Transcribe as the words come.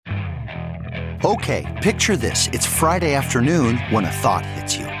Okay, picture this. It's Friday afternoon when a thought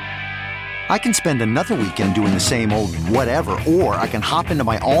hits you. I can spend another weekend doing the same old whatever, or I can hop into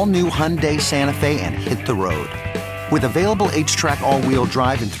my all-new Hyundai Santa Fe and hit the road. With available H-Track all-wheel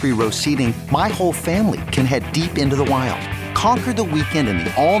drive and 3-row seating, my whole family can head deep into the wild. Conquer the weekend in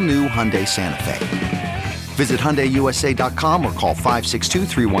the all-new Hyundai Santa Fe. Visit HyundaiUSA.com or call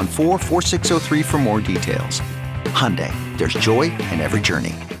 562-314-4603 for more details. Hyundai, there's joy in every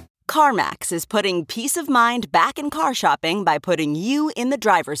journey. CarMax is putting peace of mind back in car shopping by putting you in the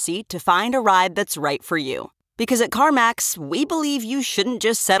driver's seat to find a ride that's right for you. Because at CarMax, we believe you shouldn't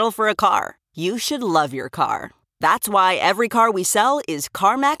just settle for a car. You should love your car. That's why every car we sell is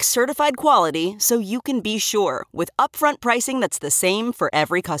CarMax certified quality, so you can be sure with upfront pricing that's the same for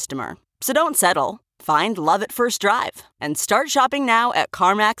every customer. So don't settle. Find love at first drive and start shopping now at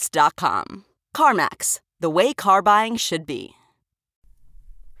CarMax.com. CarMax, the way car buying should be.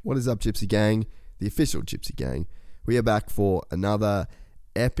 What is up, Gypsy Gang? The official Gypsy Gang. We are back for another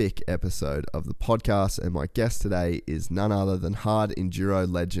epic episode of the podcast, and my guest today is none other than hard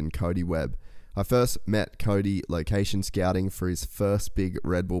enduro legend Cody Webb. I first met Cody location scouting for his first big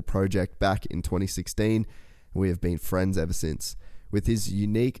Red Bull project back in 2016, and we have been friends ever since. With his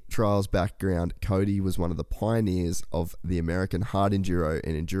unique trials background, Cody was one of the pioneers of the American hard enduro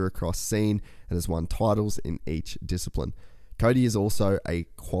and endurocross scene and has won titles in each discipline. Cody is also a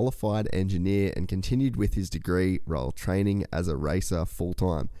qualified engineer and continued with his degree while training as a racer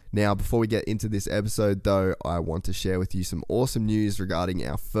full-time. Now, before we get into this episode though, I want to share with you some awesome news regarding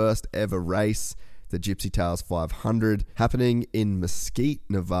our first ever race, the Gypsy Tales 500, happening in Mesquite,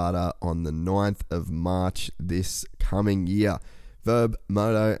 Nevada on the 9th of March this coming year. Webb,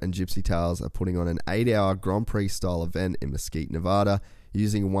 Moto and Gypsy Tales are putting on an 8-hour Grand Prix style event in Mesquite, Nevada,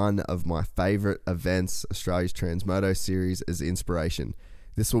 using one of my favourite events, Australia's Transmoto Series, as inspiration.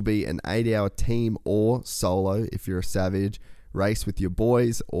 This will be an 8-hour team or solo, if you're a savage, race with your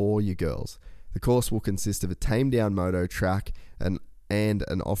boys or your girls. The course will consist of a tamed-down moto track and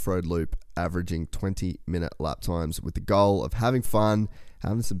an off-road loop, averaging 20-minute lap times, with the goal of having fun,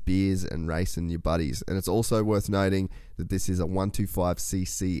 having some beers and racing your buddies. And it's also worth noting that this is a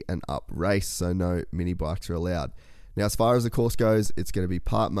 125cc and up race, so no mini bikes are allowed. Now, as far as the course goes, it's going to be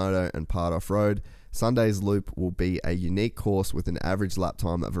part moto and part off-road. Sunday's loop will be a unique course with an average lap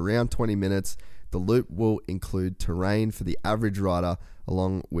time of around 20 minutes. The loop will include terrain for the average rider,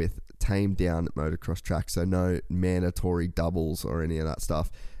 along with tamed down motocross track, so no mandatory doubles or any of that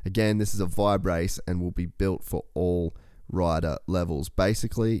stuff. Again, this is a vibe race and will be built for all rider levels.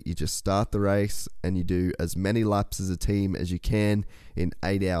 Basically, you just start the race and you do as many laps as a team as you can in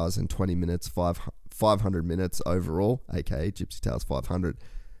 8 hours and 20 minutes, 500 minutes overall, aka Gypsy Tales 500.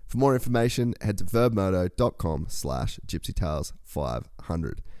 For more information, head to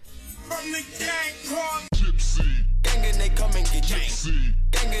verbmoto.com/GypsyTales500. From the gang called Gypsy. Gang and they come and get Gypsy.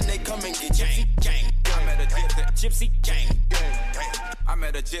 Gang and they come and get Gypsy. Gang. I'm at a Gypsy gang. I'm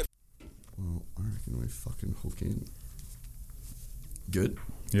at a Gypsy. Well, I reckon we fucking hook in. Good?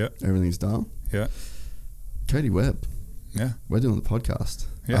 Yeah. Everything's done? Yeah. Cody Webb. Yeah. We're doing the podcast.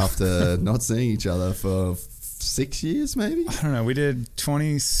 Yeah. After not seeing each other for 6 years, maybe? I don't know. We did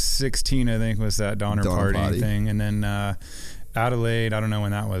 2016, I think, was that Donner Party thing. And then Adelaide, I don't know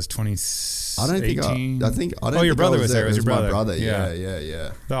when that was, 2018. I think your brother was there. It was your brother. My brother. Yeah.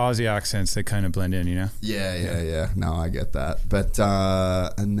 Yeah. The Aussie accents, they kind of blend in, you know? Yeah. No, I get that. But,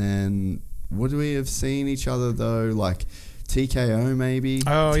 and then, would we have seen each other, though? Like, TKO, maybe?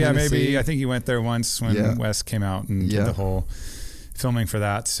 Oh, Tennessee? yeah, maybe. I think you went there once when Wes came out and did the whole filming for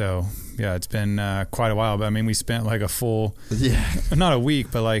that. So, yeah, it's been quite a while. But, I mean, we spent like a full, not a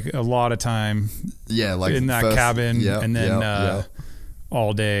week, but like a lot of time in that cabin. And then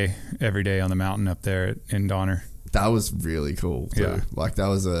all day, every day on the mountain up there in Donner. That was really cool, too. Yeah. Like, that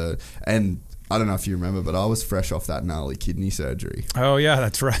was and I don't know if you remember, but I was fresh off that gnarly kidney surgery. Oh, yeah,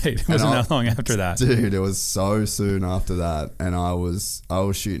 that's right. It wasn't that long after that. Dude, it was so soon after that. And I was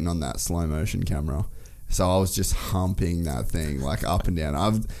shooting on that slow motion camera. So I was just humping that thing like up and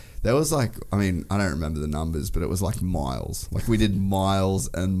down. There was like, I mean, I don't remember the numbers, but it was like miles. Like we did miles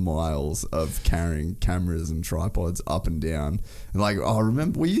and miles of carrying cameras and tripods up and down. And like, I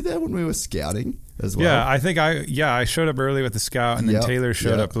remember, were you there when we were scouting as well? Yeah, I think I showed up early with the scout and then Taylor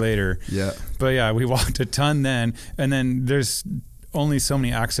showed up later. Yeah. But yeah, we walked a ton then. And then there's only so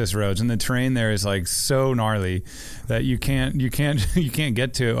many access roads, and the terrain there is like so gnarly that you can't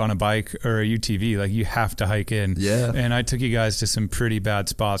get to it on a bike or a UTV. Like you have to hike in. Yeah. And I took you guys to some pretty bad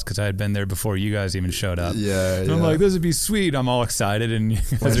spots because I had been there before you guys even showed up. Yeah. And I'm like, this would be sweet. I'm all excited, and you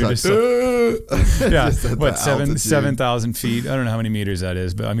guys are just what 7,000 feet. I don't know how many meters that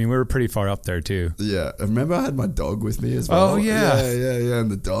is, but I mean we were pretty far up there too. Yeah. I remember I had my dog with me as well. Oh yeah.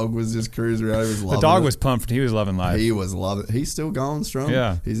 And the dog was just cruising around. He was loving the dog it. was pumped. He was loving life. He was loving it. He's still going strong.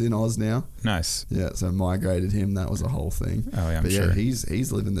 Yeah. He's in Oz now. Nice. Yeah, so migrated him. That was a whole thing. Oh yeah, I'm sure.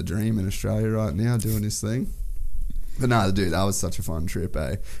 He's living the dream in Australia right now, doing his thing. But no, dude, that was such a fun trip,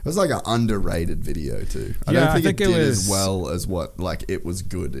 eh? It was like an underrated video too. I don't think it did as well as what, like, it was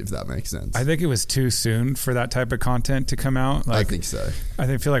good, if that makes sense. I think it was too soon for that type of content to come out. Like, I think so.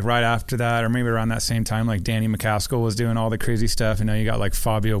 I feel like right after that, or maybe around that same time, like Danny McCaskill was doing all the crazy stuff, and now you got like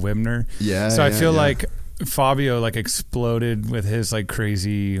Fabio Wibner. Yeah. So I feel like Fabio like exploded with his like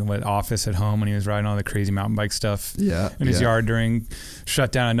crazy office at home when he was riding all the crazy mountain bike stuff in his yard during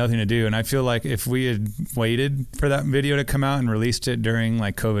shutdown. Had nothing to do, and I feel like if we had waited for that video to come out and released it during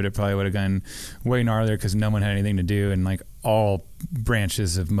like COVID, it probably would have gone way gnarlier because no one had anything to do, and like all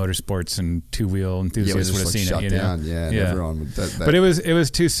branches of motorsports and two-wheel enthusiasts would have seen it. You know, and everyone would. But it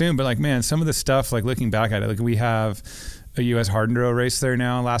was too soon. But like, man, some of the stuff, like looking back at it, like we have a U.S. hard enduro race there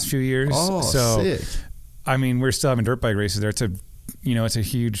now. Last few years, sick. I mean, we're still having dirt bike races there. It's a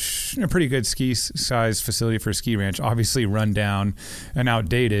pretty good ski size facility for a ski ranch. Obviously run down and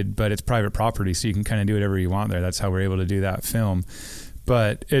outdated, but it's private property, so you can kind of do whatever you want there. That's how we're able to do that film.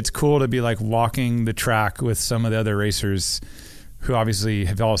 But it's cool to be like walking the track with some of the other racers who obviously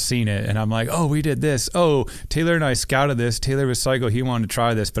have all seen it. And I'm like, oh, we did this. Oh, Taylor and I scouted this. Taylor was psycho. He wanted to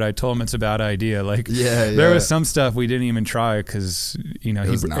try this, but I told him it's a bad idea. Like, there was some stuff we didn't even try because, you know,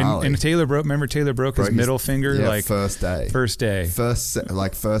 and Taylor broke his middle finger, like first day, first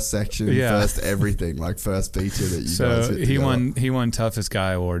section, first everything, like first feature that you guys hit together. He won toughest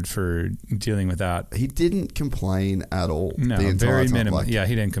guy award for dealing with that. He didn't complain at all. No, the entire very time. minimal. Like,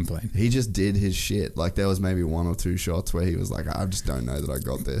 he didn't complain. He just did his shit. Like there was maybe one or two shots where he was like, I just don't know that I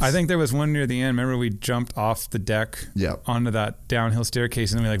got this. I think there was one near the end. Remember we jumped off the deck onto that downhill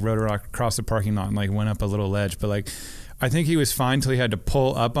staircase, and then we like rode across the parking lot and like went up a little ledge. But like, I think he was fine till he had to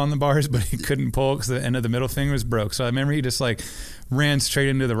pull up on the bars, but he couldn't pull because the end of the middle finger was broke. So I remember he just like ran straight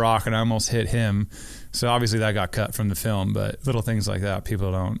into the rock and I almost hit him. So obviously that got cut from the film, but little things like that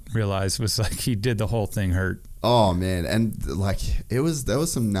people don't realize was like he did the whole thing hurt. Oh man, and like there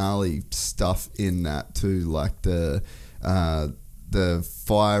was some gnarly stuff in that too, like the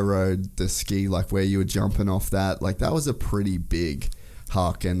fire road, the ski, like where you were jumping off that, like that was a pretty big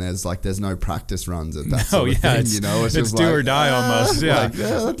huck, and there's no practice runs at that sort of thing, you know, it's just do like, or die almost. Like,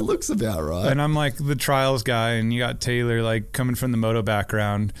 that looks about right. And I'm like the trials guy, and you got Taylor like coming from the moto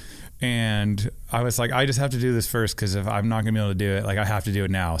background, and I was like, I just have to do this first because if I'm not gonna be able to do it, like I have to do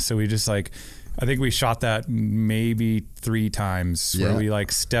it now. So we just like, I think we shot that maybe 3 times where we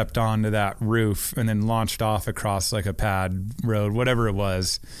like stepped onto that roof and then launched off across like a pad road, whatever it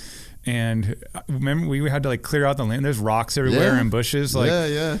was. And remember we had to like clear out the land. There's rocks everywhere and bushes. Like,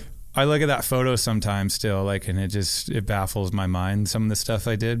 I look at that photo sometimes still, like, and it baffles my mind, some of the stuff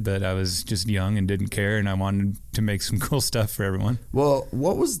I did, but I was just young and didn't care, and I wanted to make some cool stuff for everyone. Well,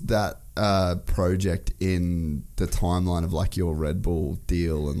 what was that project in the timeline of like your Red Bull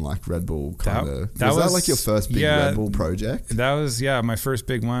deal and like Red Bull kind of... Was that like your first big Red Bull project? That was, my first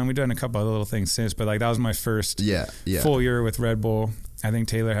big one. We've done a couple other little things since, but like that was my first full year with Red Bull. I think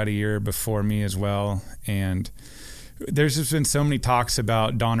Taylor had a year before me as well, and... There's just been so many talks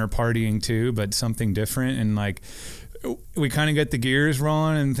about Donner partying too, but something different. And like, we kind of get the gears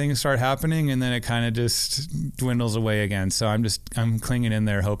rolling and things start happening, and then it kind of just dwindles away again. So I'm clinging in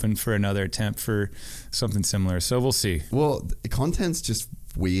there, hoping for another attempt for something similar. So we'll see. Well, the content's just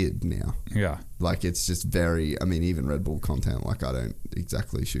weird now. Yeah. Like it's just very, I mean, even Red Bull content, like I don't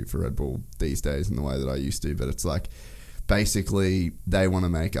exactly shoot for Red Bull these days in the way that I used to, but it's like, basically, they want to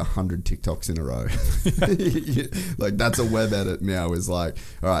make 100 TikToks in a row. Like that's a web edit now. Is like,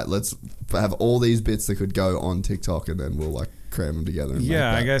 all right, let's have all these bits that could go on TikTok, and then we'll like cram them together. And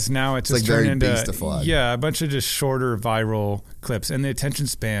I guess now it's just like turned into a bunch of just shorter viral clips, and the attention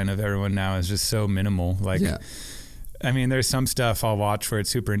span of everyone now is just so minimal. Like, I mean, there's some stuff I'll watch where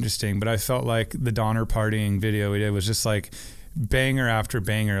it's super interesting, but I felt like the Donner partying video we did was just like banger after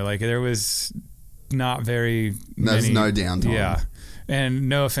banger. Like there was. Not very There's no downtime. Yeah. And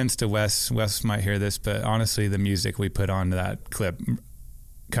no offense to Wes. Wes might hear this, but honestly, the music we put onto that clip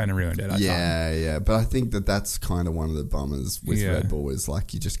kind of ruined it. I thought. But I think that's kind of one of the bummers with Red Bull is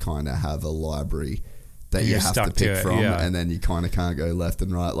like you just kind of have a library that you have to pick from, yeah. and then you kind of can't go left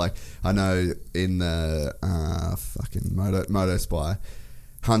and right. Like I know in the fucking Moto Spy,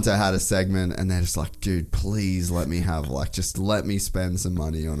 Hunter had a segment, and they're just like, dude, please let me have just let me spend some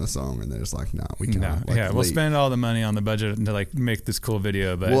money on a song, and they're just like, no, we can't. No. Like, yeah, we'll spend all the money on the budget to like make this cool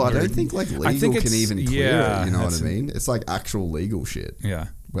video, but I don't think like legal can even clear it. You know what I mean? It's like actual legal shit. Yeah,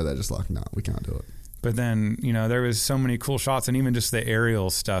 where they're just like, no, we can't do it. But then there was so many cool shots, and even just the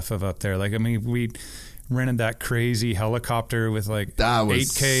aerial stuff of up there. Like I mean, we rented that crazy helicopter with like that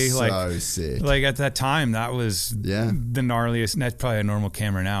was 8K, so like sick. Like at that time, that was the gnarliest. And that's probably a normal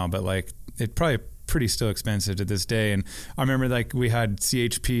camera now, but like it probably pretty still expensive to this day. And I remember like we had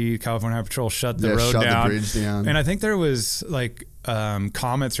CHP, California Highway Patrol, shut the bridge down, and I think there was like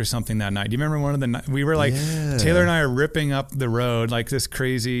comets or something that night. Do you remember one of the we were like Taylor and I are ripping up the road, like this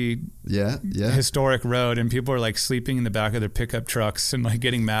crazy historic road, and people are like sleeping in the back of their pickup trucks and like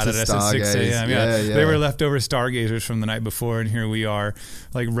getting mad at us at 6 a.m. They were leftover stargazers from the night before, and here we are,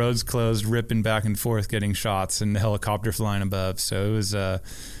 like roads closed, ripping back and forth, getting shots, and the helicopter flying above. So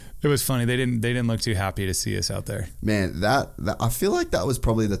it was funny. They didn't look too happy to see us out there. Man, that I feel like that was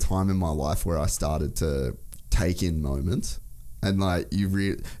probably the time in my life where I started to take in moments. And like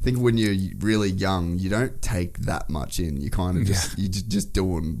I think when you're really young, you don't take that much in. You kind of you're just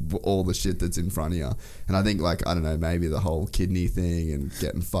doing all the shit that's in front of you. And I think like, I don't know, maybe the whole kidney thing and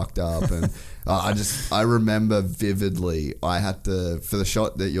getting fucked up. And I remember vividly, I had to, for the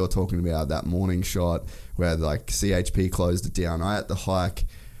shot that you're talking about, that morning shot where like CHP closed it down, I had to hike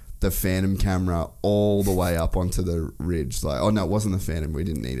the Phantom camera all the way up onto the ridge. Like, oh no, it wasn't the Phantom. We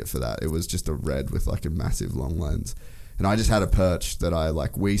didn't need it for that. It was just a Red with like a massive long lens. And I just had a perch that I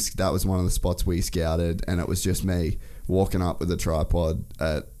like, that was one of the spots we scouted, and it was just me walking up with a tripod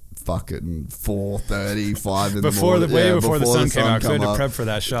at fucking 4:30, 5 in the morning. Before the sun came out, because I had to prep for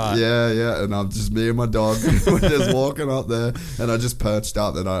that shot. Yeah. And I'm just, me and my dog, we're just walking up there, and I just perched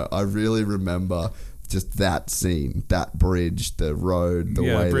up, and I really remember just that scene, that bridge, the road, the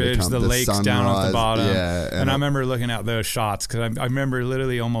way bridge, the lakes sunrise, down at the bottom. Yeah, and I remember looking at those shots because I remember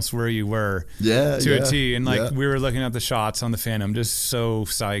literally almost where you were to a T. And like we were looking at the shots on the Phantom, just so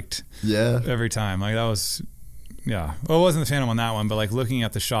psyched. Yeah, every time. Like that was. Yeah. Well, it wasn't the Phantom on that one, but like looking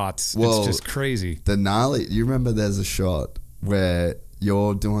at the shots, it's just crazy. The gnarly. You remember there's a shot where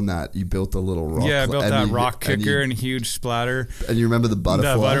you're doing that. You built a little rock. Yeah, I built that rock kicker and huge splatter. And you remember the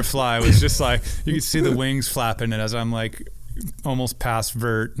butterfly? The butterfly was just like, you could see the wings flapping, and as I'm like almost past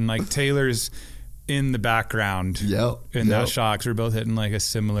vert, and like Taylor's in the background in that shot, because we're both hitting like a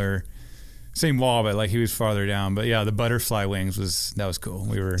same wall, but like he was farther down. But yeah, the butterfly wings that was cool.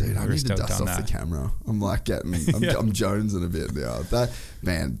 We were Dude, I need stoked to dust on off that. The camera. I'm like I'm jonesing a bit now.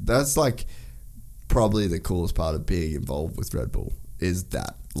 That's like probably the coolest part of being involved with Red Bull. Is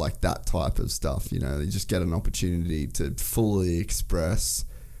that like that type of stuff, you just get an opportunity to fully express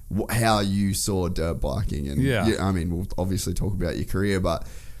how you saw dirt biking. And I mean, we'll obviously talk about your career, but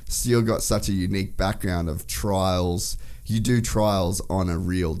still got such a unique background of trials. You do trials on a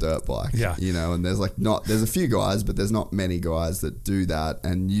real dirt bike, and there's a few guys, but there's not many guys that do that.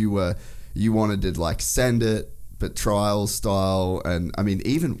 And you wanted to like send it, but trial style. And I mean,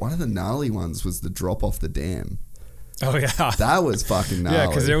 even one of the gnarly ones was the drop off the dam. Oh yeah, that was fucking gnarly. Yeah,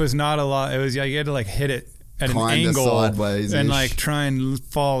 because there was not a lot. It was you had to like hit it at an angle sideways and like try and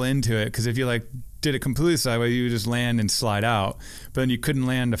fall into it. Because if you like did it completely sideways, you would just land and slide out. But then you couldn't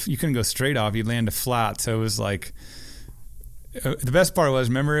you couldn't go straight off. You'd land a flat. So it was like. The best part was,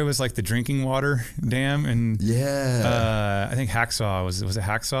 remember, it was like the drinking water dam, and I think Hacksaw was it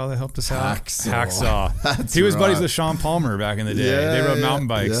Hacksaw that helped us out? Hacksaw. He was buddies with Sean Palmer back in the day. They rode mountain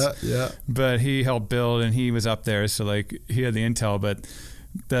bikes. But he helped build, and he was up there, so like he had the intel. But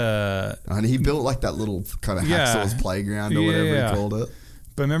and he built like that little kind of Hacksaw's playground or whatever he called it.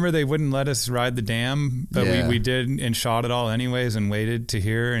 But remember, they wouldn't let us ride the dam, but we did and shot it all anyways and waited to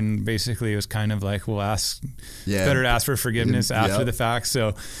hear. And basically, it was kind of like, better to ask for forgiveness after the fact.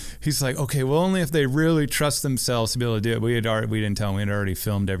 So he's like, okay, well, only if they really trust themselves to be able to do it. We didn't tell them. We had already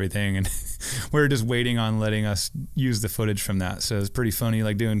filmed everything, and we were just waiting on letting us use the footage from that. So it was pretty funny,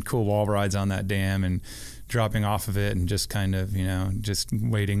 like doing cool wall rides on that dam and dropping off of it and just kind of, just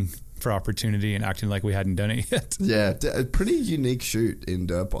waiting for opportunity and acting like we hadn't done it yet. Yeah, a pretty unique shoot in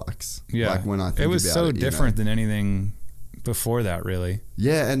dirt bikes. Yeah, like when I think it was so different than anything before that, really.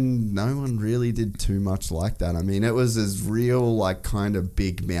 Yeah, and no one really did too much like that. I mean, it was as real, like kind of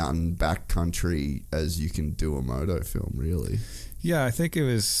big mountain backcountry as you can do a moto film, really. Yeah, I think it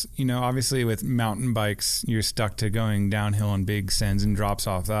was, obviously with mountain bikes, you're stuck to going downhill on big sends and drops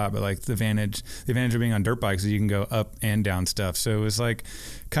off that. But like the advantage of being on dirt bikes is you can go up and down stuff. So it was like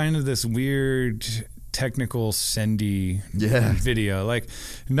kind of this weird technical sendy video. Like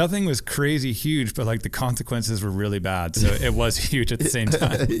nothing was crazy huge, but like the consequences were really bad. So it was huge at the same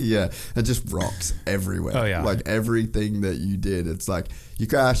time. Yeah. And just rocks everywhere. Oh yeah. Like everything that you did, it's like you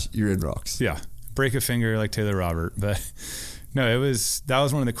crash, you're in rocks. Yeah. Break a finger like Taylor Robert. But no, that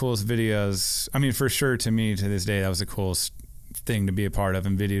was one of the coolest videos. I mean, for sure to me to this day, that was the coolest thing to be a part of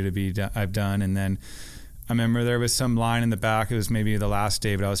and video I've done. And then I remember there was some line in the back. It was maybe the last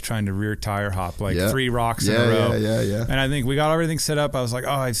day, but I was trying to rear tire hop 3 rocks in a row. Yeah. And I think we got everything set up. I was like,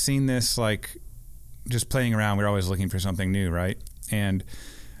 oh, I've seen this, like just playing around. We're always looking for something new, right? And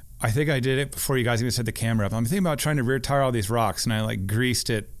I think I did it before you guys even set the camera up. I'm thinking about trying to rear tire all these rocks, and I like greased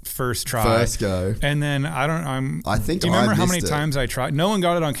it first try. First go. And then do you remember how many times I tried? No one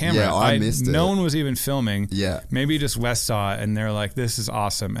got it on camera. Yeah, I missed it. No one was even filming. Yeah. Maybe just Wes saw it, and they're like, this is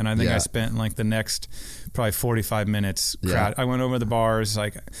awesome. And I think I spent like the next probably 45 minutes. I went over the bars,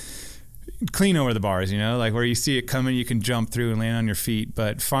 like clean over the bars, like where you see it coming, you can jump through and land on your feet.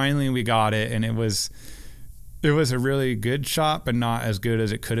 But finally we got it, and it was a really good shot, but not as good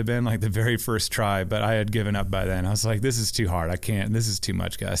as it could have been, like the very first try. But I had given up by then. I was like, this is too hard. I can't. This is too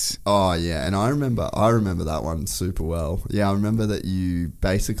much, guys. Oh, yeah. And I remember that one super well. Yeah, I remember that you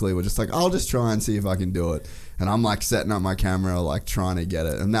basically were just like, I'll just try and see if I can do it. And I'm like setting up my camera, like trying to get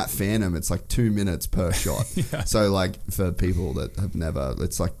it. And that Phantom, it's like 2 minutes per shot. Yeah. So like for people that have never,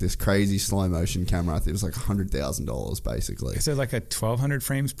 it's like this crazy slow motion camera. I think it was like $100,000 basically. Is it like a 1200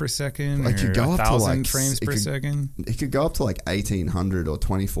 frames per second? Like you go up to 1,000 frames per second? It could go up to like 1800 or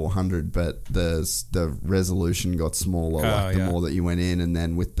 2400, but the resolution got smaller the more that you went in. And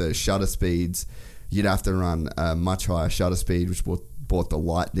then with the shutter speeds, you'd have to run a much higher shutter speed, which brought the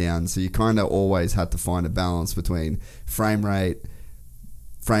light down. So you kind of always had to find a balance between frame rate,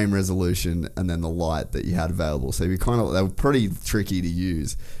 frame resolution, and then the light that you had available. So they were pretty tricky to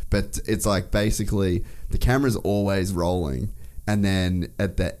use. But it's like basically the camera's always rolling, and then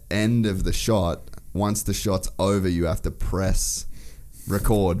at the end of the shot, once the shot's over, you have to press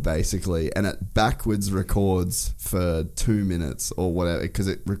record basically, and it backwards records for 2 minutes or whatever, because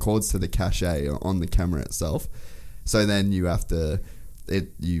it records to the cache on the camera itself. So then you have to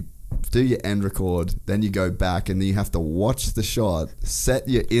you do your end record, then you go back, and then you have to watch the shot, set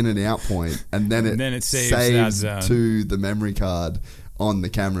your in and out point, and then it saves to the memory card on the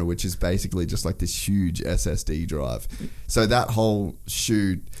camera, which is basically just like this huge SSD drive. So that whole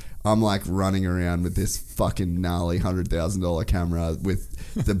shoot, I'm like running around with this fucking gnarly $100,000 camera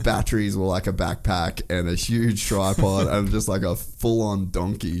with the batteries were like a backpack and a huge tripod and just like a full on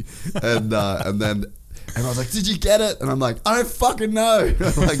donkey. And I was like, did you get it? And I'm like, I don't fucking know.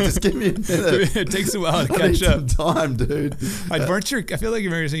 I'm like, just give me a minute. It takes a while to I catch need up. some time, dude. I feel like you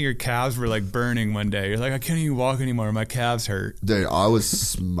remember saying your calves were like burning one day. You're like, I can't even walk anymore. My calves hurt. Dude, I was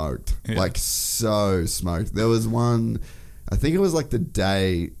smoked. Like so smoked. There was one, I think it was like the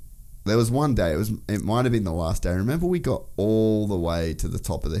day. There was one day, it might have been the last day. I remember we got all the way to the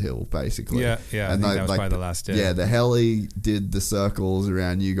top of the hill, basically. Yeah, and that was probably the last day. Yeah, the heli did the circles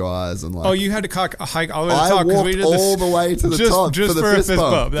around you guys. And like, oh, you had to hike all the way to the top. I walked all the way to the top just for the fist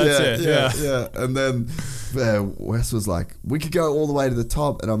bump. That's it. Yeah. And then Wes was like, we could go all the way to the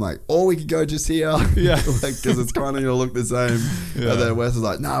top. And I'm like, or we could go just here. Yeah. Because it's kind of going to look the same. Yeah. And then Wes was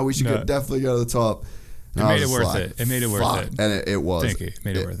like, no, we should definitely go to the top. It made it worth it. It made it worth it. And it was. Thank you. It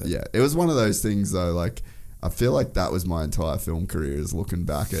made it worth it. Yeah. It was one of those things, though, like, I feel like that was my entire film career, is looking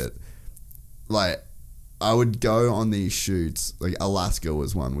back at, like, I would go on these shoots. Like, Alaska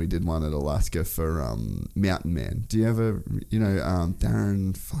was one. We did one at Alaska for Mountain Man. Do you ever,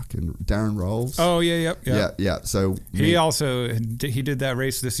 Darren Rolls? Oh, yeah. Yeah. So he did that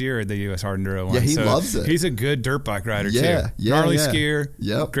race this year at the U.S. Hard Enduro one. Yeah, he loves it. He's a good dirt bike rider, too. Yeah. Gnarly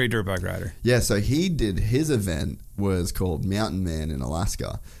skier. Great dirt bike rider. Yeah, so he did, his event was called Mountain Man in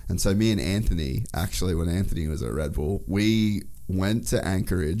Alaska. And so me and Anthony, actually, when Anthony was at Red Bull, we went to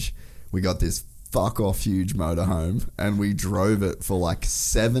Anchorage. We got this fuck off huge motorhome, and we drove it for like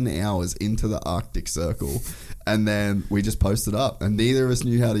 7 hours into the Arctic Circle, and then we just posted up, and neither of us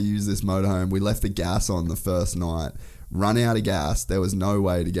knew how to use this motorhome. We left the gas on the first night, run out of gas, there was no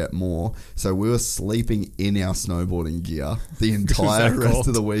way to get more, so we were sleeping in our snowboarding gear the entire rest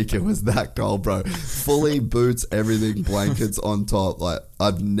of the week. It was that cold, bro. Fully boots, everything, blankets on top. Like,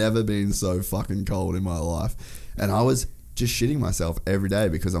 I've never been so fucking cold in my life, and I was just shitting myself every day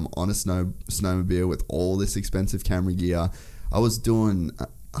because I'm on a snowmobile with all this expensive camera gear. I was doing,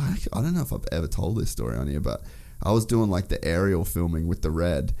 I don't know if I've ever told this story on here, but I was doing like the aerial filming with the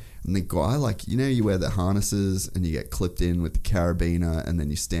Red, and the guy, like, you wear the harnesses and you get clipped in with the carabiner, and then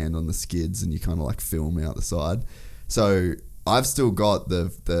you stand on the skids and you kind of like film out the side. So I've still got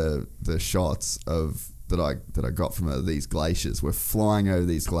the shots of that I got from these glaciers. We're flying over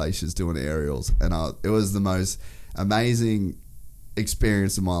these glaciers doing aerials, and it was the most amazing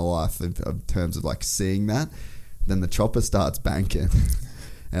experience of my life in terms of like seeing that. Then the chopper starts banking.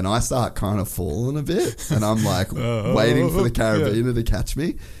 And I start kind of falling a bit, and I'm like waiting for the carabiner to catch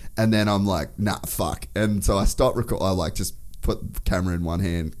me, and then I'm like, nah, fuck. And so I stop record. I like just put the camera in one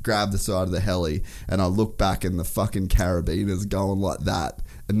hand, grab the side of the heli, and I look back, and the fucking carabiner's going like that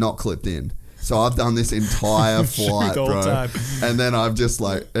and not clipped in. So I've done this entire flight, bro. Time. And then I've just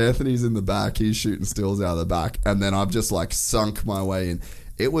like, Anthony's in the back, he's shooting stills out of the back, and then I've just like sunk my way in.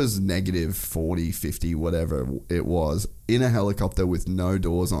 It was negative 40, 50, whatever it was, in a helicopter with no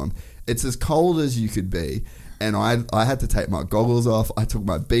doors on. It's as cold as you could be. And I had to take my goggles off. I took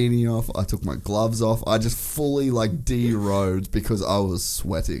my beanie off. I took my gloves off. I just fully like de-rode because I was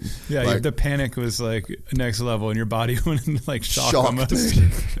sweating. Yeah, like, the panic was like next level and your body went into like shock almost.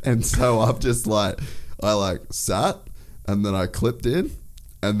 And so I'm just like, I like sat and then I clipped in.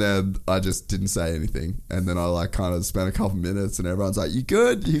 And then I just didn't say anything. And then I like kind of spent a couple minutes and everyone's like, you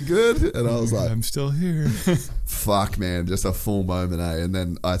good? You good? And I was like, I'm still here. Fuck, man. Just a full moment, eh? And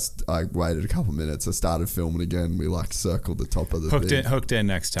then I waited a couple minutes. I started filming again. We like circled the top of the thing. Hooked in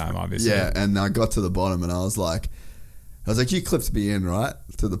next time, obviously. Yeah. And I got to the bottom and I was like, you clipped me in, right?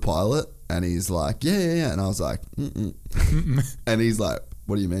 To the pilot. And he's like, yeah. And I was like, mm-mm. And he's like,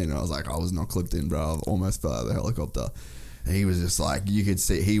 what do you mean? And I was like, I was not clipped in, bro. I almost fell out of the helicopter. And he was just like, you could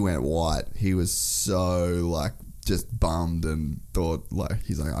see, he went white. He was so like just bummed and thought like,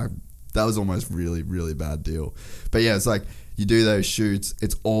 he's like, that was almost really, really bad deal. But yeah, it's like you do those shoots.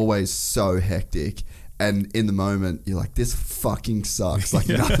 It's always so hectic. And in the moment, you're like, this fucking sucks. Like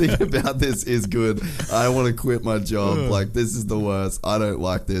nothing about this is good. I want to quit my job. Like this is the worst. I don't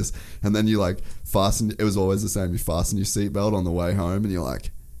like this. And then you like fasten, it was always the same. You fasten your seatbelt on the way home and you're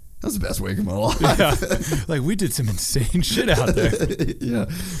like, that was the best week of my life. Yeah. Like we did some insane shit out there. Yeah.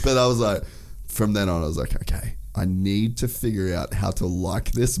 But I was like, from then on, I was like, okay, I need to figure out how to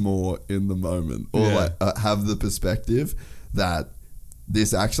like this more in the moment or like have the perspective that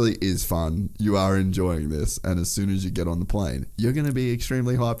this actually is fun. You are enjoying this. And as soon as you get on the plane, you're going to be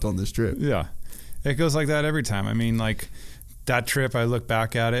extremely hyped on this trip. Yeah. It goes like that every time. I mean, like that trip, I look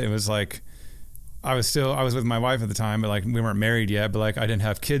back at it, it was like, I was with my wife at the time, but like we weren't married yet, but like I didn't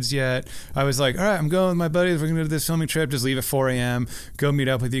have kids yet. I was like, all right, I'm going with my buddies. We're going to do this filming trip. Just leave at 4 a.m. Go meet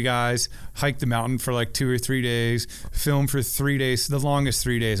up with you guys, hike the mountain for like 2 or 3 days, film for 3 days, the longest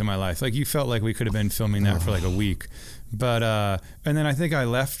 3 days of my life. Like you felt like we could have been filming that for like a week. But, and then I think I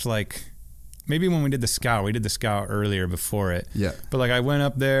left like, maybe when we did the scout earlier before it. Yeah. But like I went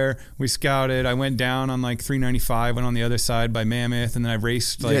up there, we scouted, I went down on like 395, went on the other side by Mammoth, and then I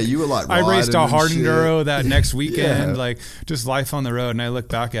raced like, you were like I raced a hard enduro that Yeah. next weekend, like just life on the road. And I look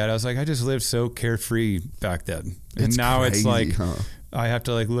back at it, I was like, I just lived so carefree back then. And It's now crazy, it's like, huh? I have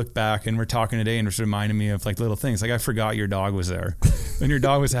to like look back, and we're talking today and it's reminding me of like little things. Like I forgot your dog was there and your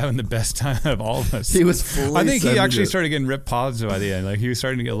dog was having the best time of all of us. He was fully I think he actually it. started getting ripped paws by the end. Like he was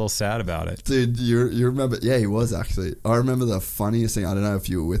starting to get a little sad about it. Dude, you remember? Yeah, he was actually. I remember the funniest thing. I don't know if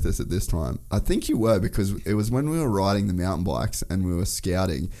you were with us at this time. I think you were because it was when we were riding the mountain bikes and we were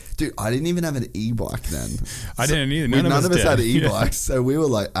scouting. Dude, I didn't even have an e-bike then. I didn't either. None of us did. had e-bikes, so we were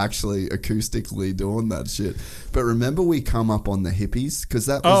like actually acoustically doing that shit. But remember, we come up on the hippies because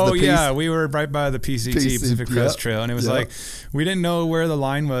that was the yeah, we were right by the PCT Pacific Crest Trail, and it was like we didn't know where the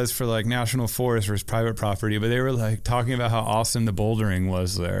line was for like national forest versus private property, but they were like talking about how awesome the bouldering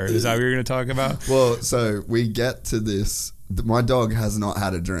was there. Is that what you're going to talk about? Well, so we get to this. My dog has not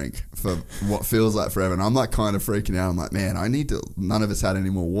had a drink for what feels like forever. And I'm like kind of freaking out. I'm like, man, none of us had any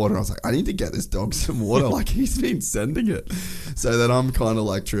more water. I was like, I need to get this dog some water. Like he's been sending it. So then I'm kind of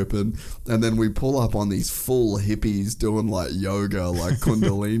like tripping. And then we pull up on these full hippies doing like yoga, like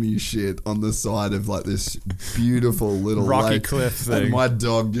Kundalini shit on the side of like this beautiful little rocky lake. cliff thing. And my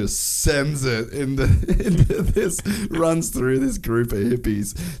dog just sends it into this, runs through this group of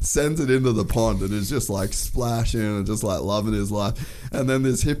hippies, sends it into the pond and is just like splashing and just like loving his life. And then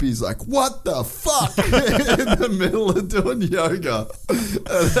this hippie's like, what the fuck? In the middle of doing yoga.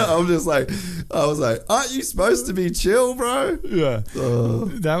 And I was like, aren't you supposed to be chill, bro? Yeah.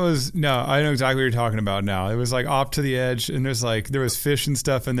 That was, no, I know exactly what you're talking about now. It was like off to the edge and there was fish and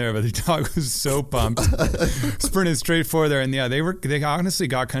stuff in there, but the dog was so pumped. Sprinted straight for there. And yeah, they honestly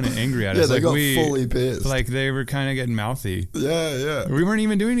got kind of angry at us. Yeah, they like got fully pissed. Like they were kind of getting mouthy. Yeah. We weren't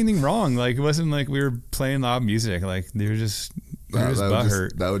even doing anything wrong. Like it wasn't like we were playing loud music. Like they were just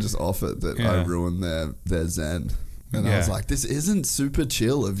butthurt. They were just off it that I ruined their zen. And I was like, this isn't super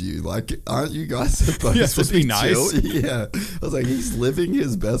chill of you. Like, aren't you guys supposed to be nice? Chill? Yeah. I was like, he's living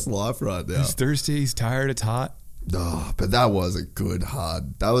his best life right now. He's thirsty. He's tired. It's hot. Oh, but that was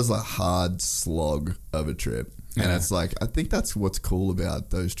that was a hard slog of a trip. And it's like, I think that's what's cool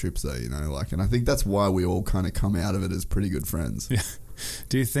about those trips though, you know, like, and I think that's why we all kind of come out of it as pretty good friends. Yeah.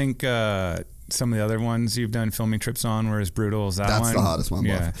 Do you think some of the other ones you've done filming trips on were as brutal as that one? That's the hardest one.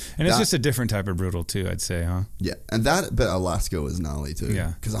 Yeah. And it's just a different type of brutal too, I'd say, huh? Yeah. And but Alaska was gnarly too.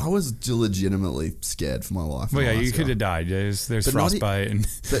 Yeah. Because I was legitimately scared for my life. Well, yeah, you could have died. There's frostbite.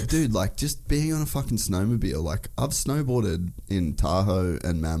 But dude, like just being on a fucking snowmobile, like I've snowboarded in Tahoe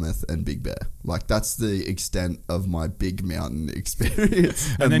and Mammoth and Big Bear. Like that's the extent of my big mountain experience.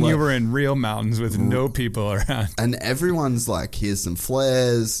 And then like, you were in real mountains with no people around. And everyone's like, here's some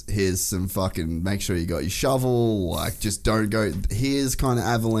flares, here's some fucking, make sure you got your shovel, like just don't go, here's kind of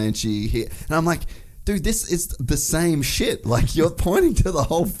avalanchy here. And I'm like, dude, this is the same shit. Like you're pointing to the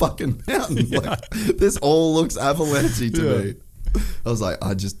whole fucking mountain. Yeah. Like this all looks avalanchy to me. I was like,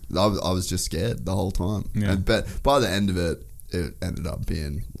 I was just scared the whole time. Yeah. But by the end of it, it ended up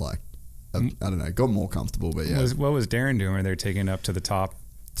being like, I don't know, got more comfortable, but yeah. What was Darren doing when they were taking it up to the top?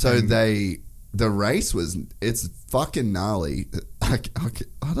 So the race it's fucking gnarly. I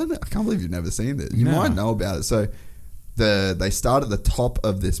don't know, I can't believe you've never seen it. You might know about it. So they start at the top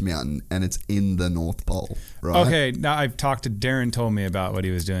of this mountain and it's in the North Pole, right? Okay, now I've talked to Darren, told me about what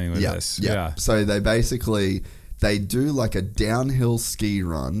he was doing with this. Yeah. So they do like a downhill ski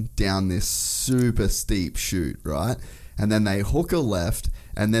run down this super steep chute, right? And then they hook a left,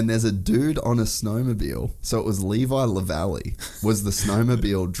 and then there's a dude on a snowmobile. So it was Levi LaValle was the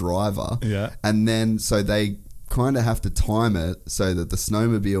snowmobile driver. Yeah. And then so they kind of have to time it so that the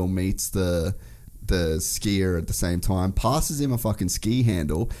snowmobile meets the skier at the same time, passes him a fucking ski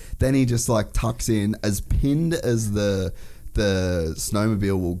handle. Then he just like tucks in as pinned as the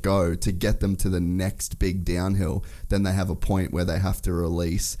snowmobile will go to get them to the next big downhill. Then they have a point where they have to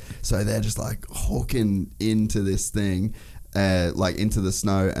release. So they're just like hooking into this thing, like into the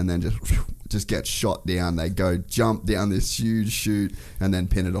snow, and then just get shot down. They go jump down this huge chute and then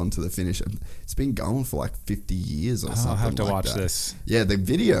pin it onto the finish. It's been going for like 50 years or something. I'll have to like watch that. this. Yeah, the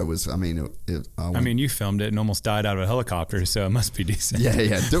video was, I mean, you filmed it and almost died out of a helicopter, so it must be decent.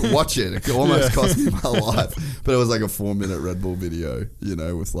 Yeah. Watch it. It almost cost me my life. But it was like a 4-minute Red Bull video, you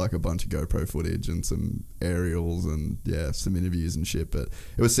know, with like a bunch of GoPro footage and some aerials and some interviews and shit. But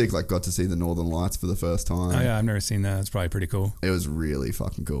it was sick. Like got to see the Northern Lights for the first time. Oh yeah, I've never seen that. It's probably pretty cool. It was really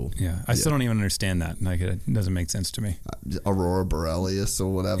fucking cool. Yeah, I still don't even understand that. Like it doesn't make sense to me. Aurora Borealis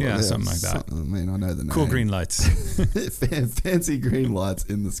or whatever. Yeah, something like that. I mean, I know the name. Cool green lights. Fancy green lights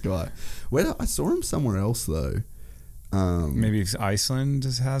in the sky. I saw him somewhere else though. Maybe Iceland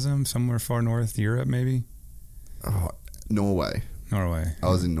just has them somewhere far north, Europe maybe. Oh, Norway. I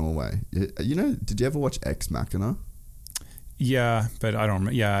was in Norway. You know, did you ever watch Ex Machina? Yeah, but I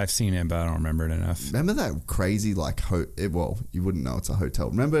don't. Yeah, I've seen it, but I don't remember it enough. Remember that crazy like well, you wouldn't know it's a hotel.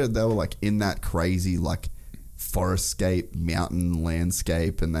 Remember they were like in that crazy like forestscape mountain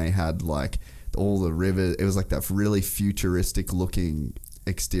landscape, and they had like all the rivers. It was like that really futuristic looking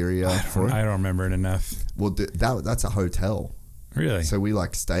exterior. I don't remember it enough. Well, that's a hotel. Really? So we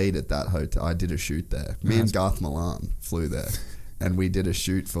like stayed at that hotel. I did a shoot there. Me and Garth Milan flew there. And we did a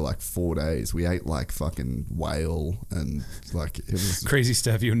shoot for like 4 days. We ate like fucking whale and like it was crazy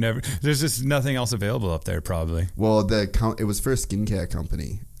stuff you never. There's just nothing else available up there probably. Well, it was for a skincare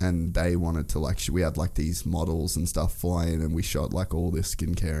company, and they wanted to like we had like these models and stuff fly in, and we shot like all this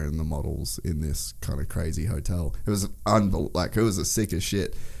skincare and the models in this kind of crazy hotel. It was it was a sick as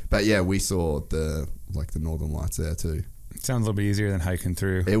shit. But yeah, we saw the Northern Lights there too. It sounds a little bit easier than hiking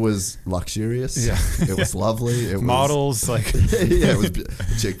through. It was luxurious. Yeah. It was lovely. It models, was, like... yeah, it was...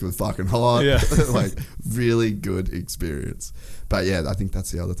 The chick was fucking hot. Yeah. Like, really good experience. But yeah, I think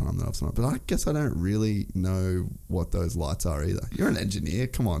that's the other time that I've snowed. But I guess I don't really know what those lights are either. You're an engineer.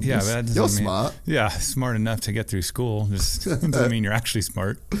 Come on. Yeah, you're smart. Yeah, smart enough to get through school. Just doesn't mean you're actually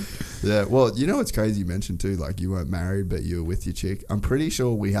smart. Yeah, well, you know what's crazy you mentioned too? Like, you weren't married, but you were with your chick. I'm pretty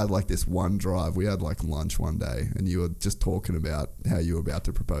sure we had like this one drive. We had like lunch one day, and you were just talking about how you were about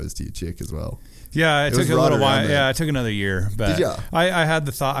to propose to your chick as well. Yeah, it took a little while. Yeah, it took another year. But did you? I had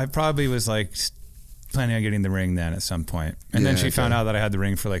the thought. I probably was like planning on getting the ring then at some point. And then she found out that I had the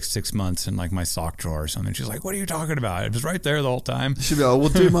ring for like 6 months in like my sock drawer or something. She's like, what are you talking about? It was right there the whole time. She'd be like, we'll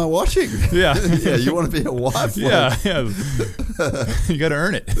do my washing. Yeah. Yeah, you want to be a wife? Yeah. You got to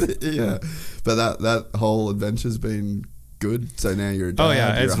earn it. Yeah. But that whole adventure's been good. So now you're a dad. Oh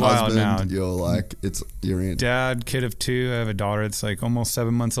yeah, you're it's a wild husband, now. You're like, you're in. Dad, kid of 2. I have a daughter that's like almost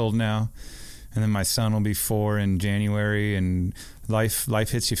 7 months old now. And then my son will be 4 in January, and life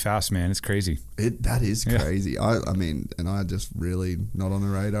hits you fast, man. It's crazy. That is crazy. I mean, and I just really not on the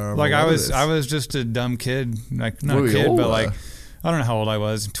radar. Like I was just a dumb kid, like not a kid, but like I don't know how old I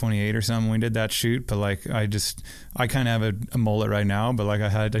was, 28 or something. When we did that shoot, but like I kind of have a mullet right now, but like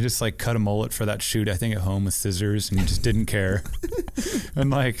I just like cut a mullet for that shoot. I think at home with scissors, and just didn't care. And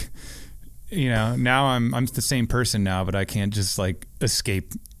like, you know, now I'm the same person now, but I can't just like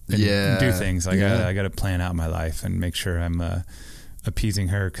escape. And do things like I got to plan out my life and make sure I'm appeasing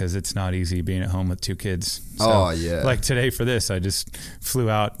her, because it's not easy being at home with 2 kids. So, like today for this, I just flew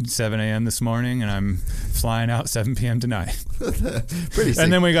out 7 a.m. this morning, and I'm flying out 7 p.m. tonight. Pretty sick.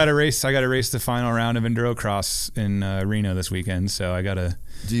 And then I got to race the final round of Endurocross in Reno this weekend. So I got to.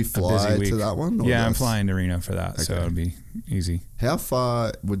 Do you fly to that one? Yeah, I'm flying to Reno for that, so it'll be easy. How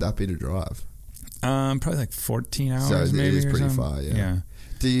far would that be to drive? Probably like 14 hours. So maybe it is pretty something. far. Yeah.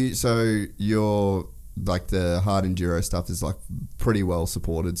 So your like the hard enduro stuff is like pretty well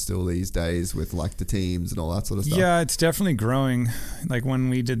supported still these days with like the teams and all that sort of stuff? Yeah, it's definitely growing. Like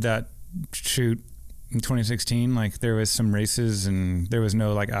when we did that shoot in 2016, like there was some races and there was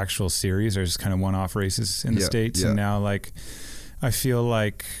no like actual series. There's just kind of one-off races in the States. And now like I feel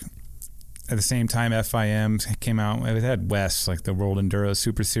like at the same time FIM came out, it had West, like the World Enduro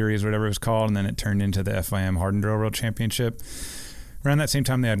Super Series, whatever it was called, and then it turned into the FIM Hard Enduro World Championship. Around that same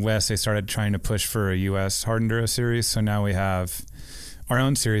time they had West, they started trying to push for a U.S. Hard Enduro Series. So now we have our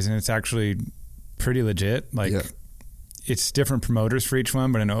own series, and it's actually pretty legit. Like it's different promoters for each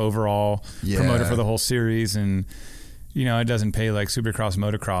one, but an overall promoter for the whole series. And, you know, it doesn't pay like Supercross,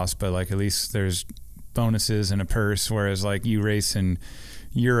 Motocross, but like at least there's bonuses and a purse. Whereas like you race in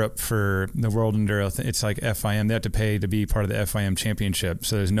Europe for the World Enduro, it's like FIM. They have to pay to be part of the FIM championship,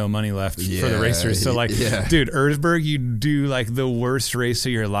 so there's no money left for the racers. So like, dude, Erzberg, you do like the worst race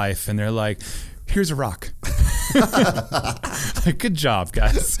of your life, and they're like, here's a rock. Like, good job,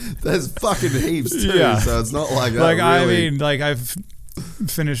 guys. There's fucking heaps too, so it's not like that. Like really. I mean, like I've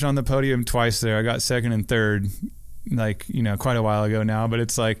finished on the podium twice there. I got second and third, like, you know, quite a while ago now, but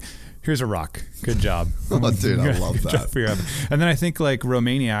it's like, here's a rock. Good job. Oh, dude, I love that. And then I think like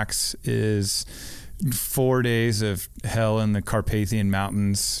Romaniacs is 4 days of hell in the Carpathian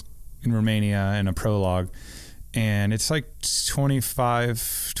Mountains in Romania and a prologue. And it's like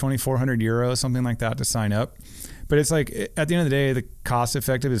 2,400 euros, something like that to sign up. But it's like, at the end of the day, the cost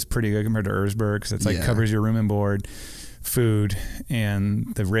effective is pretty good compared to Erzberg, because it's like covers your room and board, food,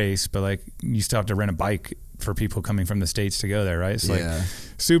 and the race. But like you still have to rent a bike for people coming from the States to go there, right? It's like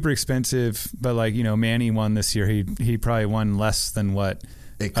super expensive, but like, you know, Manny won this year. He probably won less than what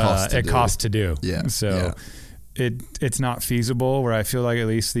it cost to do. Yeah. So it's not feasible, where I feel like at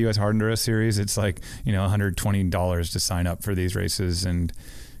least the US Hard Enduro Series, it's like, you know, $120 to sign up for these races. And,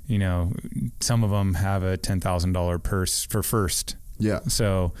 you know, some of them have a $10,000 purse for first. Yeah.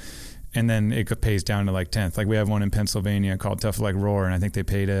 So, and then it pays down to like 10th. Like we have one in Pennsylvania called Tough Like Roar, and I think they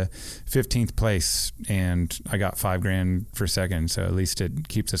paid a 15th place, and I got $5,000 for second. So at least it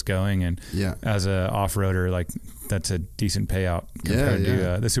keeps us going. And as a off-roader, like that's a decent payout compared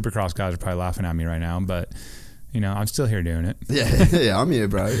to the Supercross guys are probably laughing at me right now, but you know, I'm still here doing it. Yeah, I'm here,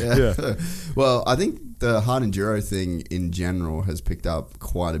 bro. Yeah. Well, I think the hard enduro thing in general has picked up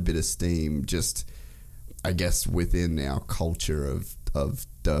quite a bit of steam, just I guess within our culture of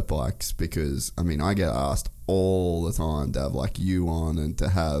dirt bikes, because I mean I get asked all the time to have like you on, and to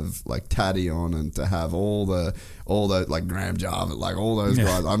have like Taddy on, and to have all the like Graham Jarvis, like all those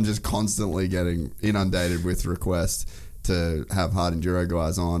guys. I'm just constantly getting inundated with requests to have hard enduro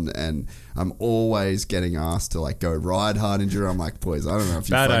guys on, and I'm always getting asked to like go ride hard enduro. I'm like, boys, I don't know if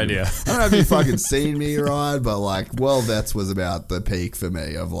you I don't know if you fucking seen me ride, but like Well Vets was about the peak for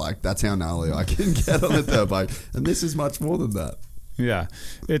me of like, that's how gnarly I can get on a dirt bike, and this is much more than that. Yeah,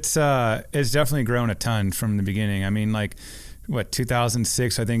 it's definitely grown a ton from the beginning. I mean, like,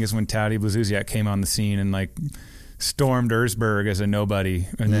 2006, I think, is when Taddy Blazusiak came on the scene and, like, stormed Erzberg as a nobody.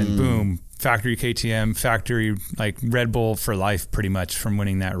 And then, boom, factory KTM, factory, like, Red Bull for life, pretty much, from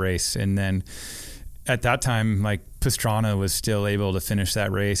winning that race. And then at that time, like, Pastrana was still able to finish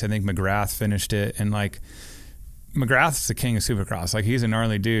that race. I think McGrath finished it. And, like, McGrath's the king of Supercross. Like, he's a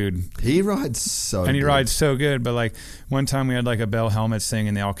gnarly dude. He rides so good. And he rides so good. But, like, one time we had, like, a Bell Helmets thing,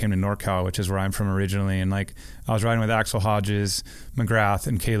 and they all came to NorCal, which is where I'm from originally. And, like, I was riding with Axel Hodges, McGrath,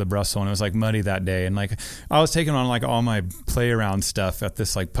 and Caleb Russell, and it was, like, muddy that day. And, like, I was taking on, like, all my play-around stuff at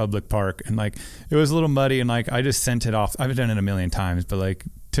this, like, public park. And, like, it was a little muddy, and, like, I just sent it off. I've done it a million times, but, like,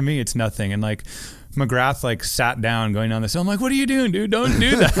 to me, it's nothing. And, like, McGrath like sat down going down this hill. I'm like, what are you doing, dude? Don't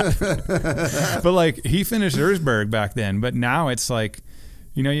do that. But like, he finished Erzberg back then. But now it's like,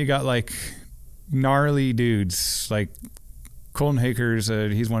 you know, you got like gnarly dudes. Like Colton Hakers,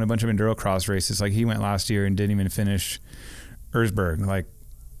 he's won a bunch of enduro cross races. Like he went last year and didn't even finish Erzberg. Like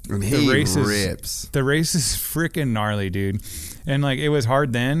and the race is freaking gnarly, dude. And like it was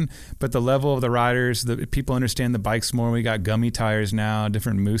hard then, but the level of the riders, the people understand the bikes more. We got gummy tires now,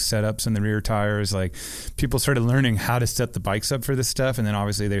 different moose setups in the rear tires. Like people started learning how to set the bikes up for this stuff, and then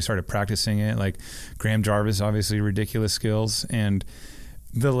obviously they started practicing it. Like Graham Jarvis, obviously ridiculous skills, and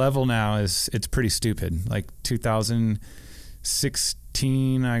the level now it's pretty stupid. Like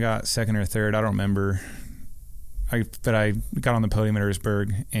 2016, I got second or third. I don't remember. But I got on the podium at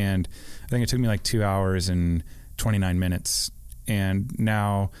Erzberg, and I think it took me like 2 hours and 29 minutes. And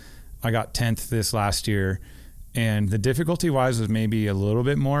now I got 10th this last year, and the difficulty wise was maybe a little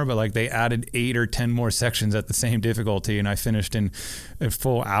bit more, but like they added 8 or 10 more sections at the same difficulty, and I finished in a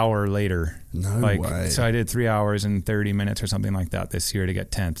full hour later. No way. So I did 3 hours and 30 minutes or something like that this year to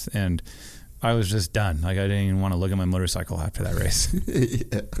get 10th, and I was just done. Like I didn't even want to look at my motorcycle after that race.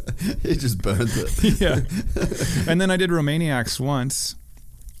 Yeah. It just burned it. Yeah. And then I did Romaniacs once.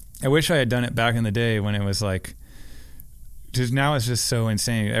 I wish I had done it back in the day when it was like, just now it's just so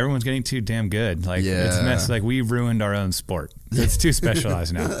insane. Everyone's getting too damn good. Like it's messed. Like we ruined our own sport. It's too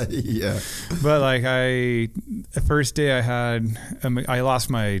specialized now. Yeah. But like the first day I lost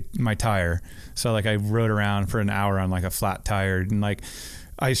my tire. So like I rode around for an hour on like a flat tire, and like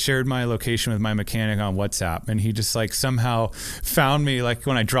I shared my location with my mechanic on WhatsApp, and he just like somehow found me like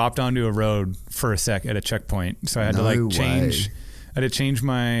when I dropped onto a road for a sec at a checkpoint. So I had to like change. I had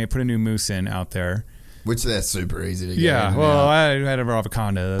to put a new moose in out there. Which they're super easy to get. Yeah, well, I had a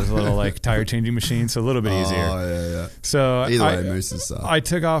Ravaconda. That was a little like tire changing machine, so a little bit easier. Oh, yeah. So either way, mooses suck. I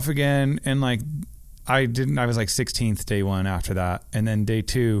took off again, and like I was like 16th day one after that, and then day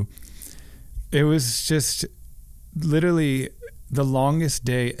two, it was just literally the longest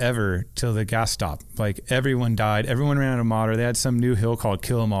day ever till the gas stop. Like everyone died, everyone ran out of motor. They had some new hill called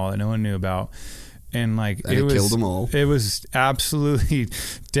Kill 'Em All that no one knew about. And like it killed them all. It was absolutely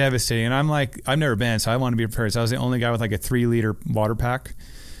devastating. And I'm like, I've never been, so I want to be prepared. So I was the only guy with like a 3-liter water pack.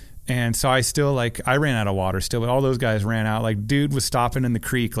 And so I still like, I ran out of water still, but all those guys ran out. Like dude was stopping in the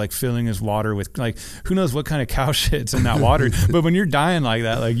creek, like filling his water with like, who knows what kind of cow shit's in that water. But when you're dying like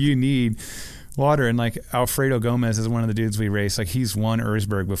that, like you need water. And like Alfredo Gomez is one of the dudes we race. Like he's won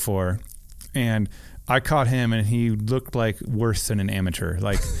Erzberg before, and I caught him and he looked like worse than an amateur.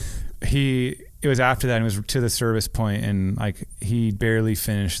 Like it was after that, and it was to the service point, and like he barely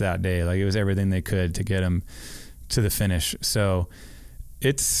finished that day. Like it was everything they could to get him to the finish. So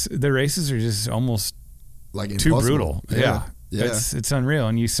the races are just almost like too impossible. brutal. Yeah. It's unreal.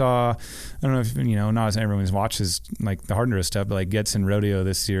 And you saw, I don't know if, not as everyone watches like the hard enduro stuff, but like Getz in Rodeo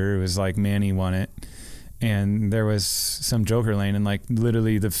this year, it was like Manny won it. And there was some Joker lane, and like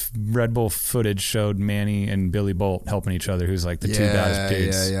literally the Red Bull footage showed Manny and Billy Bolt helping each other, who's like the two baddest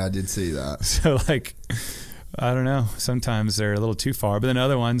dudes. Yeah, I did see that. So like, I don't know. Sometimes they're a little too far, but then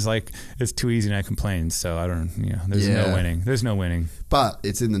other ones like it's too easy and I complain. So I don't, there's no winning. There's no winning. But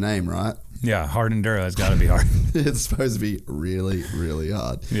it's in the name, right? Yeah, hard enduro has got to be hard. It's supposed to be really, really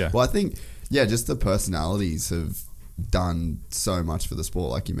hard. Yeah. Well, I think, just the personalities have done so much for the sport.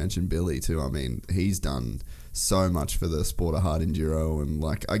 Like you mentioned Billy too. I mean, he's done so much for the sport of hard enduro, and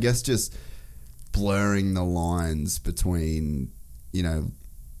like I guess just blurring the lines between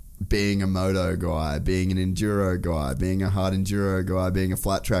being a moto guy, being an enduro guy, being a hard enduro guy, being a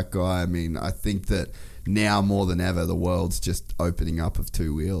flat track guy. I mean, I think that now more than ever the world's just opening up of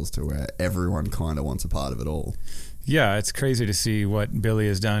two wheels to where everyone kind of wants a part of it all. Yeah, it's crazy to see what Billy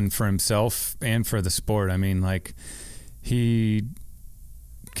has done for himself and for the sport. I mean, like he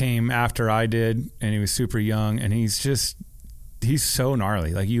came after I did, and he was super young, and he's so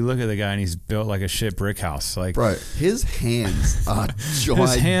gnarly. Like you look at the guy and he's built like a shit brick house. Like, bro, his hands are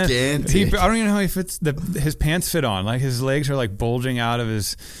gigantic. I don't even know how he fits his pants fit on. Like his legs are like bulging out of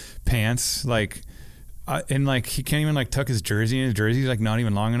his pants. Like, and like he can't even like tuck his jersey in. His jersey's like not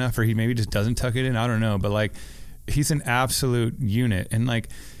even long enough, or he maybe just doesn't tuck it in. I don't know, but like he's an absolute unit. And like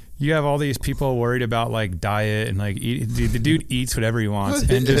you have all these people worried about like diet and like the dude eats whatever he wants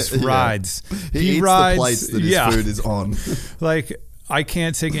and just rides. He eats rides, the plates that his food is on. Like I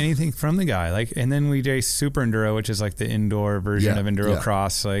can't take anything from the guy. Like, and then we race Super Enduro, which is like the indoor version of Enduro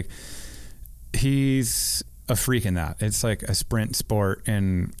Cross. Like he's a freak in that. It's like a sprint sport,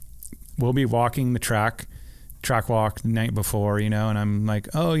 and we'll be walking the track walk the night before, and I'm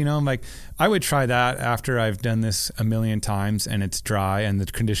like, I'm like, I would try that after I've done this a million times and it's dry and the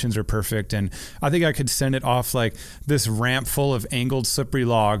conditions are perfect. And I think I could send it off like this ramp full of angled slippery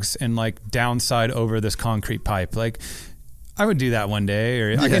logs and like downside over this concrete pipe. Like I would do that one day,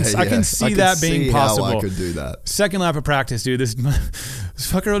 or I can see that being possible. How I could do that. Second lap of practice, dude. This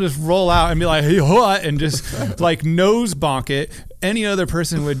fucker will just roll out and be like, hey, what? And just like nose bonk it. Any other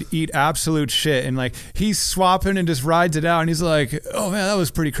person would eat absolute shit. And like he's swapping and just rides it out. And he's like, oh man, that was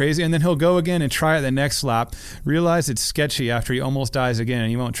pretty crazy. And then he'll go again and try it the next lap, realize it's sketchy after he almost dies again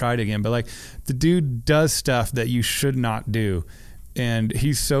and he won't try it again. But like the dude does stuff that you should not do. And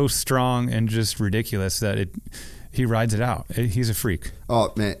he's so strong and just ridiculous that he rides it out. He's a freak.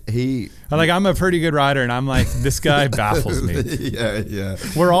 Oh man, I'm a pretty good rider, and I'm like, this guy baffles me. Yeah.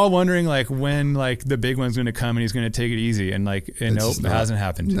 We're all wondering like when like the big one's going to come and he's going to take it easy, and nope, it hasn't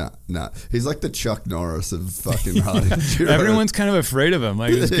happened. No. He's like the Chuck Norris of fucking hard enduro. Everyone's kind of afraid of him.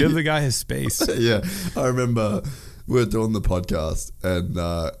 Like, just give the guy his space. Yeah, I remember we were doing the podcast,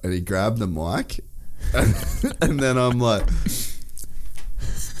 and he grabbed the mic, and then I'm like.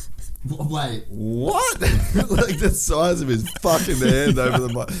 Wait, what? Like the size of his fucking hand over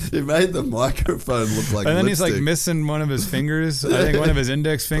the mic. He made the microphone look like. And then lipstick. He's like missing one of his fingers. I think one of his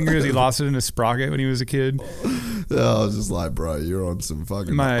index fingers. He lost it in a sprocket when he was a kid. Yeah, I was just like, bro, you're on some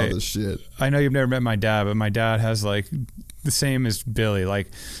fucking other shit. I know you've never met my dad, but my dad has like the same as Billy, like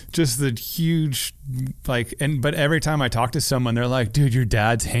just the huge, like, but every time I talk to someone, they're like, dude, your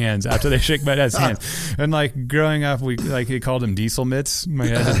dad's hands, after they shake my dad's hands. And like growing up, he called him diesel mitts. My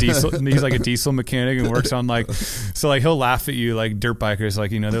dad's a diesel, he's like a diesel mechanic and works on like, so like he'll laugh at you like dirt bikers,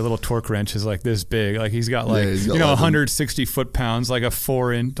 like, their little torque wrench is like this big. Like he's got like, 160 foot-pounds, like a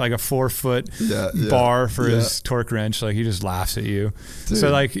 4 foot bar for his torque wrench. Like he just laughs at you. Dude.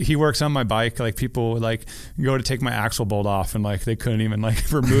 So like he works on my bike. Like people would like go to take my axle bolt off and like they couldn't even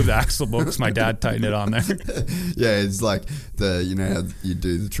like remove the axle bolt because my dad tightened it on there. Yeah, it's like how you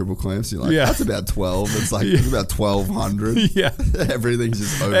do the triple clamps. You're like, that's about 12. It's like it's about 1200. Yeah, everything's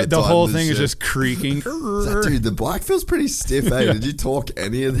just over. The whole thing is just creaking. Dude, the bike feels pretty stiff. Hey, did you torque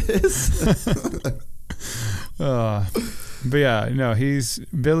any of this? But yeah, no,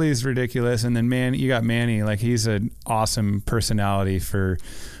 Billy's ridiculous, and then you got Manny. Like he's an awesome personality for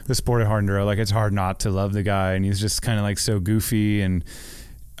the sport of hard enduro. Like it's hard not to love the guy, and he's just kind of like so goofy. And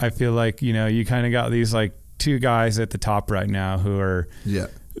I feel like you kind of got these like two guys at the top right now who are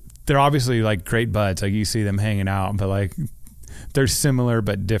they're obviously like great buds. Like you see them hanging out, but like they're similar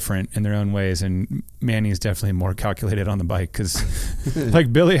but different in their own ways. And Manny's definitely more calculated on the bike because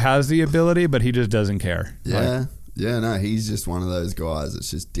like Billy has the ability, but he just doesn't care. Yeah. Yeah, no, he's just one of those guys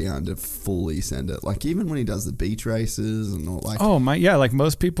that's just down to fully send it. Like even when he does the beach races and all, like like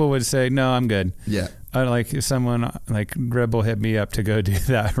most people would say, no, I'm good. Yeah. Like if someone like Red Bull hit me up to go do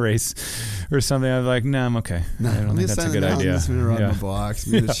that race or something, I'd be like, no, I'm okay. No, I don't think that's a good idea. I'm just gonna ride my bikes,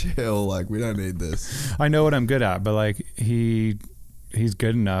 I'm gonna chill. Like we don't need this. I know what I'm good at, but like he's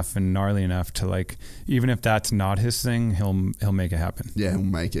good enough and gnarly enough to like, even if that's not his thing, he'll make it happen. Yeah, he'll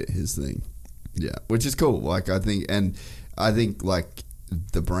make it his thing. Yeah, which is cool. Like I think like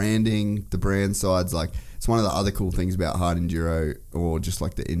the brand side's like, it's one of the other cool things about hard enduro or just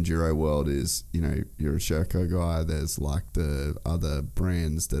like the enduro world is, you're a Sherco guy. There's like the other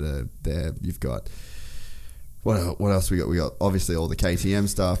brands that are there. You've got what else we got? We got obviously all the KTM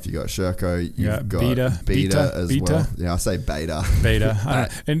stuff. You got Sherco. You've got Beta as well. Yeah, I say Beta.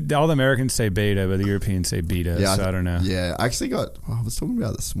 And all the Americans say Beta, but the Europeans say Beta. Yeah, so I don't know. Yeah, I actually I was talking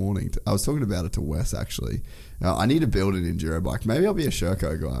about it this morning. I was talking about it to Wes actually. I need to build an enduro bike. Maybe I'll be a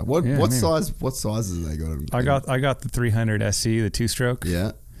Sherco guy. What sizes have they got? I got the 300 SC, the 2-stroke.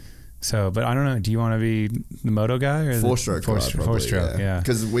 Yeah. So, but I don't know. Do you want to be the moto guy or 4-stroke? Four-stroke, yeah.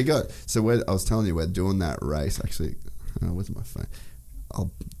 Because I was telling you, we're doing that race actually. Where's my phone?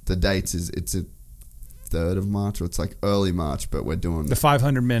 The dates it's a 3rd of March, or it's like early March, but we're doing the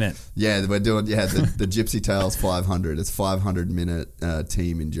 500 minute. Yeah, we're doing the Gypsy Tales 500. It's 500 minute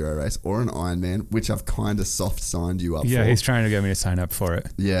team enduro race or an Ironman, which I've kind of soft signed you up for. Yeah, he's trying to get me to sign up for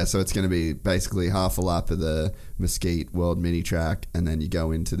it. Yeah, so it's going to be basically half a lap of the Mesquite World Mini Track, and then you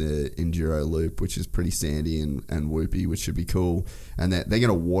go into the Enduro Loop, which is pretty sandy and whoopy, which should be cool. And they're going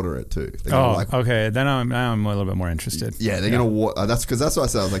to water it too. Okay. Then I'm a little bit more interested. Yeah, they're going to water. That's what I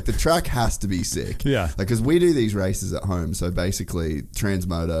said. I was like, the track has to be sick. Yeah. Because we do these races at home. So basically,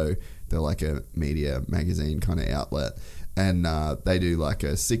 Transmoto, they're like a media magazine kind of outlet. And they do like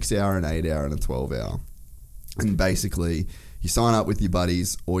a 6-hour, an 8-hour, and a 12-hour. And basically, you sign up with your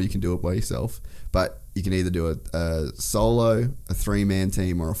buddies, or you can do it by yourself. But you can either do a solo, a 3-man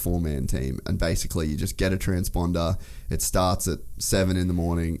team, or a 4-man team. And basically, you just get a transponder. It starts at 7 in the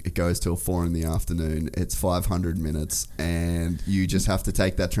morning. It goes till 4 in the afternoon. It's 500 minutes. And you just have to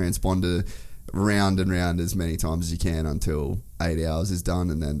take that transponder round and round as many times as you can until 8 hours is done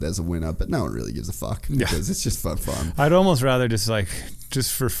and then there's a winner, but no one really gives a fuck because it's just fun. I'd almost rather just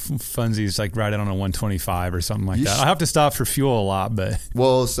for funsies, like ride it on a 125 or something like that. I have to stop for fuel a lot, but.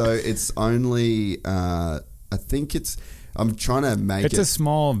 Well, so it's only, I think I'm trying to make it's a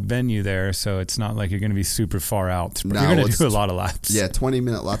small venue there, so it's not like you're going to be super far out. No, you're going to do a lot of laps. Yeah,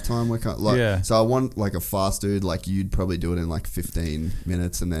 20-minute lap time. So I want like a fast dude, like you'd probably do it in like 15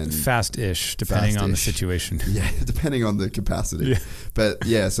 minutes and then... Fast-ish, depending on the situation. Yeah, depending on the capacity. Yeah. But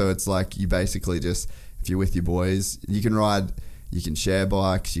yeah, so it's like you basically just, if you're with your boys, you can share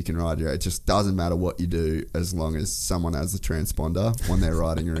bikes, you can ride it just doesn't matter what you do as long as someone has the transponder when they're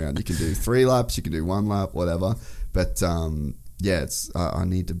riding around. You can do 3 laps, you can do 1 lap, whatever. But I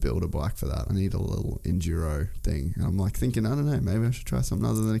need to build a bike for that. I need a little enduro thing. And I'm like thinking, I don't know, maybe I should try something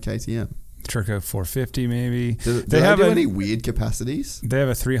other than a KTM. Turco 450 maybe. Do they have any weird capacities? They have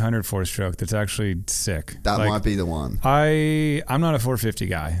a 300 4-stroke that's actually sick. That might be the one. I'm not a 450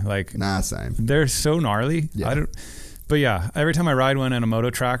 guy. Same. They're so gnarly. Yeah. But yeah, every time I ride one in a moto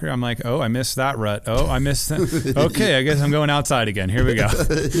tracker, I'm like, oh, I missed that rut. Oh, I missed that. Okay, I guess I'm going outside again. Here we go.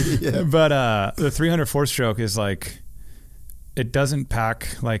 Yeah. But the 300 4-stroke is like, it doesn't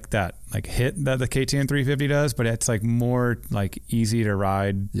pack like that, like hit that the KTM 350 does, but it's like more like easy to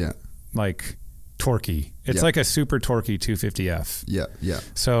ride. Yeah. Like torquey. It's like a super torquey 250F. Yeah. Yeah.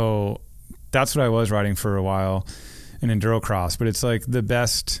 So that's what I was riding for a while in enduro cross, but it's like the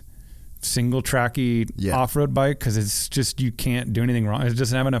best single tracky off-road bike because it's just, you can't do anything wrong. It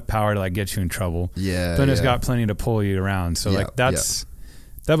doesn't have enough power to like get you in trouble. Yeah. But it's got plenty to pull you around. So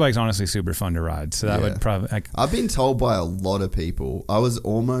that bike's honestly super fun to ride. So that would probably I've been told by a lot of people. I was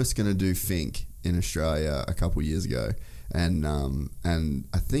almost going to do Fink in Australia a couple years ago, and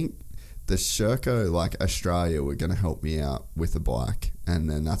I think the Sherco Australia were going to help me out with a bike, and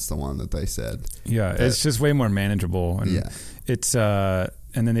then that's the one that they said. Yeah, it's just way more manageable, and it's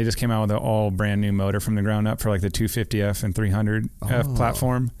and then they just came out with an all brand new motor from the ground up for like the 250F and 300F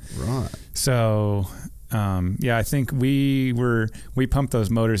platform. Right. So, I think we pumped those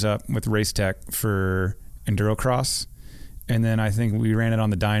motors up with Race Tech for Enduro Cross. And then I think we ran it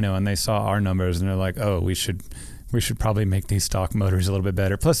on the dyno and they saw our numbers and they're like, oh, we should probably make these stock motors a little bit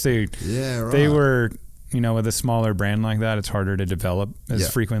better. Plus they were, with a smaller brand like that, it's harder to develop as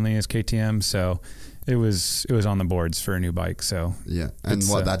frequently as KTM. So it was on the boards for a new bike. So and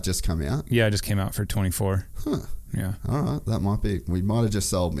that just come out? Yeah, it just came out for 24. Huh. Yeah. All right, that might be. We might have just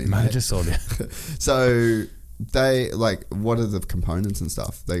sold me. Might have just sold you. So they what are the components and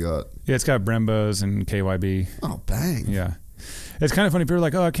stuff they got? Yeah, it's got Brembos and KYB. Oh, bang. Yeah. It's kind of funny. People are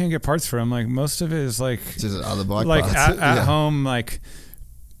like, oh, I can't get parts for them. Like, most of it is like just other bike parts. At home, like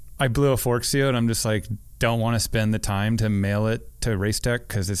I blew a fork seal and I'm just like, don't want to spend the time to mail it to Race Tech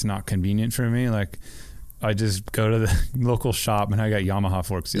because it's not convenient for me. Like, I just go to the local shop and I got Yamaha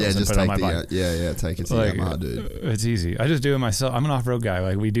fork seals and put it on my bike. Take it to Yamaha, dude. It's easy. I just do it myself. I'm an off-road guy.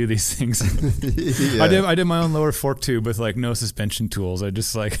 Like, we do these things. I did my own lower fork tube with like no suspension tools. I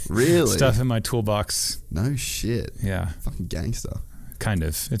just stuff in my toolbox. No shit. Yeah. Fucking gangster. Kind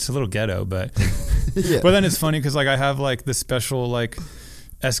of. It's a little ghetto, but but then it's funny because like I have like the special like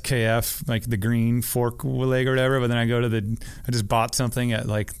SKF, like the green fork leg or whatever, but then I just bought something at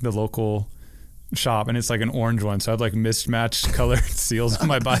like the local shop and it's like an orange one, so I have like mismatched colored seals on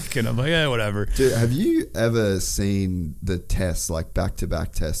my bike and I'm like, yeah, whatever. Dude, have you ever seen the tests, like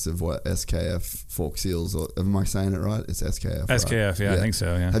back-to-back tests of what SKF fork seals, or am I saying it right? It's SKF, SKF, right? I think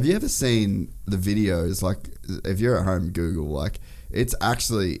so, yeah. Have you ever seen the videos? Like, if you're at home, Google, like, it's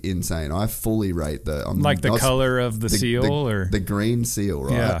actually insane. I fully rate the color of the seal or the green seal,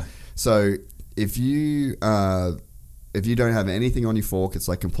 right? Yeah. So if you don't have anything on your fork, it's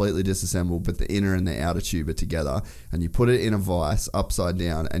like completely disassembled, but the inner and the outer tube are together, and you put it in a vise upside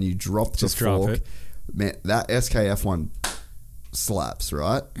down and you drop the fork. Man, that SKF one slaps,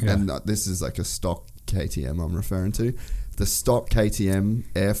 right? Yeah. And this is like a stock KTM I'm referring to. The stock KTM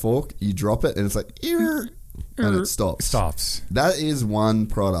air fork, you drop it and it's like, and it stops. That is one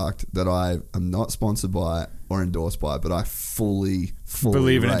product that I am not sponsored by or endorsed by, but I fully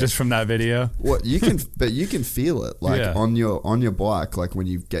believe in rate. It just from that video. What you can, but you can feel it on your bike, like when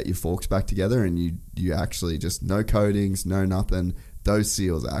you get your forks back together and you actually just no coatings, no nothing. Those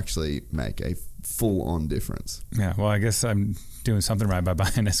seals actually make a full on difference. Yeah, well, I guess I'm doing something right by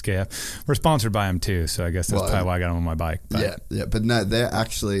buying SKF. We're sponsored by them too, so I guess that's probably why I got them on my bike. But. Yeah, but no, they're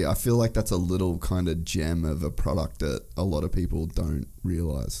actually, I feel like that's a little kind of gem of a product that a lot of people don't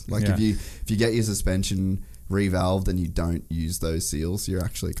realize. Like if you get your suspension revalved and you don't use those seals, you're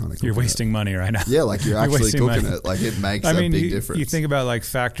actually kind of you're wasting money right now. Yeah, like you're actually cooking it. Like it makes a big difference. You think about like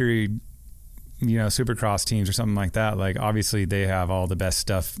factory supercross teams or something like that, like obviously they have all the best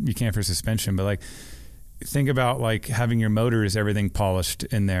stuff you can for suspension, but like think about like having your motors, everything polished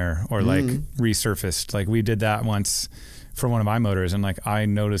in there or like resurfaced. Like we did that once for one of my motors and like I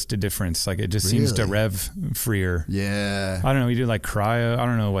noticed a difference. Like it just seems to rev freer. Yeah. I don't know. We did like cryo. I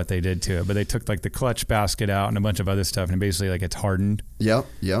don't know what they did to it, but they took like the clutch basket out and a bunch of other stuff and basically like it's hardened. Yep.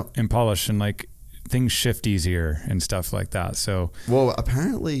 And polished and like things shift easier and stuff like that. So, well,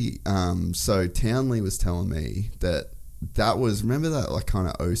 apparently, so Townley was telling me that was, remember that like kind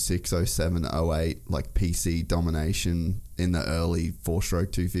of 06, 07, 08, like PC domination in the early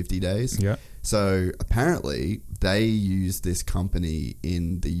 4-stroke 250 days? Yeah. So apparently they used this company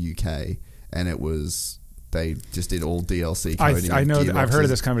in the UK and they just did all DLC coding. I know, I've heard of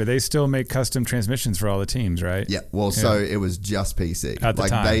this company. They still make custom transmissions for all the teams, right? Yeah. Well, so it was just PC. At the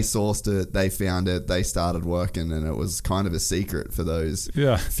time. They sourced it, they found it, they started working, and it was kind of a secret for those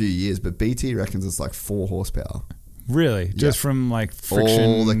few years. But BT reckons it's like 4 horsepower. Really? Just from like friction.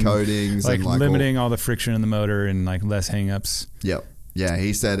 All the coatings. Like, and like limiting all the friction in the motor and like less hangups. Yep. Yeah,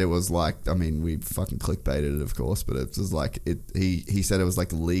 he said it was like, I mean, we fucking clickbaited it, of course, but it was like, he said it was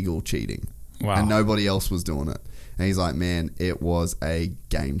like legal cheating. Wow. And nobody else was doing it. And he's like, man, it was a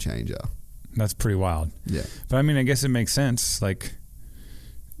game changer. That's pretty wild. Yeah. But I mean, I guess it makes sense. Like,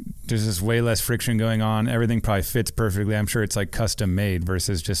 there's just way less friction going on. Everything probably fits perfectly. I'm sure it's like custom made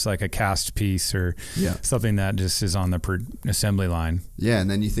versus just like a cast piece or something that just is on the assembly line. Yeah.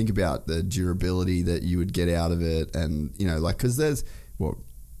 And then you think about the durability that you would get out of it. And, like, because there's, well,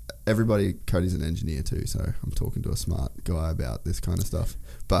 everybody, Cody's an engineer too, so I'm talking to a smart guy about this kind of stuff.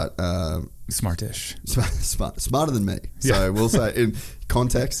 But smartish, smarter than me. So we'll say in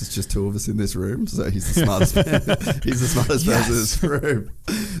context, it's just 2 of us in this room. So he's the smartest. He's the smartest person in this room.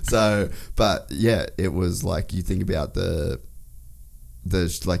 So, but yeah, it was like you think about the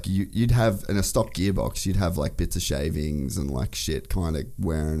like you'd have in a stock gearbox, you'd have like bits of shavings and like shit kind of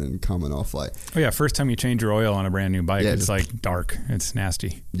wearing and coming off. Like, oh yeah, first time you change your oil on a brand new bike, it's like dark. It's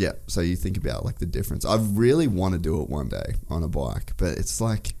nasty. Yeah, so you think about like the difference. I really want to do it one day on a bike, but it's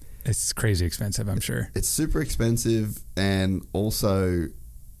like it's crazy expensive. I'm sure it's super expensive, and also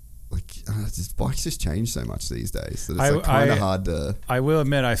like bikes just change so much these days that it's like kind of hard to. I will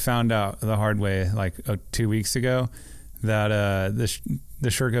admit, I found out the hard way like 2 weeks ago that the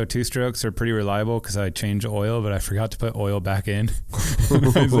Sherco 2-strokes are pretty reliable because I changed oil, but I forgot to put oil back in.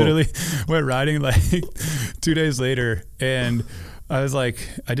 I literally went riding like 2 days later, and I was like,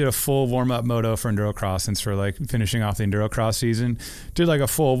 I did a full warm-up moto for Endurocross since we're like finishing off the Endurocross season. Did like a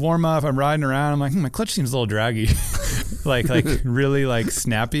full warm-up. I'm riding around. I'm like, my clutch seems a little draggy. like really like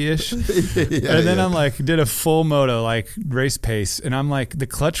snappy-ish. And then I'm like, did a full moto, like race pace. And I'm like, the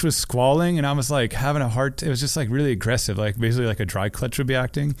clutch was squalling and I was like having it was just like really aggressive. Like basically like a dry clutch would be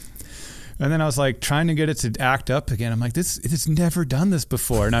acting. And then I was like trying to get it to act up again. I'm like, it's never done this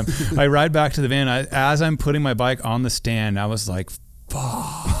before. And I ride back to the van. As I'm putting my bike on the stand, I was like,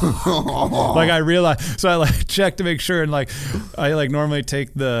 like I realized, so I like checked to make sure, and like I like normally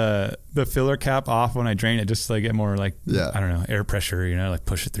take the filler cap off when I drain it just to like get more like I don't know, air pressure, like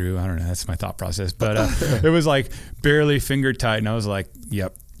push it through. I don't know, that's my thought process. But it was like barely finger tight, and I was like,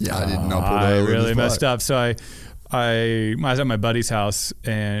 yep, I did not put I really messed up. So I was at my buddy's house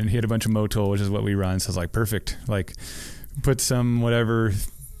and he had a bunch of Motul, which is what we run. So I was like, perfect. Like put some whatever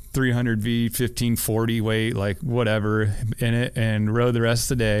 300V 1540 weight, like whatever in it, and rode the rest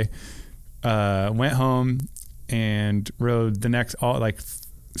of the day. Went home and rode the next like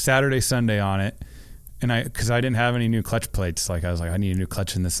Saturday, Sunday on it. And because I didn't have any new clutch plates, like I was like, I need a new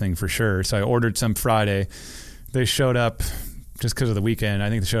clutch in this thing for sure. So I ordered some Friday. They showed up just because of the weekend. I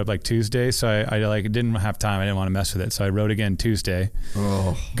think they showed up like Tuesday. So I like didn't have time. I didn't want to mess with it. So I rode again Tuesday.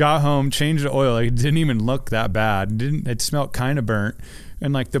 Got home, changed the oil. Like, it didn't even look that bad. It smelled kind of burnt.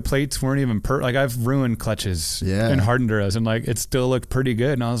 And like the plates weren't even like I've ruined clutches and hard enduros, and like it still looked pretty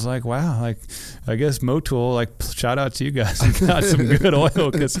good. And I was like, wow, like I guess Motul, like shout out to you guys, you got some good oil,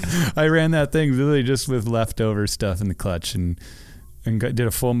 because I ran that thing literally just with leftover stuff in the clutch and did a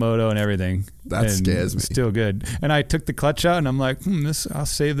full moto and everything. That scares me. Still good. And I took the clutch out and I'm like, I'll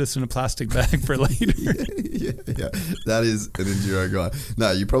save this in a plastic bag for later. yeah. That is an enduro guy.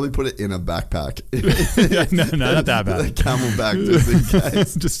 No, you probably put it in a backpack. No, not that bad. A camelback just in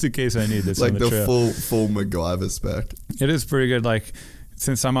case. Just in case I need this. Like on the trail. full MacGyver spec. It is pretty good. Like,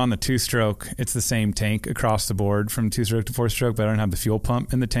 since I'm on the 2-stroke, it's the same tank across the board from 2-stroke to 4-stroke, but I don't have the fuel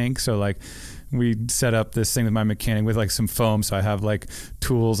pump in the tank. So like, we set up this thing with my mechanic with like some foam, so I have like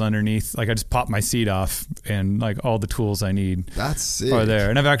tools underneath. Like I just pop my seat off and like all the tools I need are there.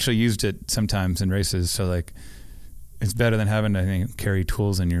 And I've actually used it sometimes in races, so like it's better than having to carry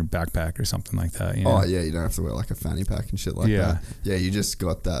tools in your backpack or something like that. You know? Oh yeah, you don't have to wear like a fanny pack and shit like that. Yeah, you just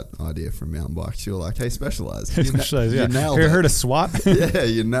got that idea from mountain bikes. You're like, hey, Specialized. Specialized, yeah. You nailed Have it. you heard of SWAT? Yeah,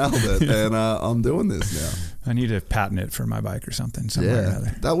 you nailed it, and I'm doing this now. I need to patent it for my bike or something. Somewhere or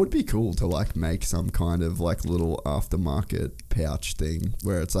other. That would be cool to like make some kind of like little aftermarket pouch thing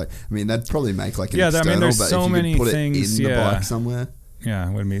where it's like, I mean, that'd probably make like an external, there's but so if you many could put things, it in the bike somewhere. Yeah,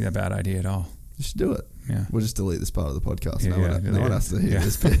 it wouldn't be a bad idea at all. You should do it. Yeah. We'll just delete this part of the podcast. No one has to hear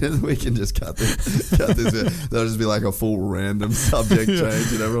this bit. We can just cut this bit. That'll just be like a full random subject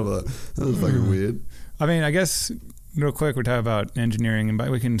change and everyone will be like, that was fucking weird. I mean, I guess real quick, we're talking about engineering and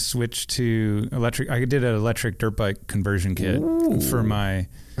we can switch to electric. I did an electric dirt bike conversion kit for my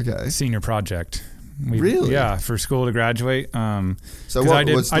senior project. Really? Yeah, for school to graduate. So I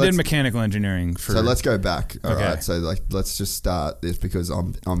did mechanical engineering for. So let's go back. All right. So let's just start this because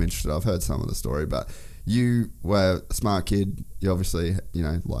I'm interested. I've heard some of the story, but you were a smart kid. You obviously,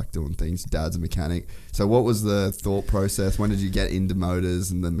 like doing things. Dad's a mechanic. So what was the thought process? When did you get into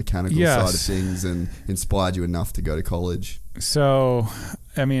motors and the mechanical side of things and inspired you enough to go to college? So,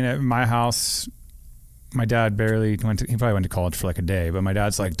 I mean, at my house, my dad he probably went to college for like a day, but my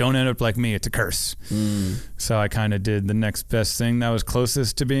dad's like, don't end up like me. It's a curse. So I kind of did the next best thing that was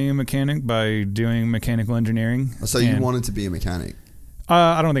closest to being a mechanic by doing mechanical engineering. So you wanted to be a mechanic?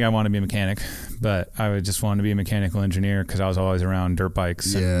 I don't think I wanted to be a mechanic, but I would just want to be a mechanical engineer because I was always around dirt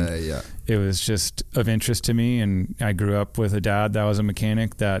bikes. And it was just of interest to me. And I grew up with a dad that was a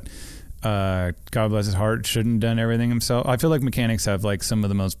mechanic that, God bless his heart, shouldn't have done everything himself. I feel like mechanics have like some of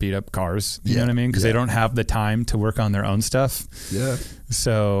the most beat up cars. You know what I mean? Because they don't have the time to work on their own stuff. Yeah.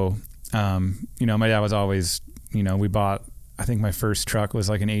 So, my dad was always, we bought, I think my first truck was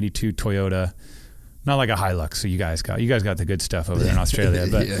like an 82 Toyota. Not like a Hilux, so you guys got the good stuff over there in Australia.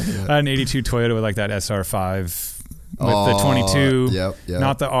 But I had an 82 Toyota with like that SR5 with the 22.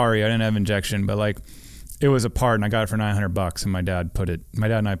 Not the Ari. I didn't have injection, but like it was a part, and I got it for $900. And my dad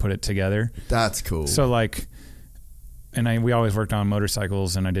and I put it together. That's cool. So like, we always worked on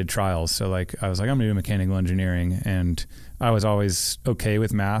motorcycles, and I did trials. So like, I was like, I'm gonna do mechanical engineering, and I was always okay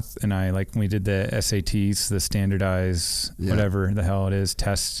with math. And when we did the SATs, the standardized whatever the hell it is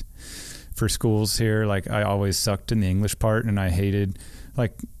test for schools here, like I always sucked in the English part, and I hated,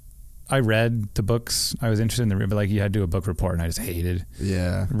 like, I read the books. I was interested in but like you had to do a book report, and I just hated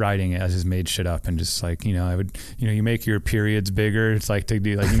writing it. I just made shit up and just like, I would, you make your periods bigger. It's like to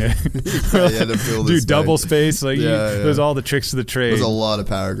do like, do double space. Like there's all the tricks of the trade. There's a lot of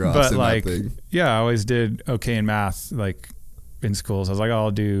paragraphs in that thing. Yeah, I always did okay in math, like in schools. I was like, I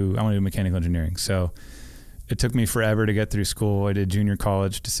want to do mechanical engineering. So it took me forever to get through school. I did junior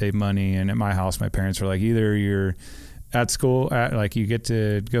college to save money. And at my house, my parents were like, either you're at school, like you get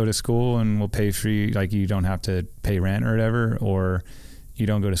to go to school and we'll pay for you, like you don't have to pay rent or whatever, or you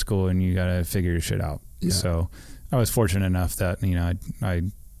don't go to school and you got to figure your shit out. Yeah. So I was fortunate enough that,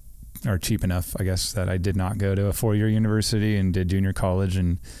 or cheap enough, I guess, that I did not go to a 4-year university and did junior college.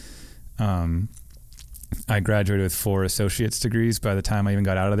 And I graduated with 4 associate's degrees by the time I even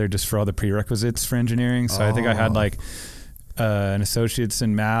got out of there, just for all the prerequisites for engineering. So I think I had like an associate's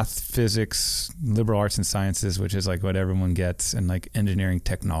in math, physics, liberal arts and sciences, which is like what everyone gets, and like engineering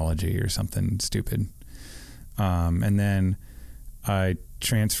technology or something stupid. And then I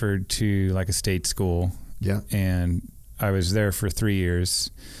transferred to like a state school. Yeah. And I was there for 3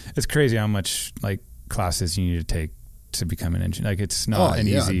 years. It's crazy how much like classes you need to take to become an engineer. Like it's not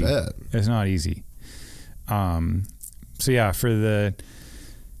easy. I bet. It's not easy. So yeah, it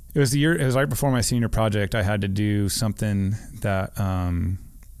was right before my senior project. I had to do something that,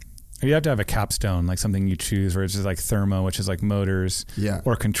 you have to have a capstone, like something you choose where it's just like thermo, which is like motors,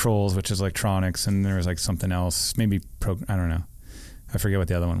 or controls, which is electronics. And there was like something else, maybe I don't know. I forget what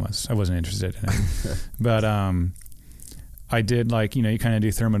the other one was. I wasn't interested in it, but, I did like, you kind of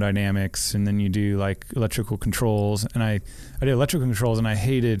do thermodynamics, and then you do like electrical controls, and I did electrical controls, and I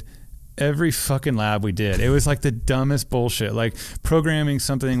hated every fucking lab we did. It was like the dumbest bullshit, like programming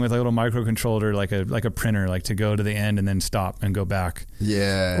something with a little microcontroller, like a printer, like to go to the end and then stop and go back.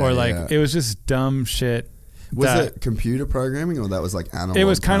 Yeah. Or like, it was just dumb shit. Was it computer programming, or that was like analog? It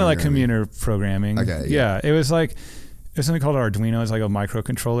was kind of like computer programming. Okay. Yeah. It was like, there's something called Arduino. It's like a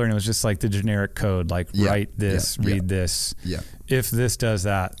microcontroller, and it was just like the generic code, like write this, read this. Yeah. If this does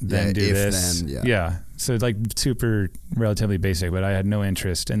that, then do this. Then, yeah. So like super relatively basic, but I had no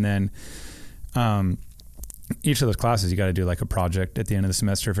interest. And then each of those classes, you got to do like a project at the end of the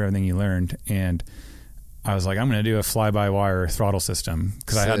semester for everything you learned. And I was like, I'm going to do a fly-by-wire throttle system,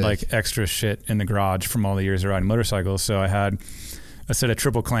 because I had like extra shit in the garage from all the years of riding motorcycles. So I had a set of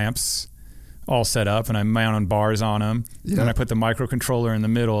triple clamps all set up, and I mounted bars on them. Yeah. And I put the microcontroller in the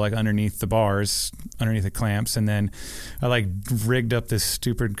middle, like underneath the bars, underneath the clamps. And then I like rigged up this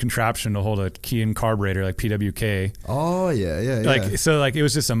stupid contraption to hold a key and carburetor, like PWK. Oh yeah. Like, so like it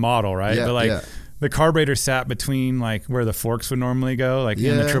was just a model, right? Yeah, but like yeah. the carburetor sat between like where the forks would normally go, like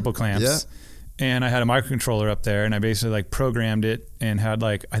in the triple clamps. Yeah. And I had a microcontroller up there, and I basically like programmed it and had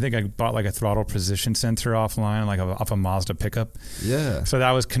like, I think I bought like a throttle position sensor offline, like off a Mazda pickup. Yeah. So that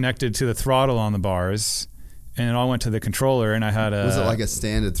was connected to the throttle on the bars, and it all went to the controller. And I had a. Was it like a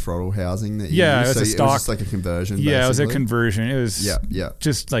standard throttle housing that you yeah, used? it was a stock. It was just like a conversion. Yeah, basically? it was a conversion. It was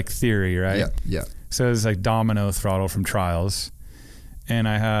just like theory, right? Yeah. So it was like domino throttle from trials, and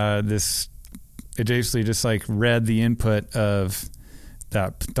I had this. It basically just like read the input of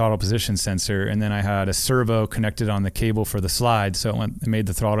that throttle position sensor, and then I had a servo connected on the cable for the slide, so it made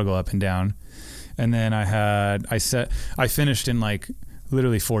the throttle go up and down. And then I finished in like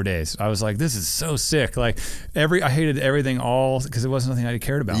literally 4 days. I was like, this is so sick. Like I hated everything all because it wasn't something I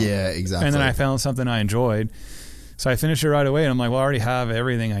cared about. Yeah, exactly. And then I found something I enjoyed, so I finished it right away. And I'm like, well, I already have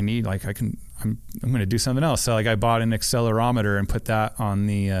everything I need. Like I'm going to do something else. So like I bought an accelerometer and put that on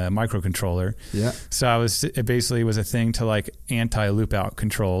the microcontroller. Yeah. So it basically was a thing to like anti-loop out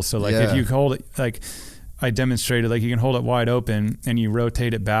control. So like if you hold it, like I demonstrated, like you can hold it wide open and you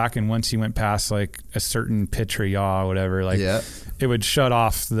rotate it back. And once you went past like a certain pitch or yaw or whatever, like it would shut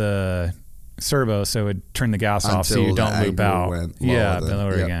off the servo. So it would turn the gas off so you don't loop out.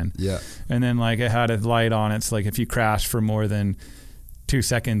 Lower again. Yeah. And then like it had a light on it. So like if you crash for more than 2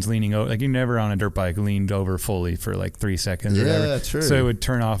 seconds leaning over, like you never on a dirt bike leaned over fully for like 3 seconds or whatever. True. So it would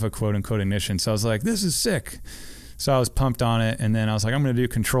turn off a quote unquote ignition. So I was like, this is sick. So I was pumped on it, and then I was like, I'm going to do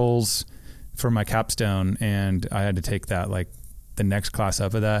controls for my capstone, and I had to take that like the next class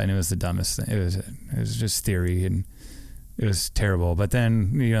up of that, and it was the dumbest thing. It was just theory, and it was terrible. But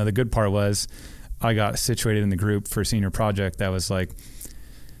then the good part was I got situated in the group for senior project that was like,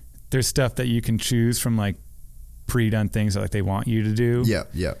 there's stuff that you can choose from like pre-done things that like they want you to do.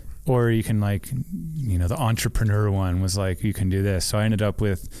 Yeah. Or you can like, the entrepreneur one was like, you can do this. So I ended up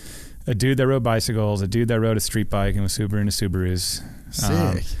with a dude that rode bicycles, a dude that rode a street bike and was super into Subarus.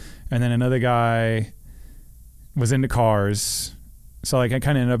 Sick. And then another guy was into cars. So like I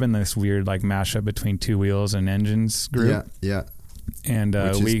kind of ended up in this weird like mashup between two wheels and engines group. Yeah. And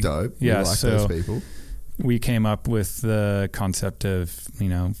which is dope. Yeah, we like those people. We came up with the concept of,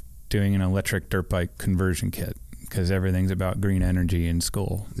 doing an electric dirt bike conversion kit, because everything's about green energy in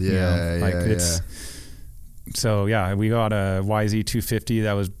school. So yeah, we got a YZ250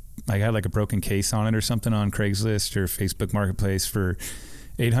 that was like had like a broken case on it or something on Craigslist or Facebook Marketplace for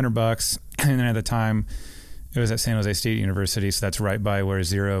 $800. And then at the time it was at San Jose State University, so that's right by where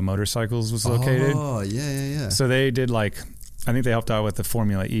Zero Motorcycles was located. Oh yeah. So they did like, I think they helped out with the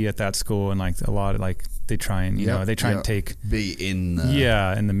Formula E at that school, and like a lot of like they try and and take be in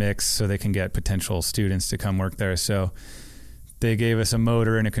the mix so they can get potential students to come work there. So they gave us a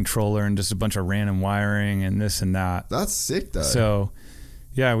motor and a controller and just a bunch of random wiring and this and that. That's sick though. So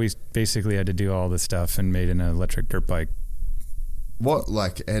yeah, we basically had to do all this stuff and made an electric dirt bike. What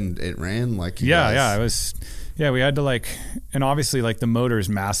like, and it ran like it was. Yeah, we had to like, and obviously like the motor is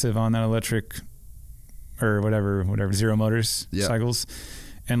massive on that electric or whatever Zero Motors cycles,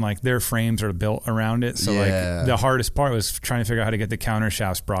 and like their frames are built around it. So like the hardest part was trying to figure out how to get the counter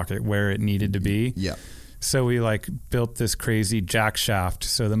shaft sprocket where it needed to be. Yeah. So we like built this crazy jack shaft.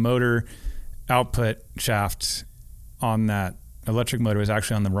 So the motor output shaft on that electric motor was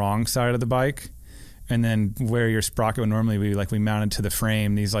actually on the wrong side of the bike. And then where your sprocket would normally be, like we mounted to the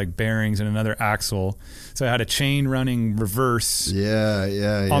frame these like bearings and another axle. So I had a chain running reverse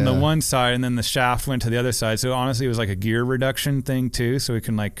on the one side, and then the shaft went to the other side. So honestly, it was like a gear reduction thing too. So we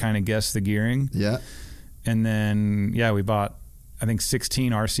can like kind of guess the gearing. Yeah. And then, we bought, I think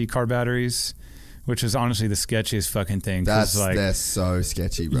 16 RC car batteries, which is honestly the sketchiest fucking thing. They're so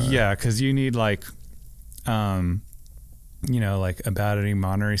sketchy, bro. Yeah. Cause you need like, like a battery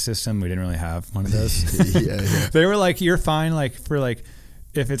monitoring system. We didn't really have one of those. They were like, you're fine. Like for like,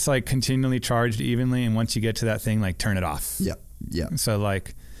 if it's like continually charged evenly, and once you get to that thing, like turn it off. Yeah. So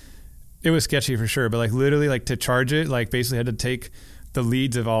like, it was sketchy for sure, but like literally like to charge it, like basically had to take the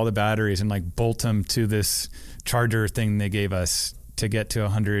leads of all the batteries and like bolt them to this charger thing they gave us to get to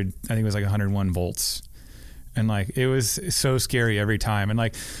 100. I think it was like 101 volts. And like, it was so scary every time. And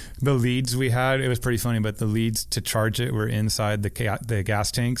like the leads we had, it was pretty funny, but the leads to charge it were inside the gas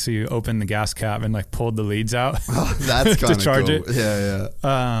tank. So you open the gas cap and like pulled the leads out. Oh, that's kind of to charge cool. it. Yeah.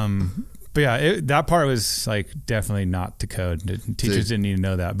 But yeah, that part was like definitely not to code. Teachers didn't need to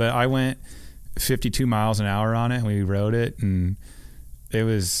know that. But I went 52 miles an hour on it and we rode it, and it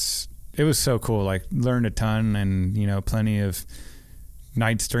was it was so cool. Like learned a ton, and plenty of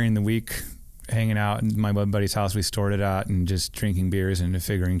nights during the week hanging out in my buddy's house we stored it at and just drinking beers and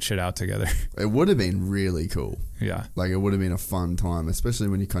figuring shit out together. It would have been really cool. Yeah. Like it would have been a fun time, especially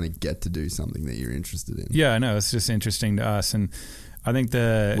when you kind of get to do something that you're interested in. Yeah, no, it's just interesting to us. And I think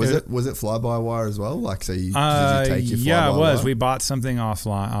was it fly-by-wire as well? Like, so did you take your fly-by-wire? Yeah, it was. We bought something off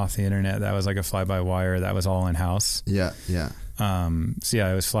the internet that was like a fly-by-wire that was all in-house. Yeah, yeah. So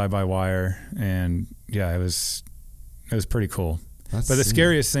yeah, it was fly-by-wire, and yeah, it was pretty cool. But the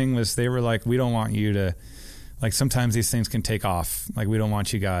scariest thing was they were like, we don't want you to, like sometimes these things can take off. Like we don't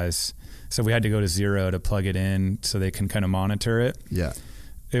want you guys. So we had to go to 0 to plug it in so they can kind of monitor it. Yeah.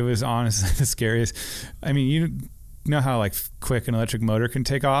 It was honestly the scariest. I mean, you know how like quick an electric motor can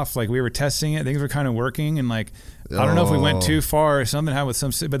take off? Like we were testing it. Things were kind of working. And like, I don't know if we went too far or something happened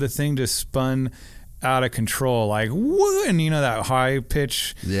with but the thing just spun out of control. Like, whoa, and that high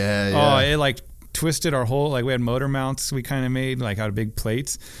pitch. Yeah. Oh, it like twisted our whole, like we had motor mounts we kind of made like out of big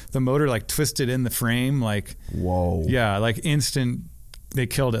plates. The motor like twisted in the frame, like whoa. Yeah, like they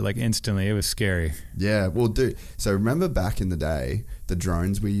killed it like instantly. It was scary. Yeah, well dude, so remember back in the day the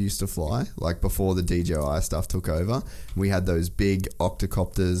drones we used to fly, like before the DJI stuff took over, we had those big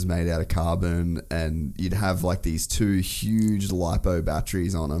octocopters made out of carbon, and you'd have like these 2 huge LiPo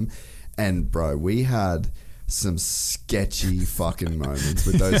batteries on them. And bro, we had some sketchy fucking moments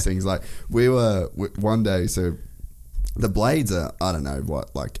with those things. Like we were one day, so the blades are, I don't know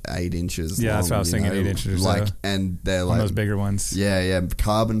what, like 8 inches yeah, long. That's what I was thinking, 8 inches or like, so. And they're like those bigger ones. Yeah,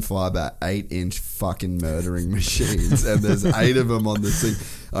 carbon fiber 8-inch fucking murdering machines, and there's 8 of them on the thing.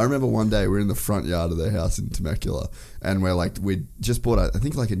 I remember one day we're in the front yard of their house in Temecula, and we just bought I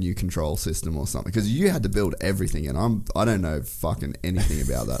think like a new control system or something, because you had to build everything, and I don't know fucking anything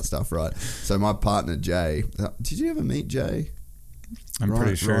about that stuff, right? So my partner Jay, did you ever meet Jay? I'm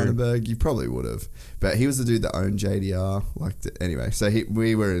pretty sure. Reinberg, you probably would have, but he was the dude that owned JDR. Anyway, so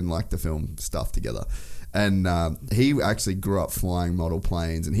we were in like the film stuff together, and he actually grew up flying model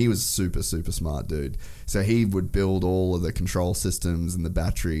planes, and he was super super smart dude. So he would build all of the control systems and the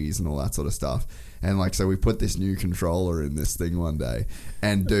batteries and all that sort of stuff. And like, so we put this new controller in this thing one day,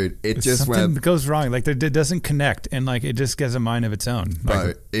 and dude, it just something goes wrong. Like it doesn't connect, and like it just gets a mind of its own.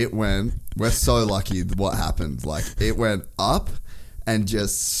 Bro, it went. We're so lucky. What happened? Like it went up and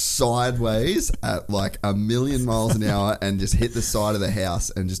just sideways at like 1,000,000 miles an hour, and just hit the side of the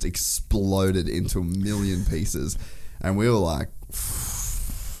house and just exploded into 1,000,000 pieces. And we were like,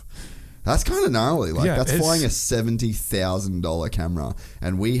 that's kind of gnarly. Like that's flying a $70,000 camera,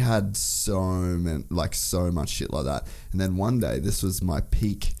 and we had so much shit like that. And then one day, this was my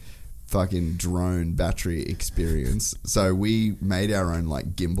peak fucking drone battery experience. So we made our own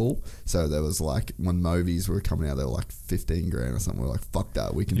like gimbal. So there was like, when Movies were coming out, they were like 15 grand or something. We're like, fuck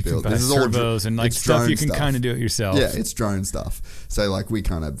that, we can build this. Is all turbos and like stuff you can kind of do it yourself. Yeah, it's drone stuff. So like we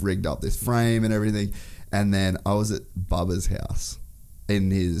kind of rigged up this frame and everything. And then I was at Bubba's house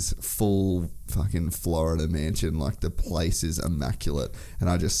in his full fucking Florida mansion. Like the place is immaculate, and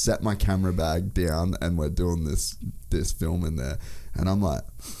I just set my camera bag down, and we're doing this film in there, and I'm like,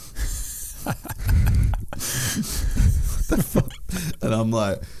 what the fuck? And I'm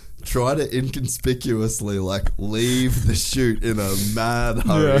like, try to inconspicuously like leave the shoot in a mad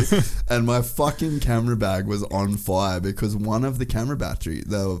hurry, and my fucking camera bag was on fire because one of the camera battery,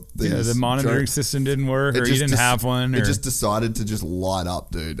 the monitoring system didn't work, or you didn't have one, it just decided to just light up,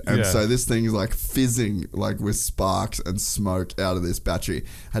 dude. And so this thing's like fizzing like with sparks and smoke out of this battery.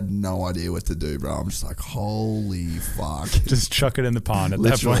 Had no idea what to do, bro. I'm just like, holy fuck. Just chuck it in the pond at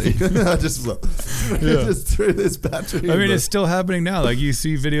that point. I just threw this battery. I mean, it's still happening now. Like you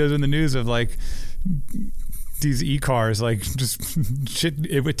see videos in the news of like these e-cars, like just shit,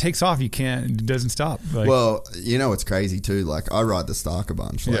 it takes off, it doesn't stop. Like, well, you know what's crazy too, like I ride the Stark a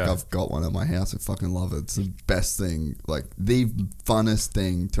bunch. Like I've got one at my house. I fucking love it. It's the best thing, like the funnest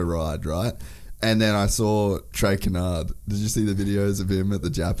thing to ride, right? And then I saw Trey Kennard. Did you see the videos of him at the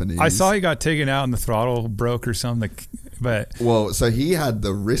Japanese? I saw he got taken out and the throttle broke or something. But so he had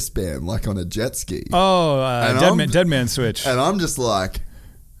the wristband like on a jet ski. Dead man switch. And I'm just like,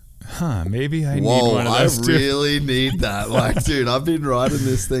 maybe I need one of those too. I really need that. Like, dude, I've been riding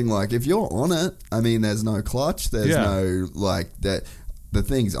this thing. Like, if you're on it, I mean, there's no clutch. There's no, like, that. The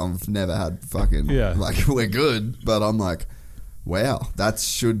things I've never had fucking, like, we're good. But I'm like, wow, that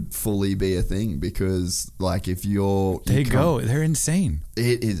should fully be a thing, because, like, if they're insane.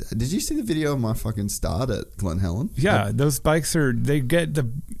 It is. Did you see the video of my fucking start at Glen Helen? Yeah, those bikes they get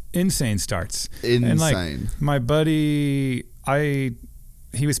the insane starts. Insane. And, like, my buddy,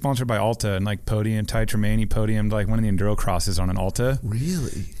 he was sponsored by Alta, and like podium, Ty Tremaine, he podiumed like one of the enduro crosses on an Alta.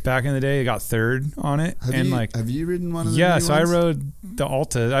 Really? Back in the day, he got third on it. Have you ridden one of the Yeah, new so ones? I rode the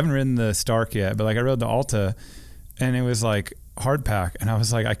Alta. I haven't ridden the Stark yet, but like I rode the Alta, and it was like hard pack, and I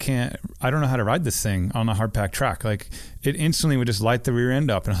was like, I don't know how to ride this thing on a hard pack track. Like it instantly would just light the rear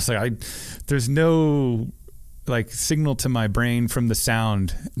end up, and I was like, there's no like signal to my brain from the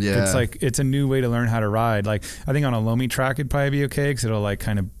sound. Yeah. It's like, it's a new way to learn how to ride. Like I think on a loamy track it'd probably be okay because it'll like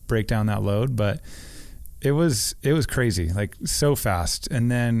kind of break down that load, but it was crazy, like so fast.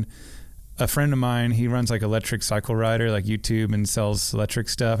 And then a friend of mine, he runs like electric cycle rider, like YouTube, and sells electric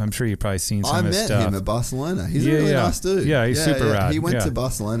stuff. I'm sure you've probably seen some of his stuff. I met him at Barcelona. He's a really nice dude. Yeah, he's super rad. He went to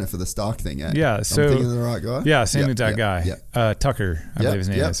Barcelona for the Stark thing, eh? Yeah, so I'm thinking of the right guy. Yeah, same exact guy. Tucker, I believe his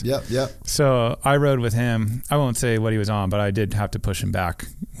name is. Yep. So I rode with him. I won't say what he was on, but I did have to push him back.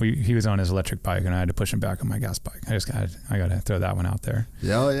 He was on his electric bike, and I had to push him back on my gas bike. I got to throw that one out there.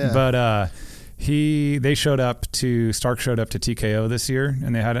 Yeah. But Stark showed up to TKO this year,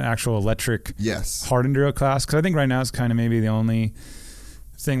 and they had an actual electric hard enduro class. Because I think right now it's kind of maybe the only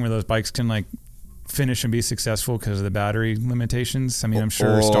thing where those bikes can like finish and be successful because of the battery limitations. I mean, I'm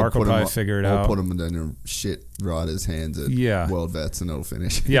sure Stark will probably figure it out. Or put them in a shit rider's hands at World Vets and it'll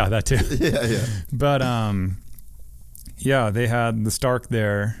finish. Yeah, that too. yeah. But they had the Stark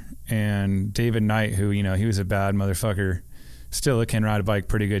there, and David Knight, who, you know, he was a bad motherfucker, still can ride a bike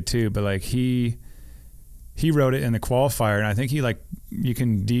pretty good too, but like he rode it in the qualifier, and I think he like, you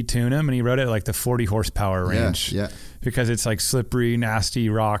can detune him, and he rode it at like the 40 horsepower range. Yeah. Because it's like slippery, nasty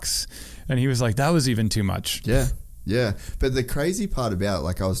rocks, and he was like, that was even too much. Yeah. But the crazy part about it,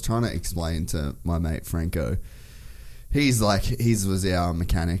 like I was trying to explain to my mate Franco, he was our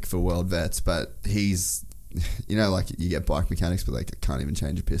mechanic for World Vets, but he's, you know, like you get bike mechanics, but they can't even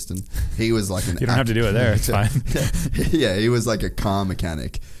change a piston. He was like you don't have to do it there. It's fine. Yeah, he was like a car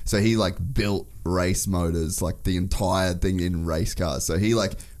mechanic. So he like built race motors, like the entire thing in race cars. So he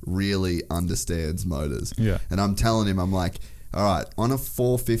like really understands motors. Yeah. And I'm telling him, I'm like, all right, on a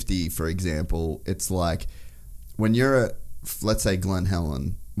 450, for example, it's like when you're at, let's say Glen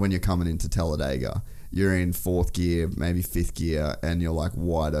Helen, when you're coming into Talladega, you're in fourth gear, maybe fifth gear, and you're like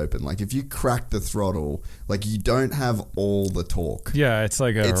wide open. Like if you crack the throttle, like you don't have all the torque. Yeah, it's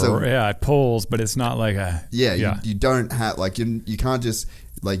like it pulls, but it's not like a... Yeah. You don't have, like you can't just,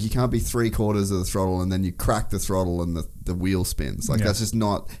 like you can't be 3/4 of the throttle and then you crack the throttle and the wheel spins. Like that's just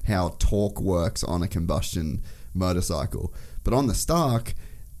not how torque works on a combustion motorcycle. But on the Stark,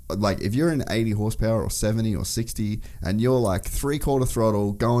 like if you're in 80 horsepower or 70 or 60 and you're like 3/4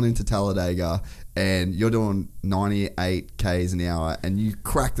 throttle going into Talladega and you're doing 98 k's an hour and you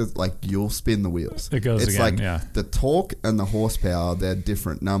crack you'll spin the wheels. It goes it's again, like the torque and the horsepower, they're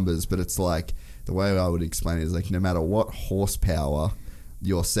different numbers, but it's like the way I would explain it is like no matter what horsepower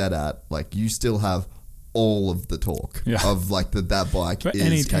you're set at, like you still have all of the torque of like that bike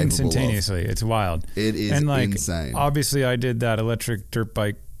is capable instantaneously. It's wild. It is insane. Obviously I did that electric dirt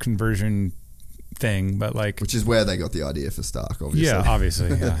bike conversion thing, but like, which is where they got the idea for Stark, obviously. Yeah, obviously.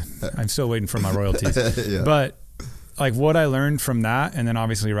 Yeah. I'm still waiting for my royalties. But like what I learned from that, and then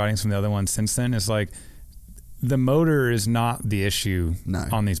obviously riding some of the other ones since then, is like the motor is not the issue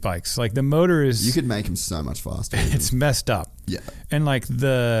on these bikes. Like the motor is... You could make them so much faster. It's messed up. Yeah. And like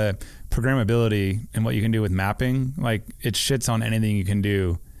the programmability and what you can do with mapping, like it shits on anything you can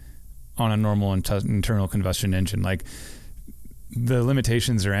do on a normal internal combustion engine. Like the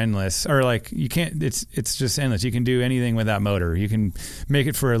limitations are endless, or like you can't, it's just endless. You can do anything with that motor. You can make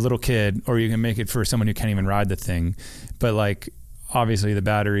it for a little kid, or you can make it for someone who can't even ride the thing. But like obviously the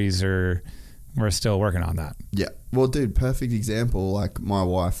batteries we're still working on that. Yeah. Well, dude, perfect example. Like my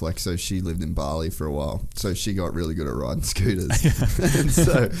wife, like, so she lived in Bali for a while. So she got really good at riding scooters. And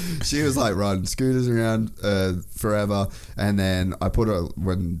so she was like riding scooters around forever. And then I put her,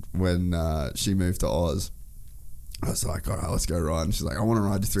 when she moved to Oz, I was like, all right, let's go ride. And she's like, I want to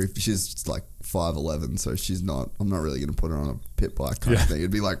ride to 350. She's like 5'11", so I'm not really going to put her on a pit bike kind of thing. It'd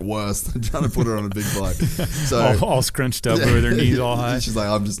be like worse than trying to put her on a big bike. So all scrunched up with her knees all high. She's like,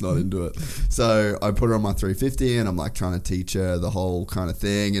 I'm just not into it. So I put her on my 350 and I'm like trying to teach her the whole kind of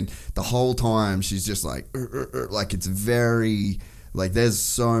thing. And the whole time she's just like it's very, like there's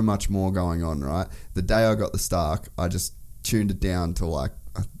so much more going on, right? The day I got the Stark, I just tuned it down to like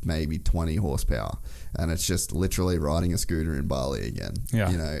maybe 20 horsepower. And it's just literally riding a scooter in Bali again,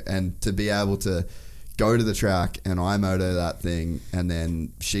 you know, and to be able to go to the track and I moto that thing and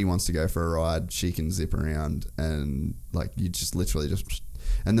then she wants to go for a ride, she can zip around and like you just literally just,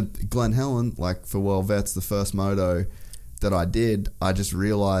 and the Glen Helen, like for World Vets, the first moto, that I did, I just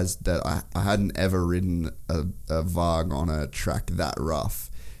realized that I hadn't ever ridden a Varg on a track that rough.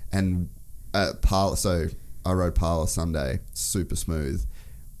 And so I rode Parla Sunday, super smooth.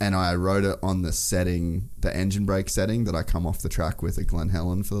 And I rode it on the engine brake setting that I come off the track with at Glen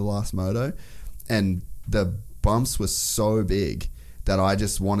Helen for the last moto. And the bumps were so big that I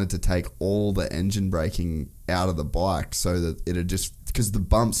just wanted to take all the engine braking out of the bike so that it had just... Because the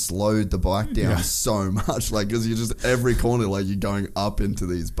bumps slowed the bike down so much. Like, because you're just... Every corner, like, you're going up into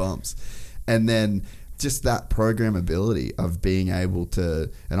these bumps. And then... just that programmability of being able to,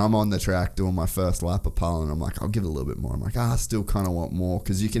 and I'm on the track doing my first lap of Parla, and I'm like, I'll give it a little bit more. I'm like, I still kind of want more,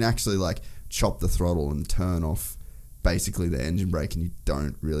 because you can actually like chop the throttle and turn off basically the engine brake, and you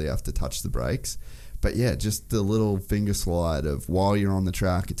don't really have to touch the brakes. But yeah, just the little finger slide of while you're on the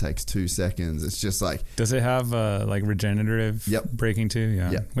track, it takes 2 seconds. It's just like... Does it have like regenerative braking too?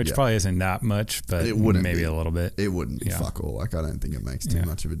 Yeah. Which probably isn't that much, but it wouldn't maybe a little bit. It wouldn't be fuck all. Like, I don't think it makes too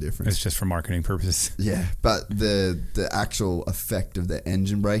much of a difference. It's just for marketing purposes. Yeah, but the actual effect of the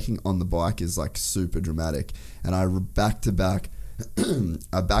engine braking on the bike is like super dramatic. And I back-to-backed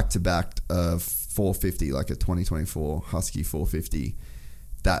a 450, like a 2024 Husky 450.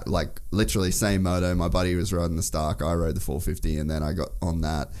 That, like, literally same moto. My buddy was riding the Stark. I rode the 450, and then I got on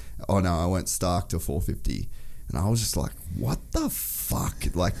that. Oh, no, I went Stark to 450. And I was just like, what the fuck?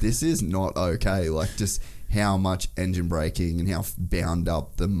 Like, this is not okay. Like, just how much engine braking and how bound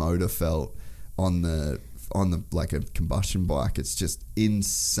up the motor felt on the like, a combustion bike. It's just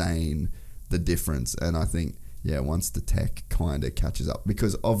insane, the difference. And I think, once the tech kind of catches up,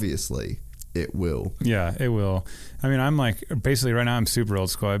 because obviously... it will. Yeah, it will. I mean, I'm like, basically right now I'm super old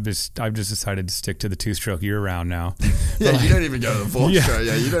school. I've just decided to stick to the 2-stroke year round now. You don't even go to the 4-stroke.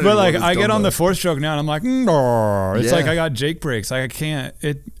 Yeah, you don't. But like, I get on the 4-stroke now, and I'm like, it's like I got Jake brakes. Like, I can't.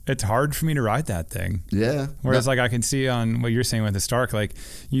 It's hard for me to ride that thing. Yeah. Whereas like I can see on what you're saying with the Stark, like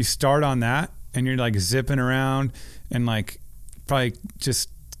you start on that and you're like zipping around and like probably just.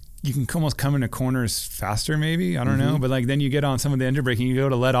 You can almost come into corners faster, maybe. I don't know. But like then you get on some of the engine braking, you go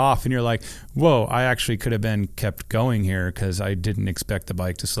to let off, and you're like, whoa, I actually could have been kept going here because I didn't expect the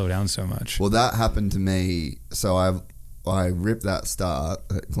bike to slow down so much. Well, that happened to me. So I ripped that start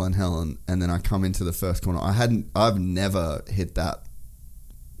at Glen Helen, and then I come into the first corner. I've never hit that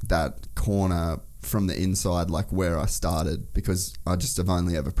corner from the inside, like where I started, because I just have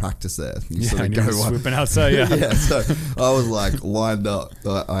only ever practiced there. You sort of go swooping outside, so I was like lined up.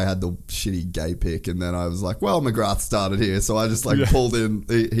 I had the shitty gay pick, and then I was like, well, McGrath started here, so I just like pulled in.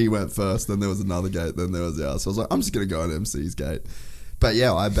 He went first, then there was another gate, then there was the other. So I was like, I'm just going to go on MC's gate. But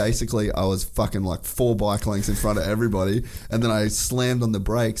yeah, I was fucking like 4 bike lengths in front of everybody, and then I slammed on the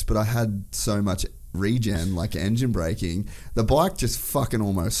brakes, but I had so much regen, like engine braking, the bike just fucking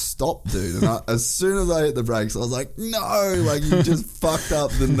almost stopped, dude. And as soon as I hit the brakes, I was like, no, like you just fucked up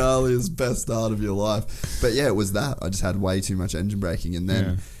the gnarliest best start of your life. But yeah, it was that. I just had way too much engine braking, and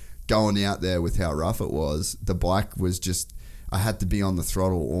then going out there with how rough it was, the bike was just, I had to be on the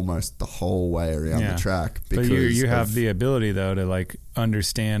throttle almost the whole way around the track. Because but you have the ability though to like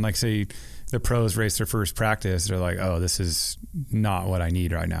understand, like say the pros race their first practice, they're like, oh, this is not what I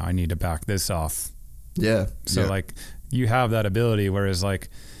need right now. I need to back this off. Yeah. So like you have that ability, whereas like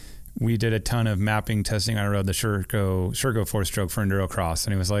we did a ton of mapping testing. I rode the Sherco 4-stroke for Enduro Cross,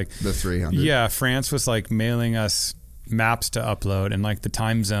 and it was like the 300. Yeah, France was like mailing us maps to upload, and like the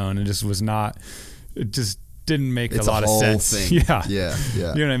time zone, it just was not. It just didn't make a lot of sense. Thing. Yeah. You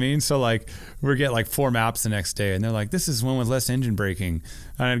know what I mean? So like we get like 4 maps the next day, and they're like, "This is one with less engine braking,"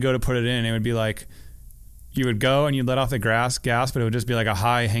 and I'd go to put it in, and it would be like. You would go and you'd let off the gas, but it would just be like a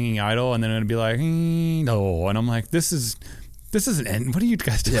high hanging idle, and then it would be like, no. And I'm like, this isn't. What are you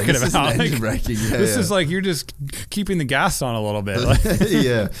guys talking about? Like, engine braking. This is like you're just keeping the gas on a little bit.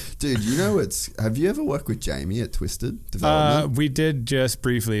 Yeah, dude. You know, have you ever worked with Jamie at Twisted Development? We did just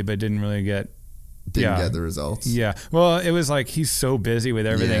briefly, but didn't really get. Didn't get the results. Yeah. Well, it was like he's so busy with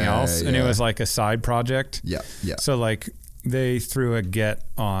everything else, and it was like a side project. Yeah. So like. They threw a get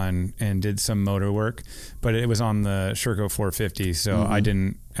on and did some motor work, but it was on the Sherco 450, so I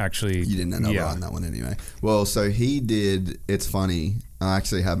didn't actually... You didn't end up riding that one anyway. Well, so he did... It's funny. I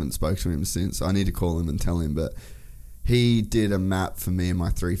actually haven't spoken to him since. I need to call him and tell him, but he did a map for me and my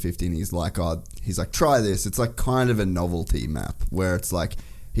 350, and he's like, try this. It's like kind of a novelty map, where it's like...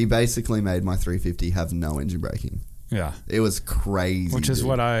 He basically made my 350 have no engine braking. Yeah. It was crazy. Which is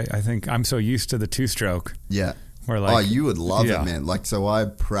what I think... I'm so used to the 2-stroke. Yeah. Like, you would love it, man. Like, so I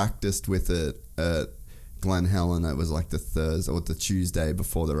practiced with it at Glen Helen. It was like the Thursday or the Tuesday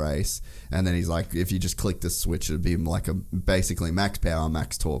before the race. And then he's like, if you just click the switch, it'd be like basically max power,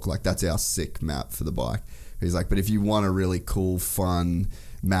 max torque. Like, that's our sick map for the bike. He's like, but if you want a really cool, fun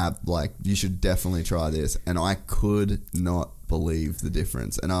map, like you should definitely try this. And I could not believe the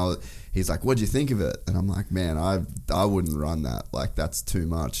difference. And he's like, what'd you think of it? And I'm like, man, I wouldn't run that. Like, that's too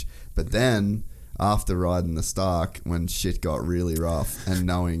much. But then after riding the Stark, when shit got really rough and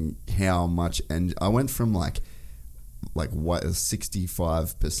knowing how much, and I went from like what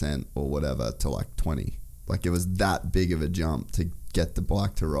 65% or whatever to like 20. Like, it was that big of a jump to get the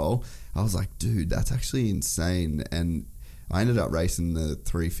bike to roll. I was like, dude, that's actually insane. And I ended up racing the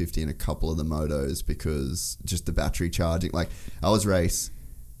 350 in a couple of the motos because just the battery charging. Like, I was race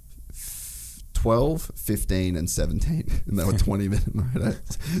 12, 15, and 17, and they were 20-minute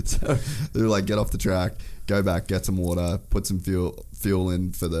motos. So they were like, get off the track, go back, get some water, put some fuel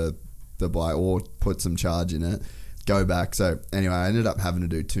in for the bike, or put some charge in it, go back. So anyway, I ended up having to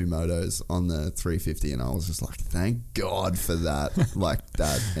do 2 motos on the 350, and I was just like, thank God for that, like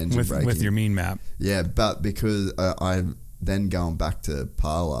that engine braking. With your mean map. Yeah, but because I then going back to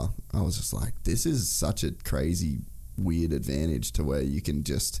Parlour, I was just like, this is such a crazy, weird advantage to where you can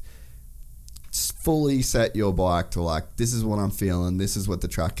just fully set your bike to like, this is what I'm feeling, this is what the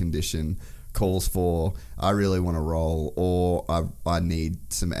track condition calls for, I really want to roll, or I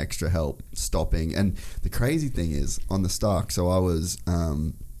need some extra help stopping. And the crazy thing is, on the Stark, so I was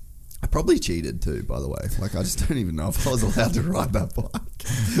I probably cheated too, by the way. Like, I just don't even know if I was allowed to ride that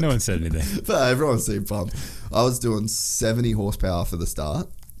bike. No one said anything. But everyone seemed pumped. I was doing 70 horsepower for the start,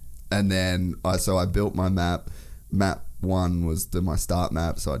 and then I built my map. Map 1 was my start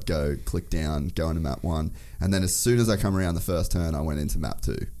map, so I'd click down, go into map 1, and then as soon as I come around the first turn, I went into map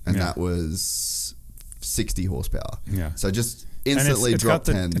 2, and that was 60 horsepower. Yeah. So just instantly dropped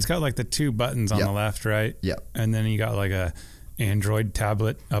 10. It's got like the 2 buttons on the left, right? Yeah. And then you got like a Android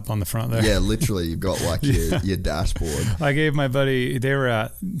tablet up on the front there. Yeah, literally, you've got like your dashboard. I gave my buddy, they were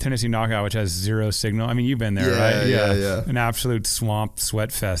at Tennessee Knockout, which has 0 signal. I mean, you've been there, right? Yeah. An absolute swamp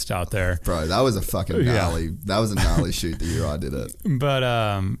sweat fest out there. Bro, that was a fucking gnarly, that was a gnarly shoot the year I did it. But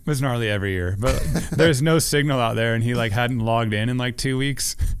it was gnarly every year. But there's no signal out there, and he like hadn't logged in like 2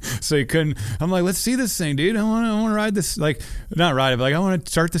 weeks. So he couldn't, I'm like, let's see this thing, dude. I want to ride this, like, not ride it, but like, I want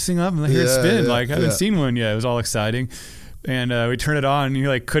to start this thing up and hear it spin. Like, I haven't seen one yet. It was all exciting. And we turned it on, and he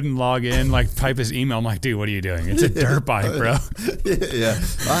like couldn't log in, like type his email. I'm like, dude, what are you doing? It's a dirt bike, bro. Yeah,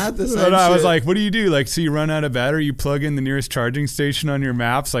 I had the same shit. I was like, what do you do? Like, so you run out of battery, you plug in the nearest charging station on your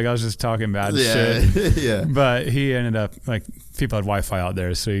maps. Like, I was just talking bad shit. Yeah. But he ended up, like, people had Wi-Fi out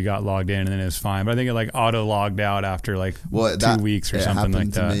there, so he got logged in, and then it was fine. But I think it like auto logged out after like 2 weeks or something like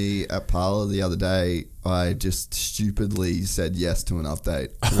that. It happened to me at Parlour the other day. I just stupidly said yes to an update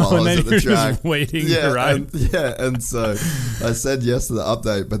while I was at the track, just waiting to ride. And so I said yes to the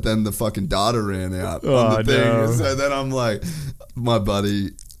update, but then the fucking data ran out on the thing. No. So then I'm like,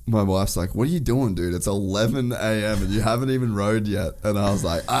 my wife's like, what are you doing, dude? It's 11 a.m. and you haven't even rode yet. And I was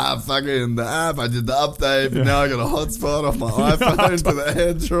like, fucking the app. I did the update, but now I got a hotspot off my iPhone to the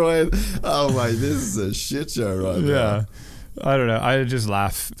Android. I'm like, this is a shit show right now. Yeah. I don't know. I just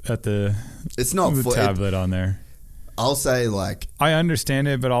laugh at the tablet on there. I'll say, like, I understand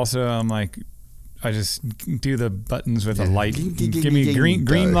it, but also I'm like, I just do the buttons with a light. Give me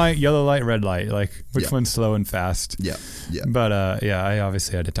green light, yellow light, red light. Like, which one's slow and fast? Yeah. But I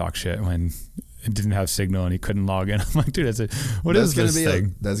obviously had to talk shit when it didn't have signal and he couldn't log in. I'm like, dude, what is this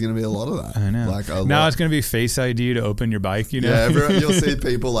thing? There's going to be a lot of that. I know. Like, now it's going to be Face ID to open your bike, you know? Yeah, you'll see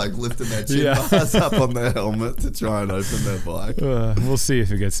people like lifting their chin bars up on their helmet to try and open their bike. We'll see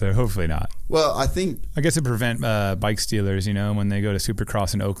if it gets there. Hopefully not. Well, I guess it prevent bike stealers, you know, when they go to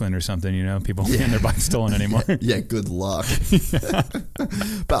Supercross in Oakland or something, you know, people getting their bikes stolen anymore. Yeah, good luck.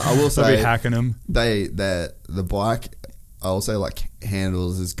 But I will say, they'll be hacking them. The bike, I'll say, like,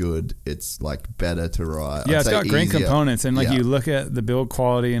 handles is good. It's like better to ride. Yeah, it's got great components, and like you look at the build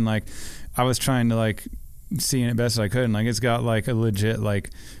quality, and like I was trying to like see it best as I could, and like it's got like a legit, like,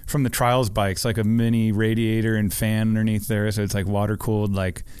 from the trials bikes, like a mini radiator and fan underneath there, so it's like water cooled.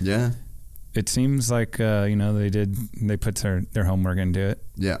 Like, it seems like you know, they put their homework into it.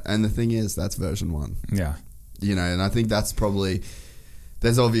 Yeah, and the thing is, that's version 1. Yeah, you know, and I think that's probably,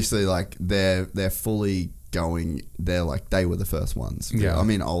 there's obviously like they're fully going, they were the first ones. Yeah, I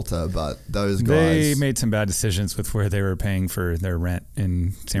mean Alta, but those guys, they made some bad decisions with where they were paying for their rent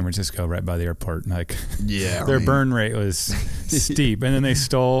in San Francisco, right by the airport. Like, their burn rate was steep, and then they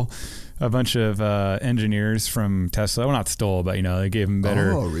stole a bunch of engineers from Tesla. Well, not stole, but you know, they gave them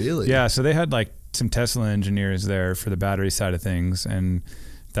better. Oh, really? Yeah, so they had like some Tesla engineers there for the battery side of things, and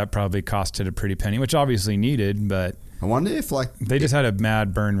that probably costed a pretty penny, which obviously needed, but I wonder if like they just had a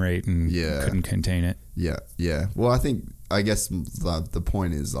mad burn rate and couldn't contain it. Yeah. Well, I guess the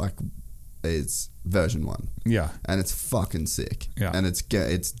point is, like, is version 1. Yeah. And it's fucking sick. Yeah. And it's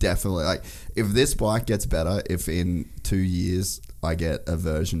definitely like, if this bike gets better, if in 2 years I get a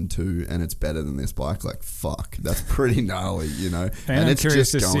version 2 and it's better than this bike, like, fuck, that's pretty gnarly, you know. And I'm it's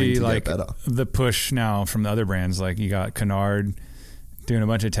curious just to going see to like get better. the push now from the other brands. Like you got Canard doing a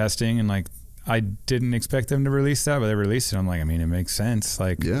bunch of testing, and like I didn't expect them to release that, but they released it. I'm like, I mean, it makes sense.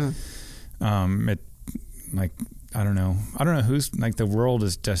 Like, yeah. It like I don't know who's like, the world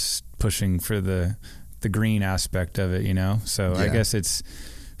is just pushing for the green aspect of it, you know. So I guess it's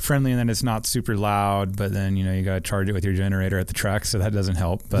friendly and then it's not super loud, but then, you know, you got to charge it with your generator at the track, so that doesn't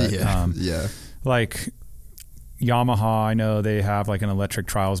help. But like Yamaha, I know they have like an electric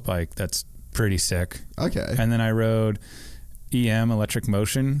trials bike that's pretty sick. Okay. And then I rode EM Electric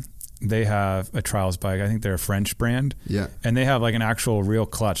Motion. They have a trials bike. I think they're a French brand. Yeah. And they have like an actual real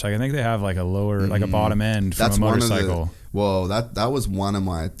clutch. Like I think they have like a lower, like a bottom end from a motorcycle. That was one of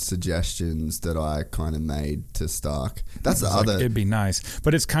my suggestions that I kind of made to Stark. That's the other. It'd be nice,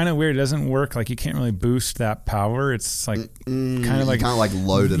 but it's kind of weird. It doesn't work. Like you can't really boost that power. It's like kind of like, you can't like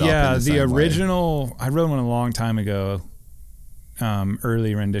load it up. Yeah, in the same original. way. I rode one a long time ago,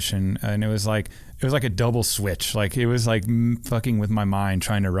 early rendition, and it was like a double switch. Like it was like fucking with my mind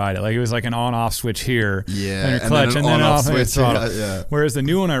trying to ride it. Like it was like an on-off switch here, yeah, and your clutch, and then an off switch. Yeah. Whereas the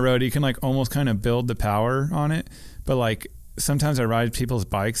new one I rode, you can like almost kind of build the power on it. But like sometimes I ride people's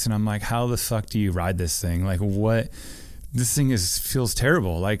bikes, and I'm like, how the fuck do you ride this thing? Like what? This thing feels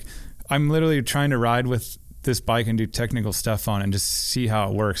terrible. Like I'm literally trying to ride with this bike and do technical stuff on it and just see how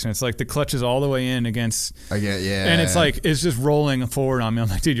it works. And it's like the clutch is all the way in against. And it's like, it's just rolling forward on me. I'm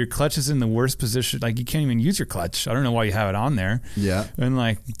like, dude, your clutch is in the worst position. Like you can't even use your clutch. I don't know why you have it on there. Yeah. And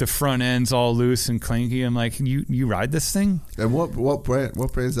like the front end's all loose and clanky. I'm like, you ride this thing? And what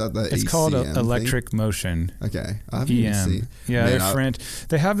brand's that? It's called Electric Motion. Okay. I haven't even seen. Yeah, they're French.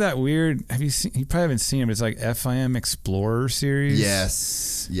 They have that weird, you probably haven't seen it, but it's like FIM Explorer series.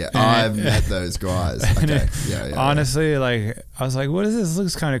 Yes. Yeah. I've met those guys. Okay. Yeah, honestly, like I was like, what is this? This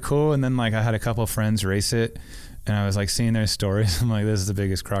looks kind of cool. And then like I had a couple of friends race it, and I was like seeing their stories. I'm like, this is the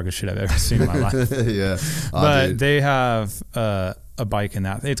biggest crock of shit I've ever seen in my life. Yeah. But they have a bike in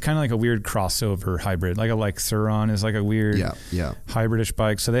that. It's kind of like a weird crossover hybrid. Like Thuron is like a weird hybridish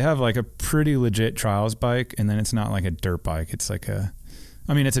bike. So they have like a pretty legit trials bike, and then it's not like a dirt bike. It's like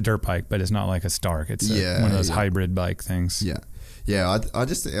it's a dirt bike, but it's not like a Stark. It's one of those hybrid bike things. Yeah. Yeah,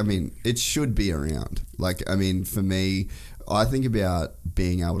 I mean, it should be around. Like, I mean, for me, I think about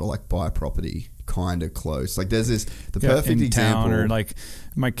being able to like buy property kind of close. Like, there's the perfect in example. Town, or like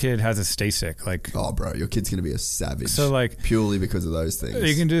my kid has a Stasic. Like, oh, bro, your kid's gonna be a savage. So like purely because of those things,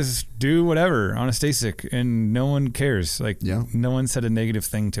 you can just do whatever on a Stasic, and no one cares. Like, no one said a negative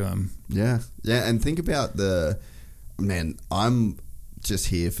thing to him. Yeah, and think about I'm just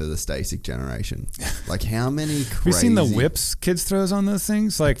here for the Stasic generation. Like how many crazy... Have you seen the whips kids throws on those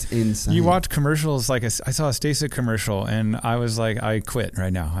things? Like it's insane. You watch commercials, like I saw a Stasic commercial and I was like, I quit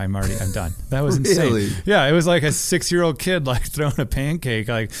right now. I'm done. That was really? insane. Yeah, it was like a 6-year-old kid like throwing a pancake,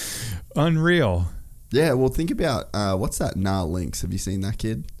 like unreal. Yeah, well think about, what's that Lynx? Have you seen that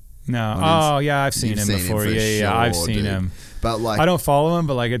kid? No. Oh yeah, I've seen him before. Yeah, I've seen him. But like, I don't follow him,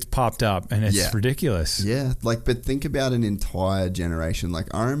 but like it's popped up and it's ridiculous. Yeah, like, but think about an entire generation.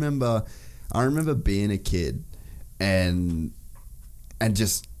 Like I remember being a kid and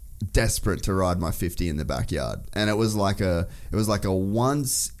just desperate to ride my 50 in the backyard, and it was like a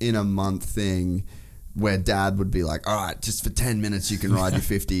once in a month thing where dad would be like, all right, just for 10 minutes you can ride your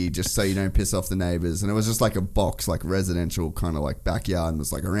 50 just so you don't piss off the neighbors. And it was just like a box, like residential kind of like backyard, and it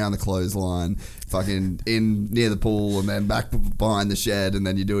was like around the clothesline, fucking in near the pool, and then back behind the shed, and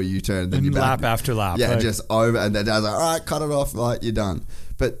then you do a U-turn, and then you lap after lap. Yeah, like, just over, and then dad's like, all right, cut it off, like you're done.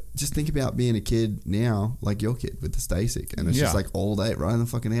 But just think about being a kid now, like your kid with the Stasic, and it's just like all day, right in the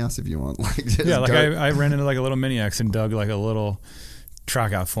fucking house if you want. Like, just I rented like a little Mini X and dug like a little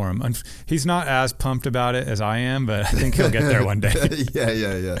track out for him. He's not as pumped about it as I am, but I think he'll get there one day.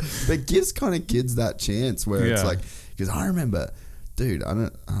 Yeah. But it gives kind of kids that chance where it's like, because I remember, dude, I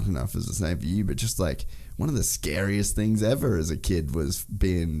don't know if it's the same for you, but just like one of the scariest things ever as a kid was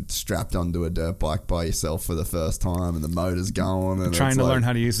being strapped onto a dirt bike by yourself for the first time, and the motor's going, and trying to learn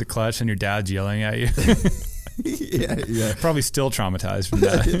how to use the clutch, and your dad's yelling at you. Yeah. Probably still traumatized from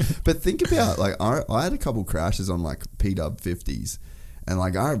that. But think about, like, I had a couple crashes on like P-Dub 50s. And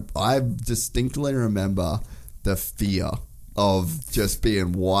like I distinctly remember the fear of just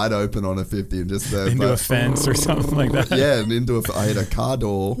being wide open on a 50 and just into a fence or something like that. Yeah, and I hit a car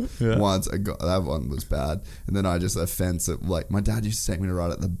door once. That one was bad. And then I just a fence at, like, my dad used to take me to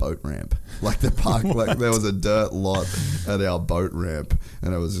ride at the boat ramp, like the park. Like there was a dirt lot at our boat ramp,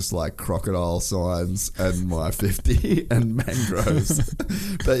 and it was just like crocodile signs and my 50 and mangroves.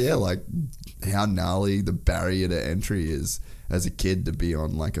 But yeah, like how gnarly the barrier to entry is as a kid to be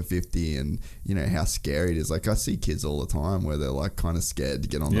on like a 50, and you know how scary it is. Like I see kids all the time where they're like kind of scared to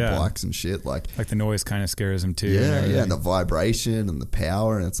get on the bikes and shit. Like the noise kind of scares them too. Yeah, and the vibration and the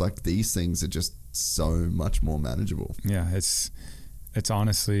power, and it's like these things are just so much more manageable. Yeah, it's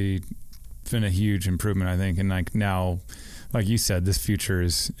honestly been a huge improvement, I think. And like now, like you said, this future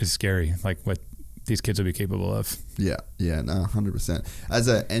is scary. Like what these kids will be capable of. Yeah, no, 100%. As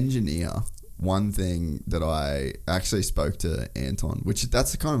an engineer, one thing that I actually spoke to Anton, which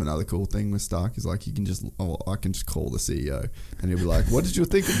that's kind of another cool thing with Stark, is like I can just call the CEO and he'll be like, what did you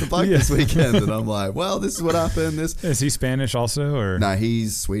think of the bike this weekend? And I'm like, well, this is what happened. Is he Spanish also, or? No,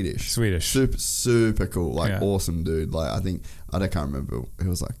 he's Swedish. Super cool. Like awesome dude. Like I can't remember. It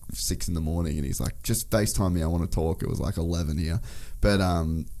was like 6 a.m. and he's like, just FaceTime me. I want to talk. It was like 11 here. But,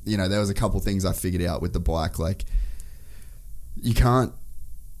 you know, there was a couple things I figured out with the bike. Like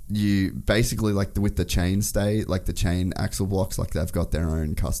you basically, like with the chain like the chain axle blocks, like they've got their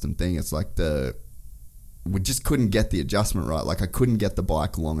own custom thing. It's like we just couldn't get the adjustment right. Like I couldn't get the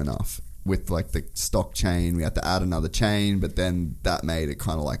bike long enough with like the stock chain. We had to add another chain, but then that made it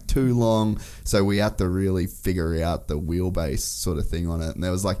kind of like too long. So we had to really figure out the wheelbase sort of thing on it. And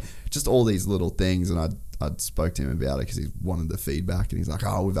there was like just all these little things, and I'd spoke to him about it because he wanted the feedback, and he's like,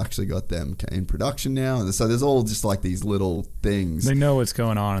 oh, we've actually got them in production now. And so there's all just like these little things. They know what's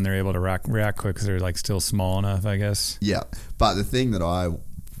going on and they're able to react quick because they're like still small enough, I guess. Yeah. But the thing that I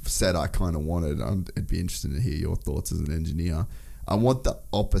said I kind of wanted, it'd be interesting to hear your thoughts as an engineer. I want the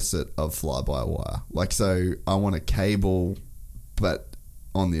opposite of fly-by-wire. Like, so I want a cable, but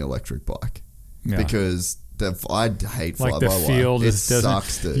on the electric bike. Yeah. Because I hate fly-by-wire. Like the feel just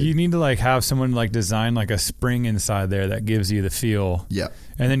sucks, dude. You need to like have someone like design like a spring inside there that gives you the feel. Yeah.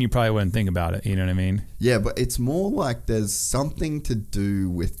 And then you probably wouldn't think about it. You know what I mean? Yeah, but it's more like there's something to do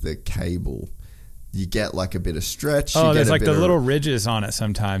with the cable. You get like a bit of stretch. There's like the little ridges on it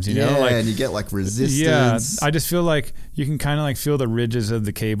sometimes, you know? Like, and you get like resistance. Yeah, I just feel like you can kind of like feel the ridges of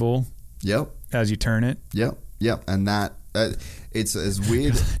the cable. Yep. As you turn it. Yep. And that, it's as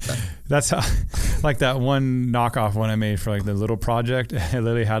weird. That's how, like that one knockoff one I made for like the little project. I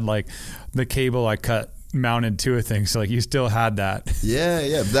literally had like the cable I cut mounted to a thing, so like you still had that.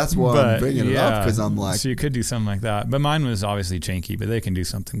 Yeah. That's why I'm bringing it up, because I'm like, so you could do something like that. But mine was obviously janky, but they can do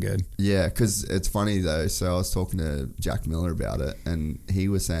something good. Yeah, because it's funny though. So I was talking to Jack Miller about it, and he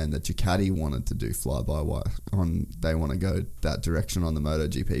was saying that Ducati wanted to do fly-by-wire they want to go that direction on the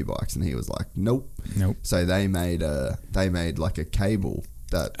MotoGP bikes, and he was like, nope. So they made like a cable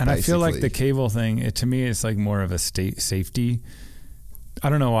that, and I feel like the cable thing, to me, it's like more of a safety. I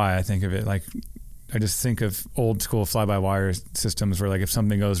don't know why I think of it like. I just think of old school fly-by-wire systems where like if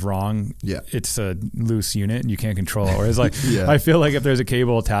something goes wrong, it's a loose unit and you can't control it. Whereas like I feel like if there's a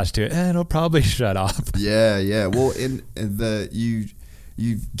cable attached to it, it'll probably shut off. Yeah. Well, you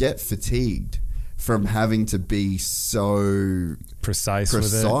get fatigued from having to be so precise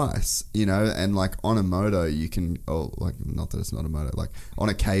with it. You know, and like on a moto you can, not that it's not a moto, like on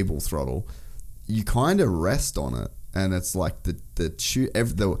a cable throttle, you kind of rest on it. And it's like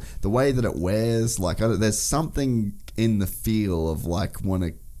the way that it wears, like there's something in the feel of like when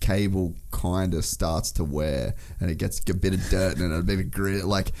a cable kind of starts to wear and it gets a bit of dirt and a bit of grit.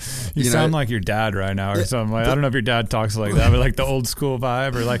 Like you sound like your dad right now or something. Like I don't know if your dad talks like that, but like the old school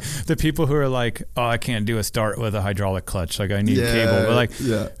vibe, or like the people who are like, oh, I can't do a start with a hydraulic clutch. Like I need a cable, but like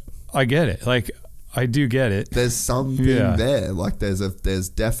I get it. Like I do get it. There's something there. Like there's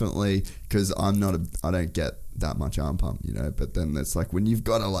definitely, because I don't get that much arm pump, you know, but then it's like when you've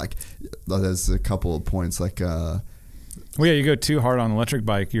got to like there's a couple of points like you go too hard on an electric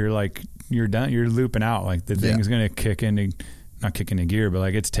bike, you're done, you're looping out, like the thing is going to not kick into gear, but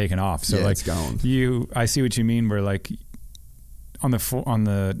like it's taken off. So like it's gone. I see what you mean, where like on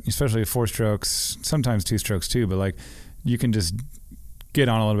the especially 4 strokes, sometimes 2 strokes too, but like you can just get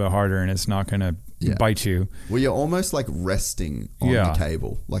on a little bit harder and it's not going to bite you. Well, you're almost like resting on the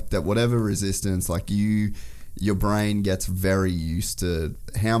cable, like that whatever resistance, like your brain gets very used to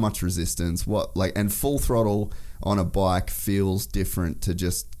how much resistance, and full throttle on a bike feels different to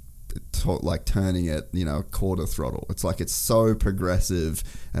just like turning it, you know, quarter throttle. It's like it's so progressive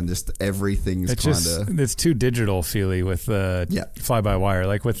and just everything's it's too digital feely with the fly-by-wire.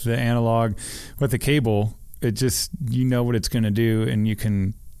 Like with the analog, with the cable, it just, you know what it's going to do,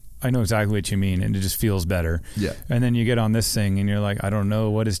 and I know exactly what you mean, and it just feels better. Yeah. And then you get on this thing and you're like, I don't know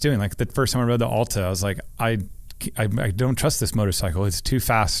what it's doing. Like the first time I rode the Alta, I was like, I don't trust this motorcycle. It's too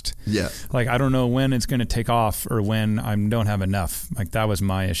fast. Yeah. Like, I don't know when it's going to take off or when I don't have enough. Like, that was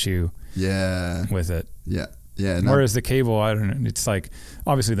my issue. Yeah. With it. Yeah. Yeah. Whereas the cable, I don't know. It's like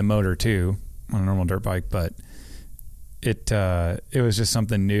obviously the motor too on a normal dirt bike, but it was just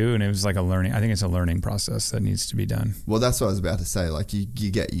something new, and it was like I think it's a learning process that needs to be done. Well, that's what I was about to say. Like you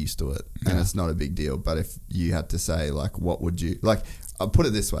get used to it, and it's not a big deal. But if you had to say, like, what would you like? I'll put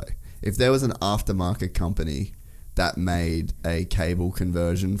it this way: if there was an aftermarket company that made a cable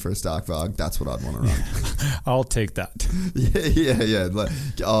conversion for a Starkvarg, that's what I'd want to run. I'll take that. Yeah. Like,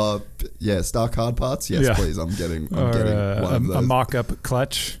 Stark hard parts. Yes, please. I'm getting one of those. A mock-up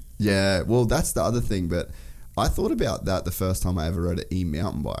clutch. Yeah. Well, that's the other thing, but I thought about that the first time I ever rode an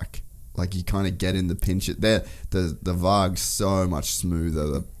e-mountain bike. Like, you kind of get in the pinch. The Varg's so much smoother.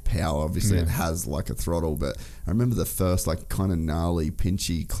 The power, obviously, it has like a throttle. But I remember the first like kind of gnarly,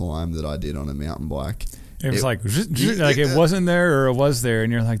 pinchy climb that I did on a mountain bike. It was like it wasn't there or it was there,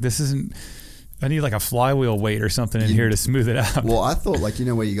 and you're like, this isn't. I need like a flywheel weight or something in here to smooth it out. Well, I thought, like,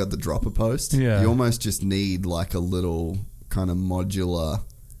 where you got the dropper post? Yeah. You almost just need like a little kind of modular.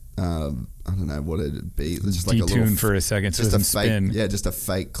 I don't know what it'd be. It's just like a little for a second, so just it a doesn't fake, spin. yeah, just a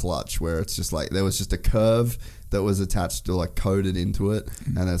fake clutch where it's just like there was just a curve that was attached to, like, coded into it,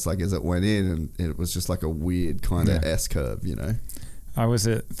 and it's like as it went in, and it was just like a weird kind of S curve, I was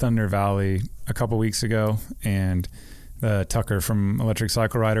at Thunder Valley a couple weeks ago, and Tucker from Electric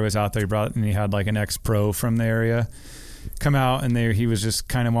Cycle Rider was out there. He had like an ex-pro from the area come out, and he was just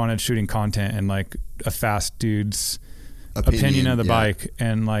kind of wanted shooting content and like a fast dude's opinion of the bike,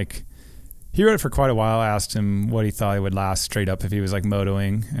 and like he rode it for quite a while. I asked him what he thought it would last straight up if he was like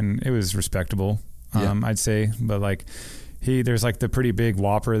motoing, and it was respectable, I'd say. But like there's like the pretty big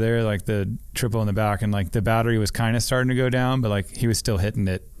whopper there, like the triple in the back, and like the battery was kind of starting to go down, but like he was still hitting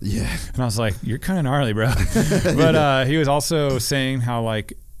it. Yeah. And I was like, you're kind of gnarly, bro. But he was also saying how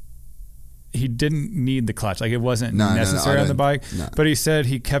like he didn't need the clutch. Like, it wasn't necessary on the bike. No. But he said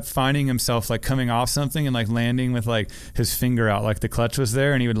he kept finding himself like coming off something and like landing with like his finger out, like the clutch was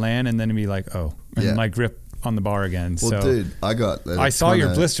there, and he would land and then he'd be like, oh, and like grip on the bar again. Well, so, dude, I saw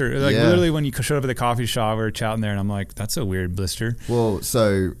your blister. Like, literally when you showed up at the coffee shop, we were chatting there, and I'm like, that's a weird blister. Well,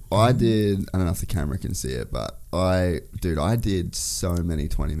 so I don't know if the camera can see it, but I did so many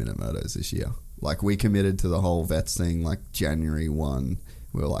 20-minute motos this year. Like, we committed to the whole Vets thing like January 1.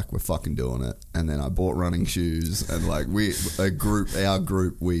 We were like, we're fucking doing it. And then I bought running shoes, and like our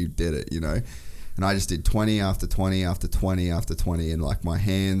group, we did it, And I just did 20 after 20 after 20 after 20. And like my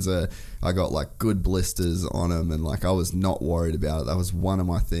hands I got like good blisters on them, and like I was not worried about it. That was one of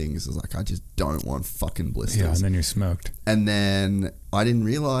my things. I was like, I just don't want fucking blisters. Yeah, and then you're smoked. And then I didn't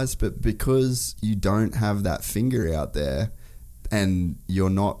realize, but because you don't have that finger out there, and you're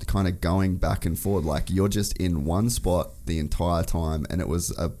not kind of going back and forth, like you're just in one spot the entire time, and it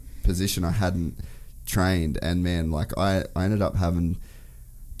was a position I hadn't trained. And man, like I ended up having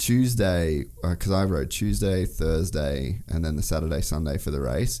Tuesday, because I rode Tuesday, Thursday, and then the Saturday, Sunday for the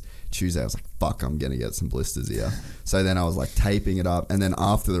race. Tuesday I was like, fuck, I'm going to get some blisters here. So then I was like taping it up, and then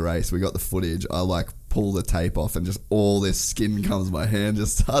after the race, we got the footage. I like pull the tape off, and just all this skin comes, my hand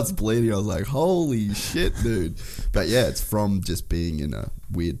just starts bleeding. I was like, holy shit, dude. But yeah, it's from just being in a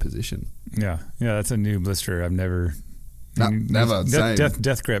weird position. Yeah, that's a new blister. I've never... never.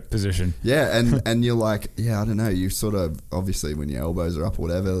 Death grip position. Yeah, and you're like, I don't know. You sort of, obviously when your elbows are up or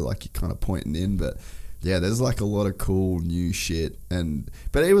whatever, like you're kind of pointing in, but yeah, there's like a lot of cool new shit,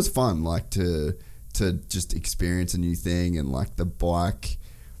 but it was fun, like to just experience a new thing. And like the bike,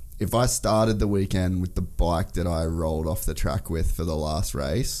 if I started the weekend with the bike that I rolled off the track with for the last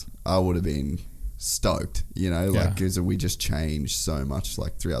race, I would have been stoked, like because we just changed so much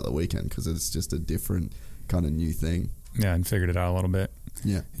like throughout the weekend, because it's just a different kind of new thing. Yeah, and figured it out a little bit.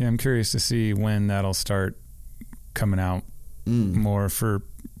 Yeah, I'm curious to see when that'll start coming out more for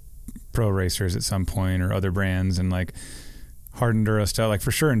pro racers at some point, or other brands, and like hard enduro stuff. Like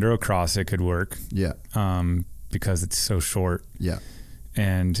for sure, enduro cross it could work. Yeah, because it's so short. Yeah,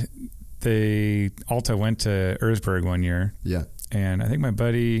 and Alta went to Erzberg one year. Yeah, and I think my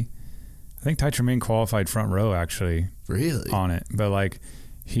buddy, Ty Tremaine qualified front row actually. Really? On it, but like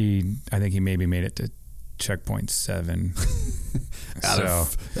I think he maybe made it to checkpoint 7 out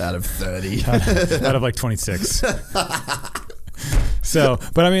of 30 out of like 26. So,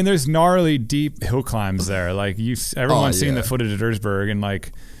 but I mean, there's gnarly deep hill climbs there. Like everyone's seen the footage at Erzberg, and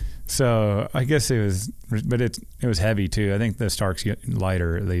like, so I guess it was, but it was heavy too. I think the Stark's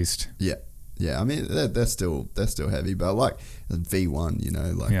lighter at least. Yeah. Yeah, I mean they're still heavy, but like V1, you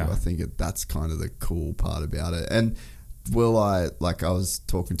know, like I think that's kind of the cool part about it. And I was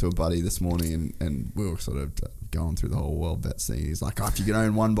talking to a buddy this morning, and we were sort of going through the whole World Vet scene. He's like, if you could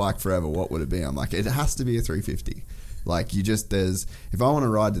own one bike forever, what would it be? I'm like, it has to be a 350. Like if I want to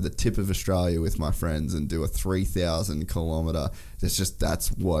ride to the tip of Australia with my friends and do a 3,000 kilometer,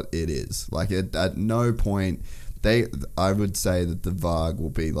 that's what it is. Like at no point. I would say that the Varg will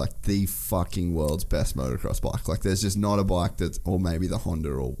be like the fucking world's best motocross bike. Like there's just not a bike or maybe the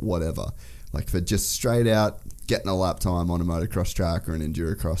Honda or whatever. Like for just straight out getting a lap time on a motocross track or an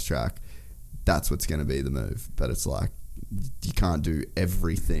endurocross track, that's what's going to be the move. But it's like, you can't do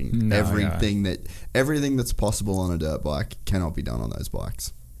everything. Everything that's possible on a dirt bike cannot be done on those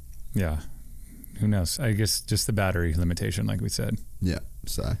bikes. Yeah. Who knows? I guess just the battery limitation, like we said. Yeah.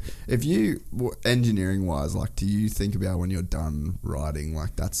 So if you, engineering wise, like, do you think about when you're done riding,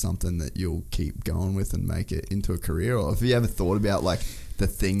 like that's something that you'll keep going with and make it into a career? Or have you ever thought about like the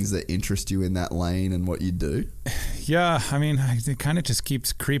things that interest you in that lane and what you do? Yeah. I mean, it kind of just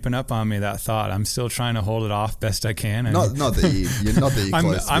keeps creeping up on me, that thought. I'm still trying to hold it off best I can. Not that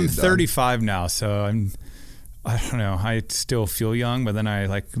you're I'm 35 now, so I don't know. I still feel young, but then I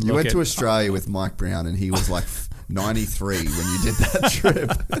like look You went to Australia with Mike Brown, and he was like 93 when you did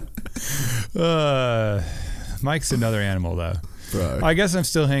that trip. Mike's another animal, though. Bro. I guess I'm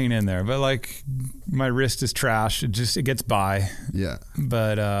still hanging in there, but like my wrist is trash. It gets by. Yeah.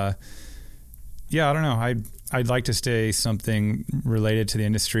 But I don't know. I'd like to stay something related to the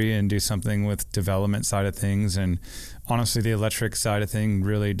industry and do something with development side of things. And honestly, the electric side of thing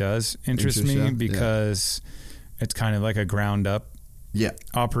really does interest me because it's kind of like a ground up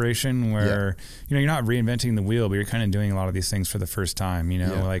operation where, you know, you're not reinventing the wheel, but you're kind of doing a lot of these things for the first time, you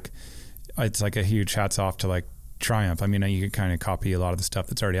know, like it's like a huge hats off to like Triumph. I mean, you could kind of copy a lot of the stuff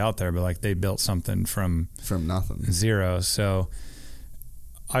that's already out there, but like they built something from nothing, zero. So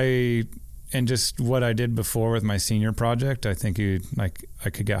and just what I did before with my senior project, I think I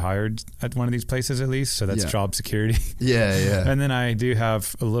could get hired at one of these places at least. So that's job security. Yeah. And then I do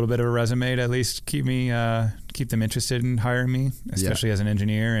have a little bit of a resume to at least keep them interested in hiring me, especially as an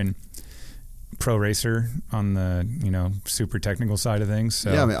engineer and pro racer on the, you know, super technical side of things.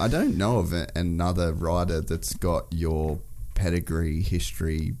 So yeah, I mean, I don't know of another rider that's got your pedigree,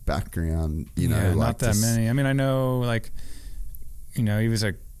 history, background, you know. Like not that many. I mean, I know, like, you know, he was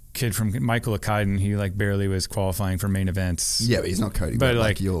a kid from Michael Akaiden. He like barely was qualifying for main events. Yeah, but he's not Cody but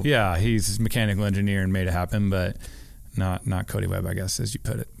Webb. He's a mechanical engineer and made it happen, but not Cody Webb, I guess, as you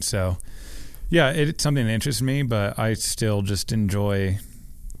put it. So yeah, it's something that interests me, but I still just enjoy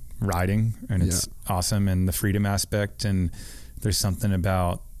riding, and it's awesome, and the freedom aspect, and there's something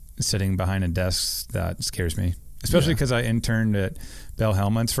about sitting behind a desk that scares me, especially because I interned at Bell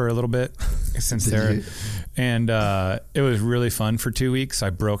Helmets for a little bit since there, and it was really fun for 2 weeks. I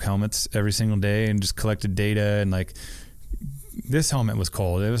broke helmets every single day and just collected data, and like this helmet was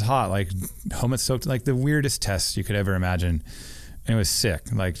cold, it was hot, like helmet soaked, like the weirdest tests you could ever imagine, and it was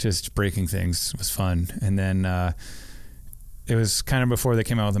sick. Like just breaking things was fun. And then it was kind of before they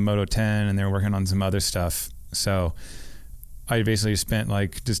came out with the Moto 10, and they were working on some other stuff, so I basically spent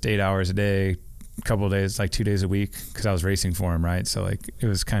like just 8 hours a day, a couple of days, like 2 days a week, because I was racing for him, right? So like it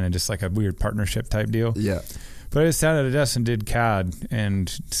was kind of just like a weird partnership type deal. Yeah. But I just sat at a desk and did CAD and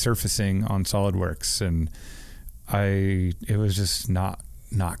surfacing on SolidWorks, and it was just not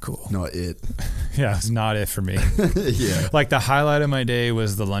cool. Not it. Yeah, it's not it for me. Yeah. Like the highlight of my day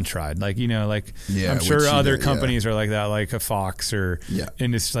was the lunch ride. Like, you know, like I'm sure other companies are like that, like a Fox or,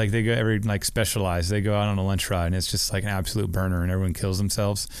 and it's like they go Specialized, they go out on a lunch ride and it's just like an absolute burner and everyone kills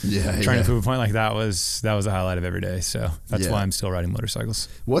themselves. Yeah. Trying to prove a point, like that was the highlight of every day. So that's why I'm still riding motorcycles.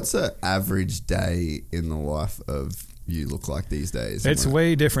 What's an average day in the life of you look like these days? It's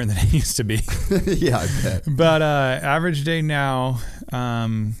way different than it used to be. Yeah, I bet. But average day now,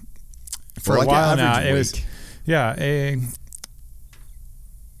 for a while now, it was, I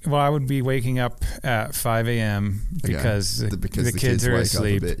would be waking up at 5 a.m. because the kids are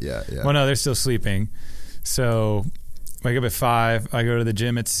asleep. Yeah. Well, no, they're still sleeping. So wake up at 5, I go to the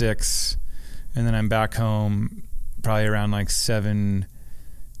gym at 6, and then I'm back home probably around like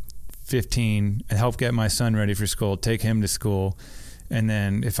 7:15 and help get my son ready for school, take him to school. And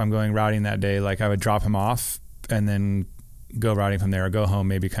then if I'm going riding that day, like I would drop him off and then go riding from there, or go home,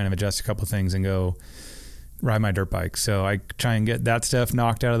 maybe kind of adjust a couple things and go ride my dirt bike. So I try and get that stuff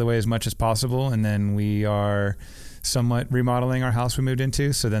knocked out of the way as much as possible. And then we are somewhat remodeling our house we moved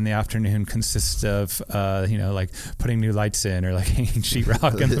into. So then the afternoon consists of, like putting new lights in or like hanging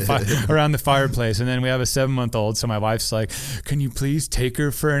sheetrock around the fireplace. And then we have a 7-month-old. So my wife's like, can you please take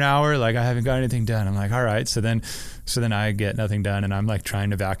her for an hour? Like, I haven't got anything done. I'm like, all right. So then I get nothing done, and I'm like trying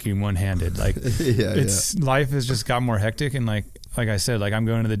to vacuum one-handed. Like life has just got more hectic. And like I said, like I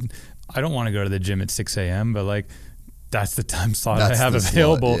don't want to go to the gym at 6 a.m., but like, that's the time slot I have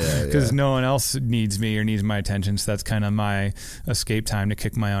available because no one else needs me or needs my attention. So that's kind of my escape time to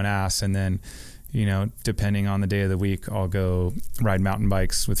kick my own ass. And then, depending on the day of the week, I'll go ride mountain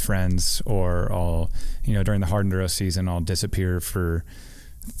bikes with friends, or I'll, during the hard enduro season, I'll disappear for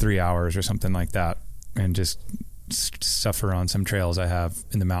 3 hours or something like that and just suffer on some trails I have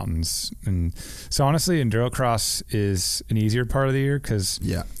in the mountains. And so honestly, endurocross is an easier part of the year because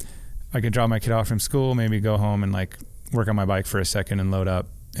I can drop my kid off from school, maybe go home and like work on my bike for a second and load up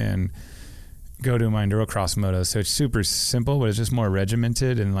and go to my endurocross moto. So it's super simple, but it's just more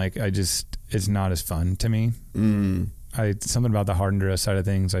regimented, and like it's not as fun to me. Something about the hard enduro side of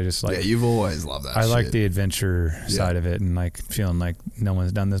things, I just like. Yeah, you've always loved that. I like the adventure side of it, and like feeling like no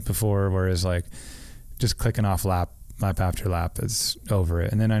one's done this before. Whereas like just clicking off lap after lap is over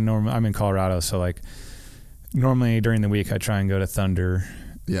it. And then I'm in Colorado, so like normally during the week I try and go to Thunder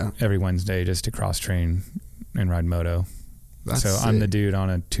every Wednesday just to cross train and ride moto. So sick. I'm the dude on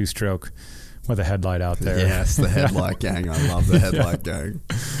a 2-stroke with a headlight out there. Yes, the headlight gang. I love the headlight gang.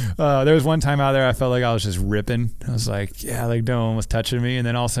 There was one time out there I felt like I was just ripping. I was like, like no one was touching me. And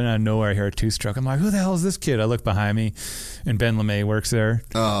then all of a sudden out of nowhere I hear a 2-stroke. I'm like, who the hell is this kid? I look behind me and Ben LeMay works there.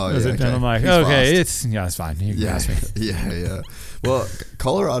 Oh, yeah. And I'm like, it's fine. You can ask me. Yeah. Well,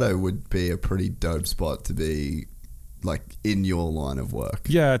 Colorado would be a pretty dope spot to be like in your line of work.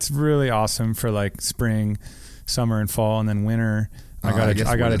 Yeah, it's really awesome for like spring, summer, and fall, and then winter. I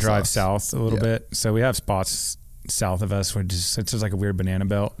gotta drive south a little bit. So we have spots south of us where it's just like a weird banana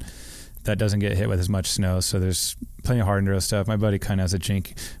belt that doesn't get hit with as much snow. So there's plenty of hard enduro stuff. My buddy kind of has a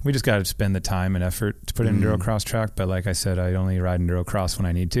jink. We just got to spend the time and effort to put in enduro cross track. But like I said, I only ride enduro cross when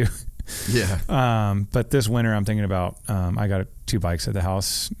I need to. Yeah. But this winter I'm thinking about, I got 2 bikes at the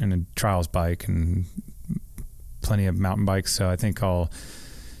house and a trials bike and plenty of mountain bikes. So I think I'll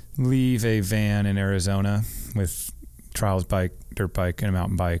leave a van in Arizona with trials bike, dirt bike, and a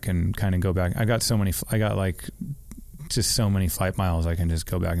mountain bike and kind of go back. I got so many flight miles I can just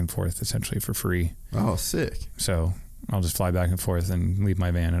go back and forth essentially for free. Oh, sick. So I'll just fly back and forth and leave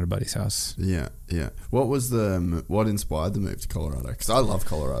my van at a buddy's house. Yeah. What inspired the move to Colorado? Because I love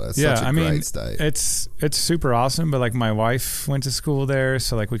Colorado. It's such a great state. It's super awesome, but like my wife went to school there,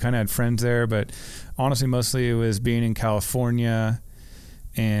 so like we kind of had friends there, but honestly mostly it was being in California,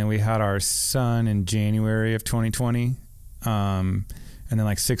 and we had our son in January of 2020. And then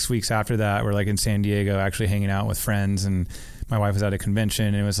like 6 weeks after that, we're like in San Diego actually hanging out with friends, and my wife was at a convention,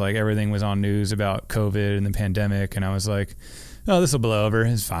 and it was like everything was on news about COVID and the pandemic, and I was like, oh, this will blow over.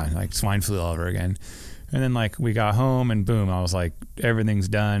 It's fine. Like swine flu all over again. And then like we got home and boom, I was like, everything's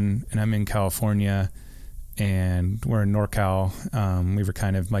done, and I'm in California, and we're in NorCal. We were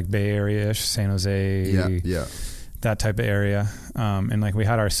kind of like Bay Area-ish, San Jose, that type of area. And like we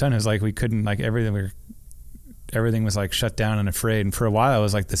had our son, is like we couldn't, like everything was like shut down and afraid. And for a while, it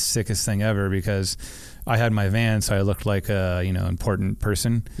was like the sickest thing ever because I had my van, so I looked like a important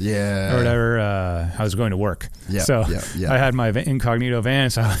person, or whatever. I was going to work, I had my incognito van,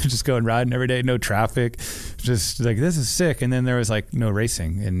 so I was just going riding every day, no traffic, just like this is sick. And then there was like no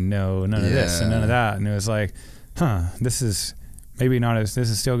racing and none of this and none of that, and it was like, this is maybe not as this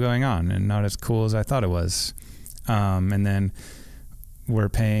is still going on and not as cool as I thought it was. And then we're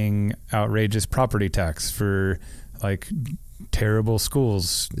paying outrageous property tax for like terrible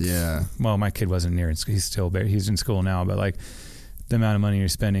schools. Yeah. Well, my kid wasn't near it. He's in school now, but like the amount of money you're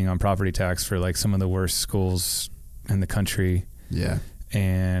spending on property tax for like some of the worst schools in the country. Yeah.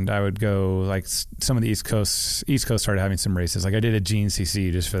 And I would go like some of the East Coast started having some races. Like I did a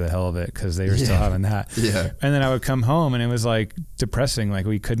GNCC just for the hell of it because they were still having that. Yeah. And then I would come home and it was like depressing. Like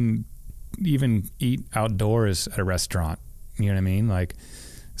we couldn't even eat outdoors at a restaurant. You know what I mean? Like,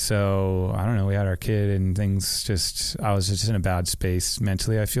 so I don't know. We had our kid and things I was just in a bad space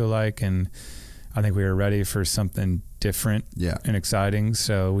mentally, I feel like. And I think we were ready for something different and exciting.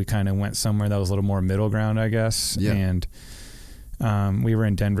 So we kind of went somewhere that was a little more middle ground, I guess. Yeah. And we were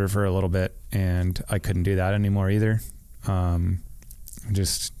in Denver for a little bit and I couldn't do that anymore either.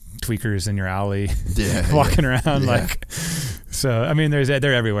 Just tweakers in your alley walking around like, so, I mean,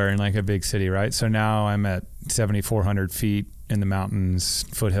 they're everywhere in like a big city, right? So now I'm at 7,400 feet in the mountains,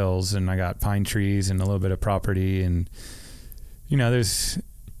 foothills, and I got pine trees and a little bit of property. And, it's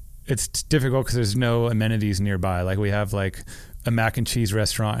it's difficult because there's no amenities nearby. Like we have like a mac and cheese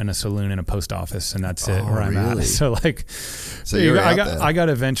restaurant and a saloon and a post office, and that's it where I'm at. So like, I got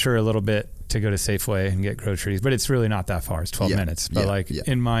to venture a little bit to go to Safeway and get groceries, but it's really not that far. It's 12 minutes. But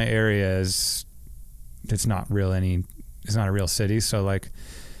in my area it's not a real city. So like,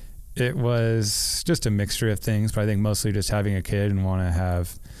 it was just a mixture of things, but I think mostly just having a kid and want to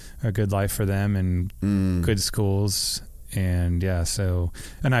have a good life for them and good schools. And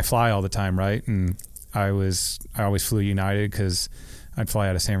and I fly all the time, right? And I always flew United because I'd fly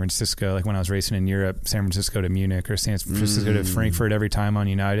out of San Francisco. Like when I was racing in Europe, San Francisco to Munich or San Francisco to Frankfurt every time on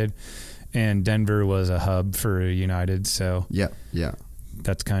United. And Denver was a hub for United. So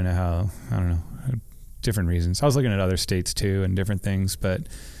that's kind of how, I don't know, different reasons. I was looking at other states too and different things, but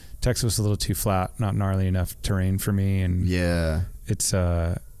Texas was a little too flat, not gnarly enough terrain for me. And it's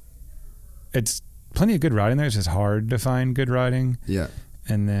plenty of good riding there. It's just hard to find good riding. Yeah.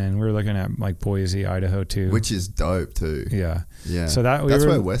 And then we were looking at like Boise, Idaho too. Which is dope too. Yeah. Yeah. So that's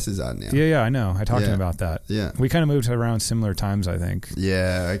where Wes is at now. Yeah, I know. I talked to him about that. Yeah. We kind of moved around similar times, I think.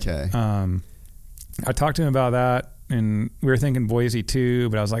 Yeah, okay. I talked to him about that, and we were thinking Boise too,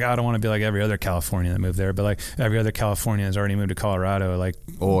 but I was like, I don't want to be like every other Californian that moved there, but like every other Californian has already moved to Colorado, like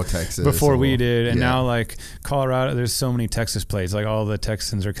or Texas before we did, and now like Colorado, there's so many Texas plates, like all the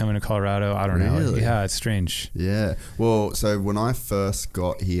Texans are coming to Colorado. I don't know. Yeah, it's strange. Yeah. Well, so when I first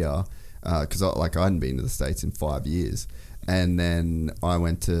got here, because I hadn't been to the States in 5 years. And then I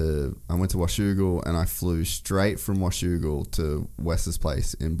went to Washougal, and I flew straight from Washougal to Wes's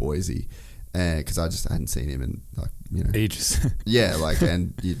place in Boise, because I just hadn't seen him in ages. Yeah, like,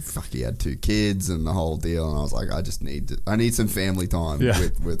 and he had 2 kids and the whole deal, and I was like, I need some family time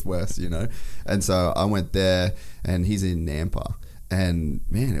with Wes, And so I went there, and he's in Nampa, and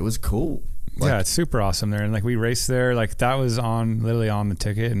man, it was cool. Like, it's super awesome there, and like we raced there, like that was literally on the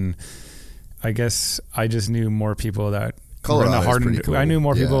ticket, and I guess I just knew more people that. Cool. I knew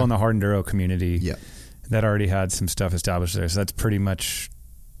more people in the hard enduro community that already had some stuff established there. So that's pretty much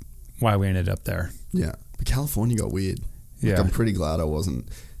why we ended up there. Yeah. But California got weird. Like, I'm pretty glad I wasn't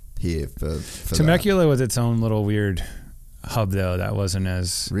here for Temecula was its own little weird hub, though. That wasn't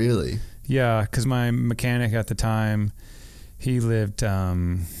as... Really? Yeah, because my mechanic at the time, he lived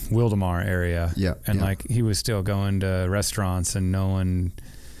Wildemar area. Yeah. And like he was still going to restaurants, and no one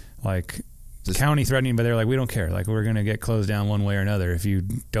like... The county threatening, but they're like, we don't care. Like, we're going to get closed down one way or another if you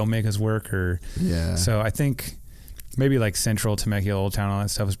don't make us work. So I think maybe like central Temecula, Old Town, all that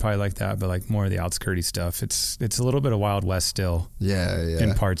stuff is probably like that, but like more of the outskirty stuff. It's a little bit of Wild West still.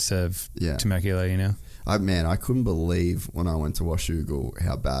 In parts of Temecula, I couldn't believe when I went to Washougal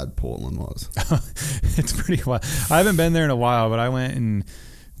how bad Portland was. It's pretty wild. I haven't been there in a while, but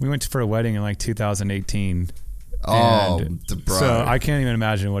we went for a wedding in like 2018. So I can't even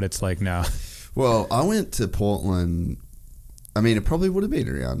imagine what it's like now. Well, I went to Portland. I mean, it probably would have been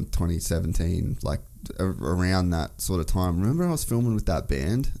around 2017, like around that sort of time. Remember, I was filming with that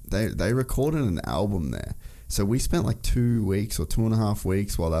band. They recorded an album there. So we spent like 2 weeks or 2.5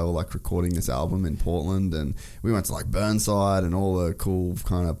 weeks while they were like recording this album in Portland, and we went to like Burnside and all the cool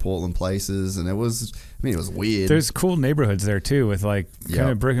kind of Portland places, and it was weird. There's cool neighborhoods there too, with like kind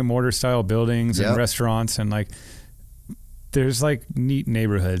of brick and mortar style buildings and restaurants, and like there's like neat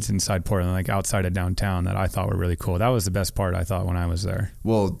neighborhoods inside Portland, like outside of downtown, that I thought were really cool. That was the best part, I thought, when I was there.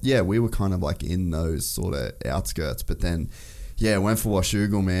 Well, yeah, we were kind of like in those sort of outskirts, but then went for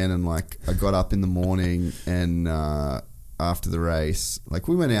Washougal, man, and like I got up in the morning, and after the race, like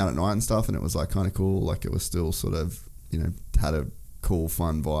we went out at night and stuff, and it was like kind of cool. Like it was still sort of, had a cool,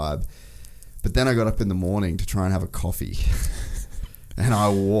 fun vibe. But then I got up in the morning to try and have a coffee, and I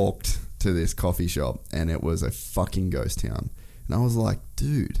walked to this coffee shop, and it was a fucking ghost town. And I was like,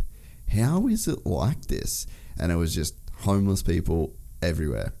 dude, how is it like this? And it was just homeless people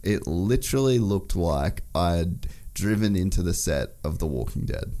everywhere. It literally looked like I'd driven into the set of The Walking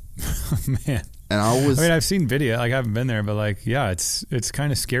Dead. Man. And I've seen video, like I haven't been there, but like, yeah, it's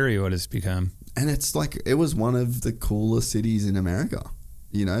kind of scary what it's become. And it's like, it was one of the coolest cities in America.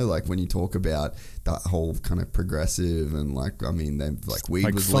 Like when you talk about that whole kind of progressive, and like, I mean, weed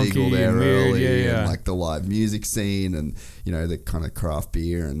like was legal there early, and like the live music scene, and the kind of craft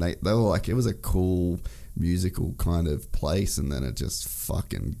beer, and they were like, it was a cool musical kind of place, and then it just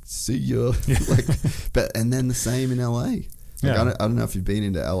fucking see ya. And then the same in LA. Like, I don't know if you've been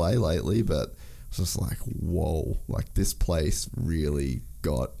into LA lately, but it's just like, whoa, like this place really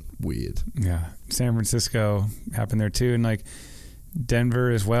got weird. Yeah, San Francisco happened there too, and like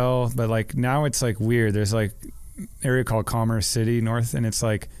Denver as well, but like now it's like weird. There's like area called Commerce City North, and it's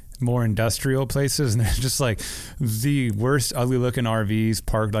like more industrial places, and they're just like the worst, ugly looking RVs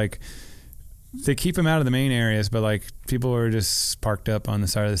parked. Like they keep them out of the main areas, but like people are just parked up on the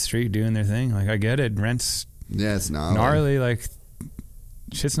side of the street doing their thing. Like I get it, rent's it's gnarly. Like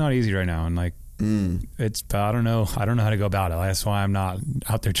shit's not easy right now, and like it's. I don't know how to go about it. That's why I'm not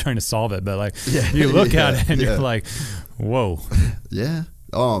out there trying to solve it. But like you look at it and you're like, whoa. Yeah.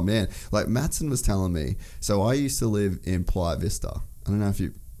 Oh man, like Matson was telling me. So I used to live in Playa Vista. I don't know if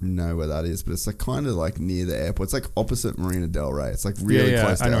you know where that is, but it's like kind of like near the airport. It's like opposite Marina Del Rey. It's like really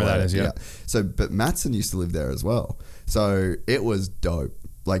close to LA. I know where that is. Yeah. So, but Matson used to live there as well. So it was dope.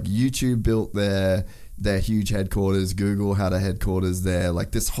 Like YouTube built their huge headquarters. Google had a headquarters there.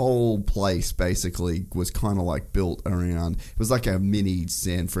 Like this whole place basically was kind of like built around. It was like a mini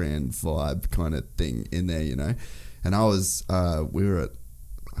San Fran vibe kind of thing in there, you know. And I was,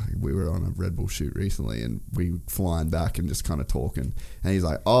 we were on a Red Bull shoot recently, and we flying back and just kind of talking. And he's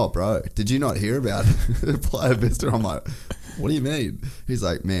like, "Oh, bro, did you not hear about Playa Vista?" I'm like, "What do you mean?" He's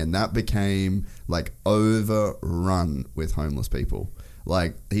like, "Man, that became like overrun with homeless people."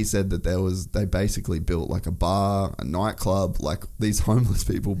 Like he said that they basically built like a bar, a nightclub. Like these homeless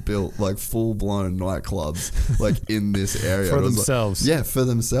people built like full blown nightclubs like in this area for themselves. Like, for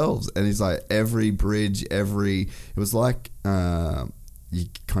themselves. And he's like, every bridge, it was like. You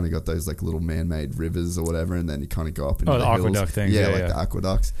kind of got those like little man-made rivers or whatever, and then you kind of go up into the aqueduct hills. things. Yeah, the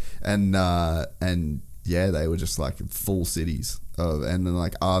aqueducts, and they were just like full cities and then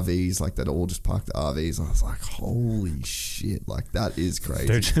like RVs, like they'd all just parked the RVs. I was like, holy shit, like that is crazy.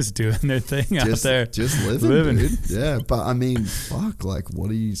 They're just doing their thing out there, just living, dude. Yeah, but I mean, fuck, like what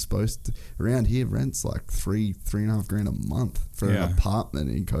are you supposed to? Around here, rent's like $3.5 grand a month for an apartment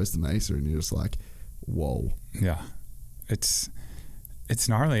in Costa Mesa, and you're just like, whoa. Yeah, it's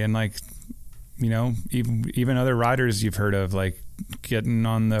gnarly. And like, you know, even other riders you've heard of like getting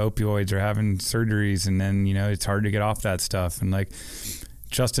on the opioids or having surgeries, and then, you know, it's hard to get off that stuff. And like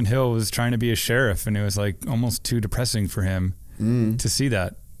Justin Hill was trying to be a sheriff, and it was like almost too depressing for him to see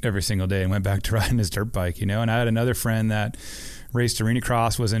that every single day, and went back to riding his dirt bike, you know. And I had another friend that raced arena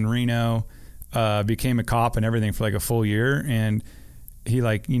cross, was in Reno, became a cop and everything for like a full year, and he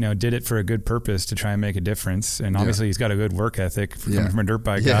like, you know, did it for a good purpose to try and make a difference. And obviously he's got a good work ethic for coming from a dirt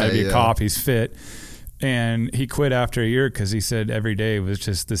bike guy to be a cop. He's fit. And he quit after a year because he said every day was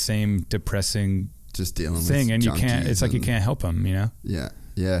just the same depressing just dealing thing. With and you can't, it's like you can't help him, you know? Yeah.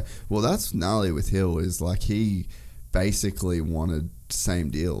 Yeah. Well, that's gnarly with Hill, is like he basically wanted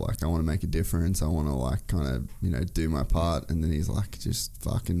same deal. Like, I want to make a difference. I want to like kind of, you know, do my part. And then he's like, just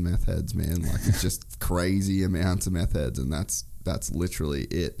fucking meth heads, man. Like it's just crazy amounts of meth heads. And that's literally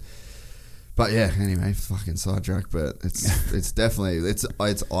it. But yeah, anyway, fucking sidetrack. But it's definitely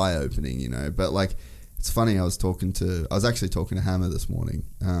it's eye opening, you know. But like, it's funny. I was actually talking to Hammer this morning,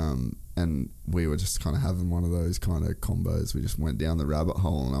 and we were just kind of having one of those kind of combos. We just went down the rabbit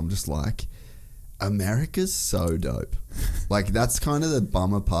hole, and I'm just like, America's so dope. Like that's kind of the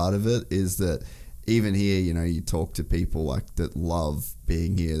bummer part of it, is that even here, you know, you talk to people like that love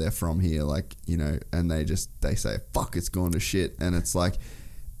being here, they're from here, like, you know, and they say, fuck, it's gone to shit. And it's like,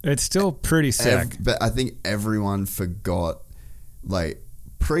 it's still pretty sick. But I think everyone forgot, like,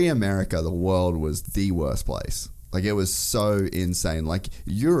 pre-America, the world was the worst place. Like, it was so insane. Like,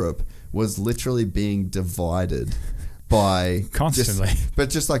 Europe was literally being divided by constantly,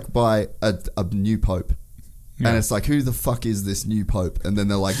 just like by a new pope. Yeah. And it's like, who the fuck is this new pope? And then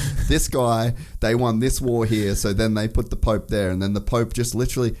they're like, this guy, they won this war here, so then they put the pope there, and then the pope just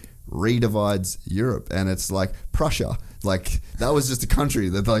literally redivides Europe. And it's like Prussia, like that was just a country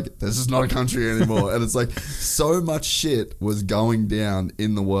that like, this is not a country anymore. And it's like, so much shit was going down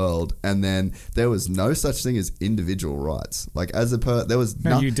in the world, and then there was no such thing as individual rights. Like there was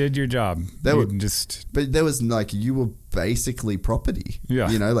you did your job. But there was like, you were basically property. Yeah.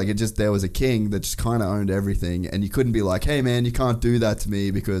 You know, like there was a king that just kind of owned everything, and you couldn't be like, hey man, you can't do that to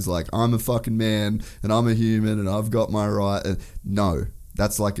me because like I'm a fucking man and I'm a human and I've got my right. No,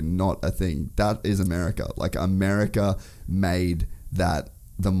 that's like not a thing. That is America. Like America made that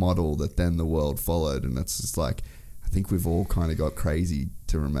the model that then the world followed. And it's just like, I think we've all kind of got crazy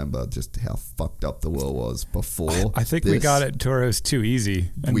to remember just how fucked up the world was before. I think we got it to where it was too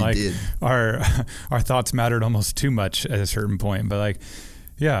easy, and we like did. Our thoughts mattered almost too much at a certain point. But like,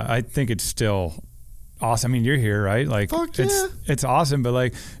 yeah, I think it's still awesome. I mean, you're here, right? Like, it's awesome, but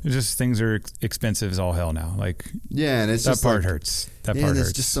like, it's just things are expensive as all hell now. Like, yeah, and it's that just part like, hurts. That part hurts.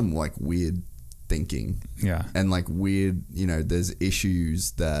 There's just some like weird thinking. Yeah, and like weird, you know, there's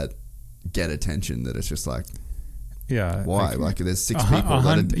issues that get attention that it's just like. Yeah. Why? Like there's six people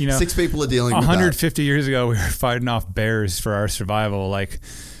six people are dealing with 150 years ago, we were fighting off bears for our survival. Like,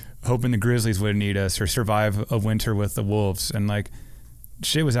 hoping the grizzlies wouldn't eat us or survive a winter with the wolves. And like,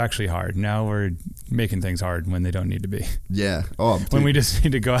 shit was actually hard. Now we're making things hard when they don't need to be. Yeah. Oh, when we just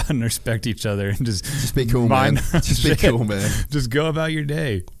need to go out and respect each other and just be cool, man. Just be cool, man. Just go about your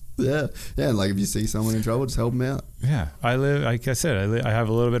day. Yeah. Yeah. And like if you see someone in trouble, just help them out. Yeah. Like I said, I have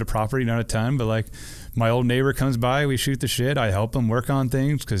a little bit of property, not a ton, but like my old neighbor comes by, we shoot the shit. I help him work on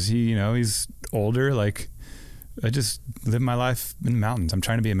things because he's older. Like, I just live my life in the mountains. I'm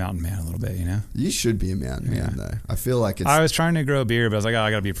trying to be a mountain man a little bit, You should be a mountain man, though. I feel like it's... I was trying to grow a beard, but I was like,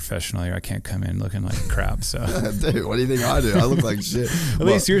 I got to be a professional here. I can't come in looking like crap, so... Dude, what do you think I do? I look like shit. At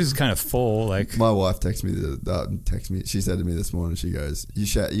least yours is kind of full, like... My wife texted me, she said to me this morning, she goes,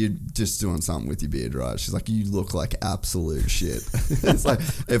 you're just doing something with your beard, right? She's like, you look like absolute shit. It's like,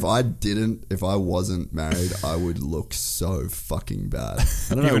 if I wasn't married, I would look so fucking bad.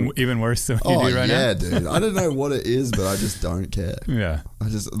 I don't know. Even worse than what you do right now? Yeah, dude. I don't know what it is, but I just don't care. Yeah. I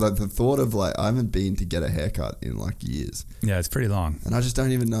just like the thought of like I haven't been to get a haircut in like years. Yeah, it's pretty long. And I just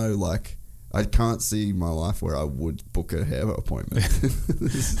don't even know, like I can't see my life where I would book a hair appointment.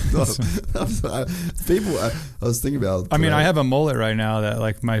 People, I was thinking about today. I mean, I have a mullet right now that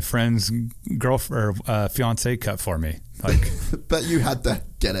like my friend's girlfriend or fiance cut for me. Like, but you had to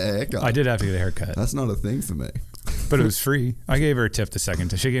get a haircut. I did have to get a haircut. That's not a thing for me. But it was free. I gave her a tip the second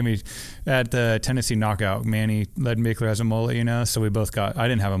time. She gave me, at the Tennessee Knockout, Manny Ledenbaker has a mullet, so we both got, I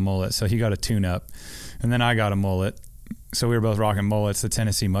didn't have a mullet, so he got a tune-up. And then I got a mullet. So we were both rocking mullets, the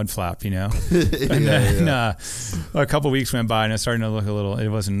Tennessee mud flap, And then a couple weeks went by and it's starting to look it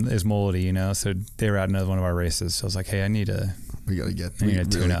wasn't as mullety, So they were at another one of our races. So I was like, hey, we got to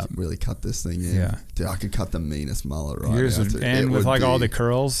tune up. Really cut this thing in. Yeah. Dude, I could cut the meanest mullet right Yours now. And with like all the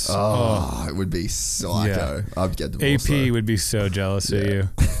curls. Oh, it would be psycho. Yeah. I'd get divorced. AP would be so jealous of you.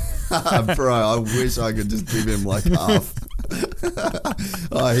 Bro, I wish I could just give him like half.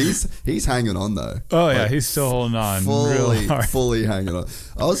 Oh, he's hanging on though. Oh yeah, he's still holding on. Fully hanging on.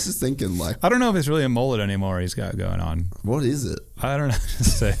 I was just thinking like, I don't know if it's really a mullet anymore he's got going on. What is it? I don't know what to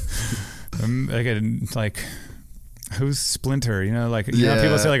say. like who's Splinter?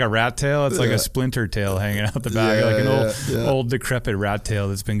 People say like a rat tail. It's like a splinter tail hanging out the back, like an old decrepit rat tail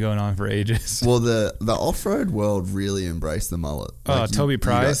that's been going on for ages. Well, the off-road world really embraced the mullet. Toby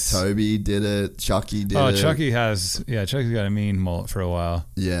Price. Toby did it. Chucky did it. Oh, Chucky's got a mean mullet for a while.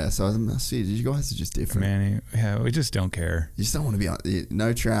 Yeah, so I see. You guys are just different. Man, we just don't care. You just don't want to be on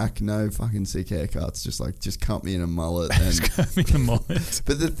no track, no fucking sick haircuts. Just cut me in a mullet. And just cut me in a mullet.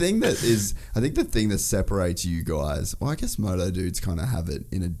 But I think the thing that separates you guys. Well, I guess moto dudes kind of have it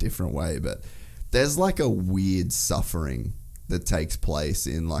in a different way, but there's like a weird suffering that takes place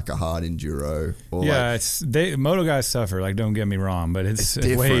in like a hard enduro. Or moto guys suffer. Like, don't get me wrong, but it's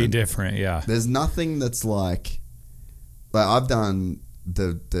way different. Yeah, there's nothing that's like I've done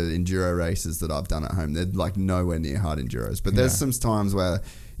the enduro races that I've done at home. They're like nowhere near hard enduros, but there's some times where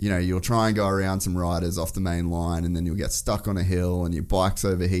you'll try and go around some riders off the main line, and then you'll get stuck on a hill, and your bike's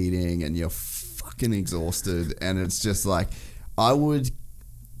overheating, and you're fucking exhausted, and it's just like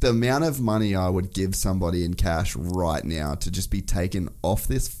the amount of money I would give somebody in cash right now to just be taken off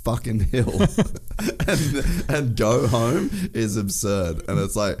this fucking hill and go home is absurd. And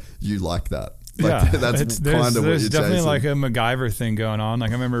it's like, you like that. That's kind of what you're chasing. There's definitely like a MacGyver thing going on. Like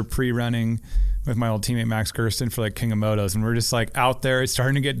I remember pre-running with my old teammate Max Gersten for like King of Motos, and we're just like out there, it's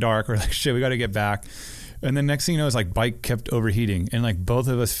starting to get dark, we're like, shit, we got to get back. And then next thing you know, it's like bike kept overheating, and like both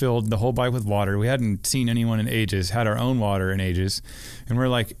of us filled the whole bike with water. We hadn't seen anyone in ages, had our own water in ages, and we're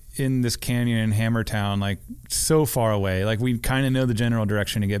like in this canyon in Hammertown, like so far away. Like we kind of know the general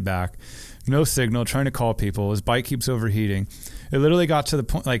direction to get back. No signal, trying to call people. His bike keeps overheating. It literally got to the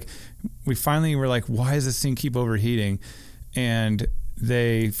point, like we finally were like, why does this thing keep overheating? And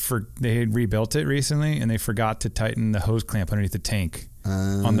they had rebuilt it recently, and they forgot to tighten the hose clamp underneath the tank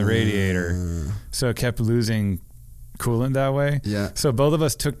on the radiator, so it kept losing coolant that way. Yeah. So both of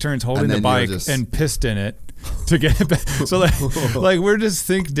us took turns holding the bike and piston it to get it back. So like we're just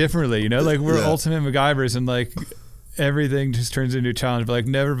think differently, like we're ultimate MacGyvers, and like everything just turns into a challenge. But like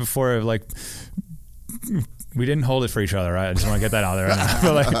never before, like we didn't hold it for each other, right? I just want to get that out there right now.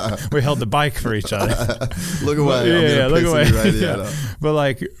 But like we held the bike for each other. Look away. Look away. But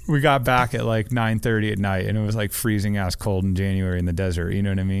like we got back at like 9:30 at night, and it was like freezing ass cold in January in the desert. You know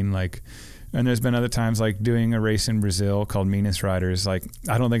what I mean? Like, and there's been other times like doing a race in Brazil called Minas Riders. Like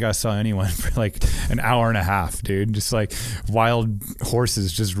I don't think I saw anyone for like an hour and a half, dude. Just like wild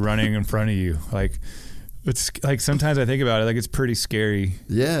horses just running in front of you. Like it's like sometimes I think about it, like it's pretty scary.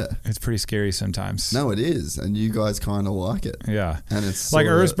 Yeah. It's pretty scary sometimes. No, it is. And you guys kind of like it. Yeah. And it's like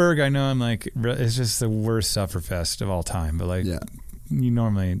Erzberg, I know I'm like, it's just the worst sufferfest of all time. But like you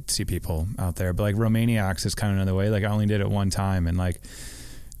normally see people out there, but like Romaniacs is kind of another way. Like I only did it one time, and like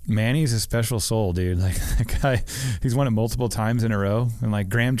Manny's a special soul, dude. Like that guy, he's won it multiple times in a row, and like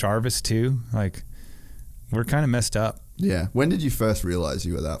Graham Jarvis too. Like we're kind of messed up. Yeah. When did you first realize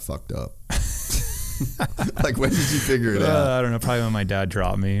you were that fucked up? Like when did you figure it out? I don't know. Probably when my dad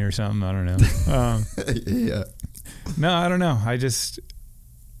dropped me or something. I don't know. Yeah. No, I don't know. I just,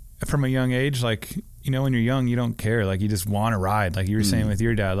 from a young age, like, you know, when you're young, you don't care. Like, you just want to ride. Like you were saying with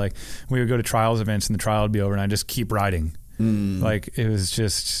your dad, like we would go to trials events and the trial would be over and I just keep riding. Like it was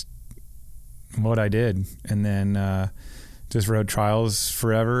just what I did. And then just rode trials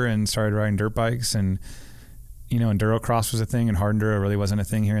forever and started riding dirt bikes. And, you know, enduro cross was a thing and hard enduro really wasn't a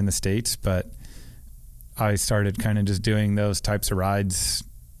thing here in the States. But I started kind of just doing those types of rides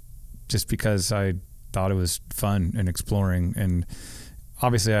just because I thought it was fun and exploring. And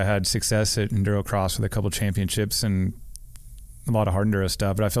obviously I had success at enduro cross with a couple championships and a lot of hard enduro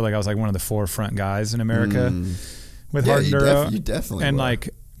stuff, but I feel like I was like one of the forefront guys in America with hard enduro. You definitely and were. Like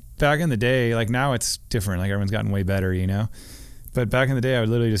back in the day, like now it's different. Like everyone's gotten way better, you know, but back in the day I would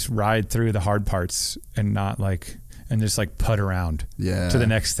literally just ride through the hard parts and not like, and just like put around to the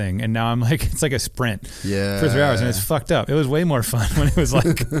next thing. And now I'm like, it's like a sprint for 3 hours and it's fucked up. It was way more fun when it was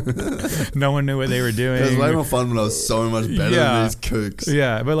like, no one knew what they were doing. It was way more fun when I was so much better than these kooks.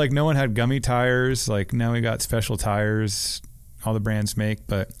 Yeah. But like no one had gummy tires. Like now we got special tires, all the brands make,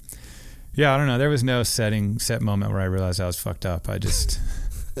 but yeah, I don't know. There was no set moment where I realized I was fucked up. I just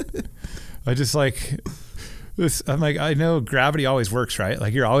like, I'm like, I know gravity always works, right?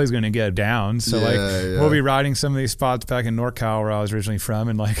 Like you're always going to get down. So we'll be riding some of these spots back in NorCal where I was originally from,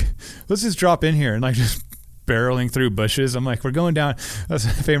 and like, let's just drop in here and like just barreling through bushes. I'm like, we're going down. That's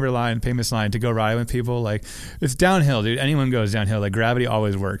my famous line to go ride with people. Like it's downhill, dude. Anyone goes downhill. Like gravity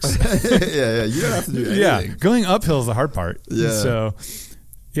always works. yeah. You don't have to do anything. Yeah. Going uphill is the hard part. Yeah. So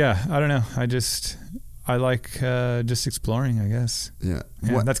yeah, I don't know. I like just exploring, I guess. Yeah.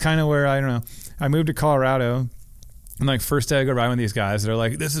 That's kind of where, I don't know. I moved to Colorado, and like first day I go ride with these guys. They're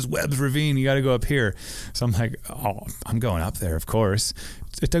like, this is Webb's Ravine. You got to go up here. So I'm like, oh, I'm going up there, of course.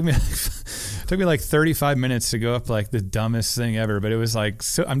 It took me like 35 minutes to go up like the dumbest thing ever. But it was like,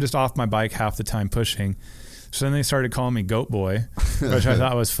 so I'm just off my bike half the time pushing. So then they started calling me Goat Boy, which I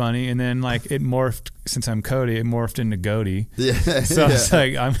thought was funny. And then like it morphed, since I'm Cody, it morphed into Cody. Yeah. So I was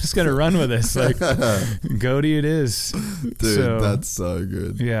like, I'm just going to run with this. Like Cody it is. Dude, that's so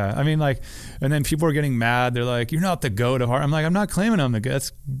good. Yeah. I mean like, and then people were getting mad. They're like, you're not the goat of hard. I'm like, I'm not claiming I'm the goat.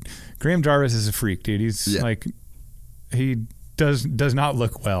 Graham Jarvis is a freak, dude. He's like, he does not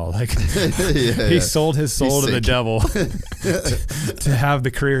look well. Like he sold his soul to the devil to have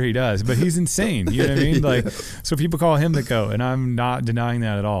the career he does, but he's insane. You know what I mean? Like, so people call him the GOAT, and I'm not denying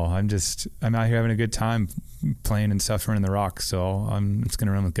that at all. I'm out here having a good time playing and suffering in the rocks. So I'm just going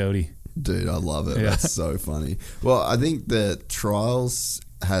to run with Cody. Dude, I love it. Yeah. That's so funny. Well, I think that trials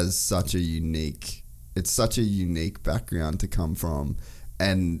has such a unique background to come from.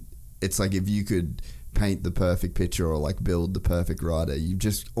 And it's like, if you could paint the perfect picture or like build the perfect rider, you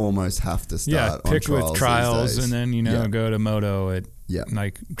just almost have to start pick on with trials and then go to moto at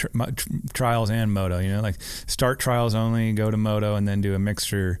like trials and moto, like start trials only, go to moto, and then do a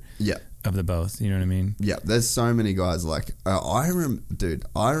mixture of the both. You know what I mean? Yeah, there's so many guys like I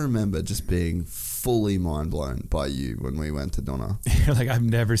remember just being fully mind blown by you when we went to Donna. You're like, I've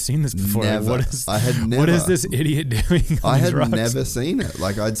never seen this before. Never. What is this idiot doing on I these had rocks? never seen it.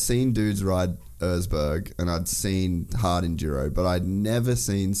 Like I'd seen dudes ride Erzberg and I'd seen hard enduro, but I'd never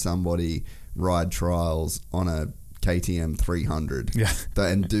seen somebody ride trials on a KTM 300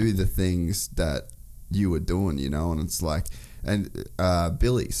 and do the things that you were doing, and it's like, and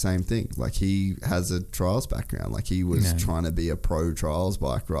Billy, same thing. Like he has a trials background. Like he was trying to be a pro trials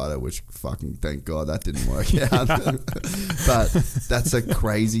bike rider, which fucking thank God that didn't work out. But that's a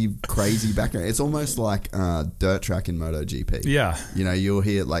crazy background. It's almost like dirt track in MotoGP. Yeah. You'll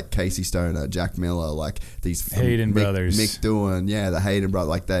hear like Casey Stoner, Jack Miller, like these Hayden brothers. Mick Doohan, the Hayden brothers,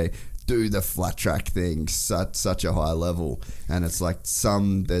 like they do the flat track thing such a high level, and it's like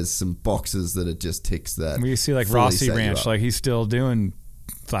there's some boxes that it just ticks that. We see like Rossi Ranch, like he's still doing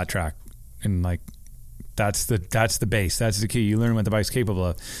flat track, and like that's the base, that's the key. You learn what the bike's capable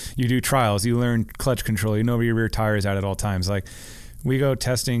of. You do trials, you learn clutch control, you know where your rear tire is at all times. Like we go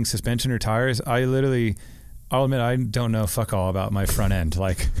testing suspension or tires, I'll admit I don't know fuck all about my front end.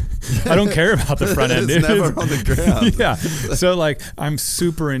 Like I don't care about the front end. It's never on the ground. Yeah. So like I'm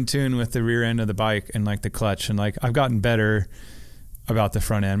super in tune with the rear end of the bike and like the clutch, and like I've gotten better about the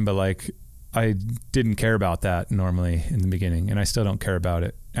front end, but like I didn't care about that normally in the beginning, and I still don't care about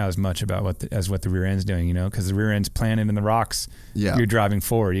it as much about what the rear end's doing, you know, because the rear end's planted in the rocks. Yeah. You're driving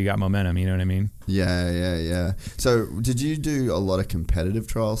forward. You got momentum. You know what I mean? Yeah. So did you do a lot of competitive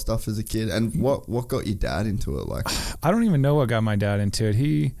trial stuff as a kid? And what got your dad into it? Like, I don't even know what got my dad into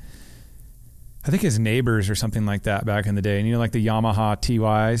it. I think his neighbors or something like that back in the day. And you know, like the Yamaha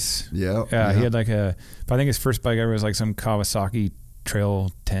TYs. Yeah. He had like I think his first bike ever was like some Kawasaki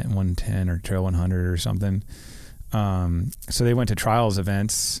Trail 110 or Trail 100 or something. So they went to trials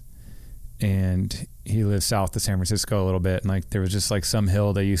events, and he lived south of San Francisco a little bit. And like, there was just like some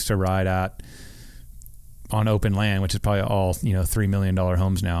hill they used to ride at on open land, which is probably all, you know, $3 million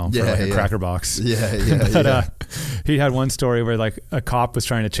homes now for like a cracker box. But he had one story where like a cop was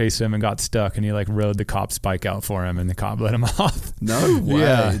trying to chase him and got stuck, and he like rode the cop's bike out for him, and the cop let him off. No way.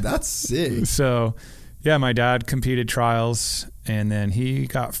 Yeah. That's sick. So yeah, my dad competed trials, and then he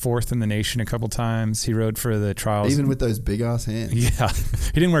got fourth in the nation a couple times. He rode for the trials. Even with those big ass hands. Yeah.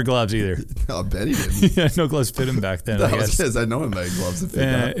 He didn't wear gloves either. I bet he didn't. Yeah, no gloves fit him back then. I know him made gloves to fit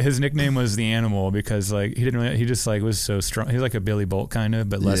that. His nickname was the Animal because like he just like was so strong. He was like a Billy Bolt kind of,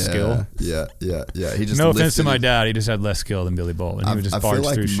 but less skill. Yeah. He just no offense to my dad, he just had less skill than Billy Bolt, and he would just barge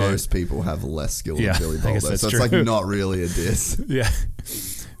through shit. I feel like most people have less skill than Billy Bolt, so it's like not really a diss. Yeah.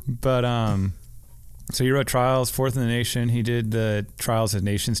 But so he rode trials, fourth in the nation. He did the Trials of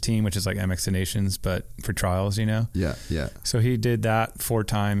Nations team, which is like MX of Nations, but for trials, you know? Yeah. So he did that 4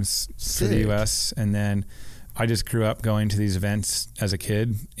 times for the U.S. And then I just grew up going to these events as a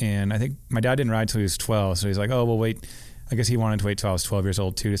kid. And I think my dad didn't ride till he was 12. So he's like, oh, well, wait. I guess he wanted to wait till I was 12 years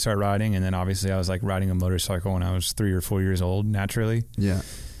old, too, to start riding. And then obviously I was like riding a motorcycle when I was 3 or 4 years old, naturally. Yeah.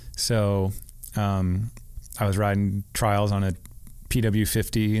 So I was riding trials on a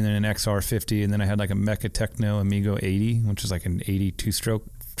PW50 and then an XR50, and then I had like a Mecha Techno Amigo 80, which is like an 82-stroke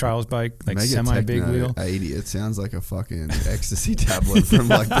trials bike, like semi-big wheel. 80. It sounds like a fucking ecstasy tablet from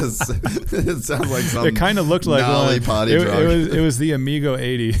like this. It sounds like some. It kind of looked like gnarly party drug. It was the Amigo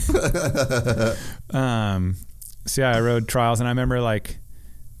 80. So yeah, I rode trials, and I remember like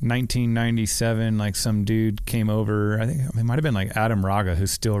 1997, like some dude came over. I think it might have been like Adam Raga,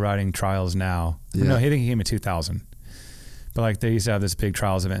 who's still riding trials now. Yeah. No, I think he came in 2000. But like they used to have this big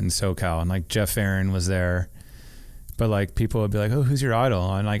trials event in SoCal, and like Jeff Aaron was there. But like people would be like, "Oh, who's your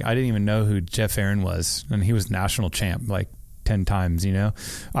idol?" And like I didn't even know who Jeff Aaron was, and he was national champ like 10 times. You know,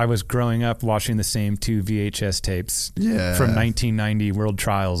 I was growing up watching the same 2 VHS tapes from 1990 World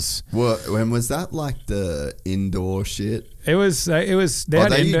Trials. Well, when was that like the indoor shit? It was. They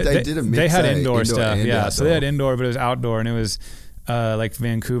had indoor stuff. Yeah, so they had indoor, but it was outdoor, and it was. Like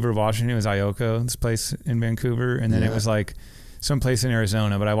Vancouver, Washington. It was Ioko, this place in Vancouver, and then it was like some place in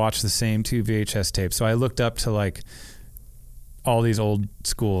Arizona. But I watched the same 2 VHS tapes, so I looked up to like all these old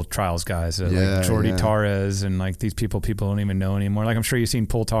school trials guys, like Jordi Torres, and like these people don't even know anymore. Like I'm sure you've seen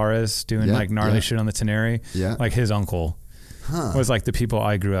Paul Torres doing like gnarly shit on the Tenere. Yeah, like his uncle was like the people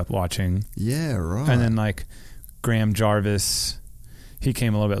I grew up watching. Yeah, right. And then like Graham Jarvis, he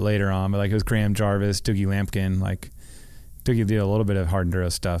came a little bit later on, but like it was Graham Jarvis, Dougie Lampkin, like. Dougie did a little bit of hard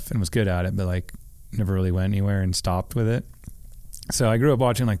enduro stuff and was good at it, but like never really went anywhere and stopped with it. So I grew up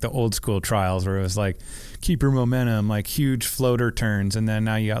watching like the old school trials where it was like keep your momentum, like huge floater turns. And then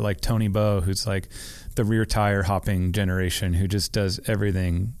now you got like Tony Bow, who's like the rear tire hopping generation, who just does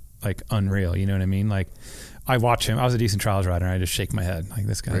everything like unreal. You know what I mean? Like I watch him. I was a decent trials rider, and I just shake my head like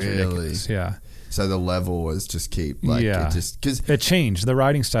this guy's ridiculous. Yeah. So the level was just keep like it changed. The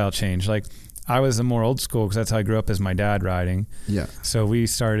riding style changed. Like I was a more old school because that's how I grew up as my dad riding. Yeah. So we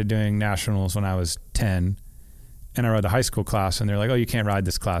started doing nationals when I was 10, and I rode the high school class, and they're like, "Oh, you can't ride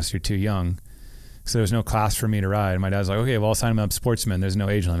this class. You're too young." So there's no class for me to ride. And my dad's like, "Okay, well, I'll sign him up sportsman. There's no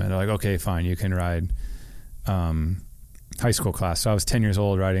age limit." They're like, "Okay, fine. You can ride high school class." So I was 10 years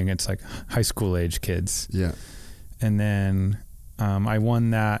old riding against like high school age kids. Yeah. And then I won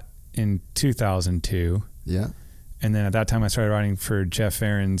that in 2002. Yeah. And then at that time I started riding for Jeff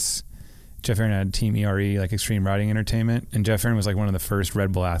Aaron had Team ERE, like Extreme Riding Entertainment. And Jeff Aaron was like one of the first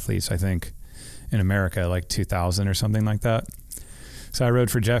Red Bull athletes, I think, in America, like 2000 or something like that. So I rode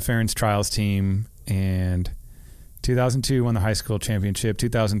for Jeff Aaron's trials team, and 2002 won the high school championship.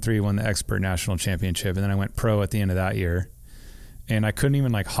 2003 won the expert national championship. And then I went pro at the end of that year. And I couldn't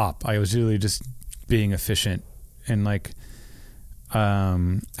even like hop. I was really just being efficient. And like,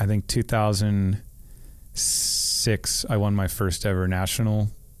 I think 2006, I won my first ever national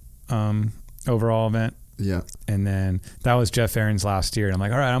overall event Yeah. And then that was Jeff Aaron's last year. And I'm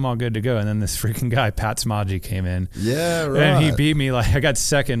like, all right, I'm all good to go. And then this freaking guy, Pat Smaji, came in. Yeah, right. And he beat me. Like, I got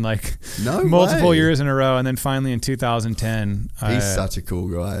second, like, multiple years in a row. And then finally in 2010. He's such a cool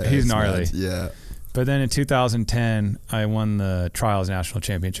guy. He's gnarly. Yeah. But then in 2010, I won the Trials National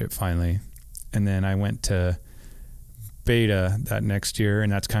Championship finally. And then I went to Beta that next year.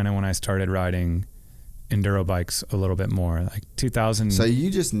 And that's kind of when I started riding enduro bikes a little bit more, like 2000. So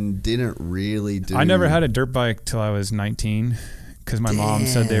you just didn't really do... I never had a dirt bike till I was 19 because my mom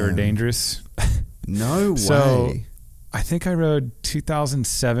said they were dangerous. No way. So I think I rode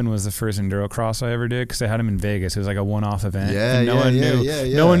 2007 was the first enduro cross I ever did because I had them in Vegas. It was like a one-off event. Yeah,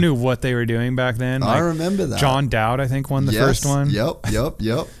 No one knew what they were doing back then. I remember that. John Dowd, I think, won the first one. Yep.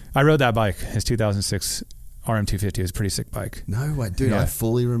 I rode that bike. His 2006 RM250 was a pretty sick bike. No way, dude. Yeah. I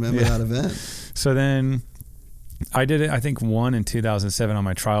fully remember that event. So then I did it, I think, one in 2007 on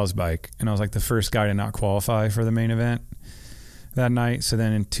my trials bike, and I was like the first guy to not qualify for the main event that night. So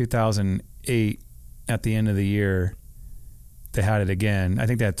then in 2008, at the end of the year, they had it again. I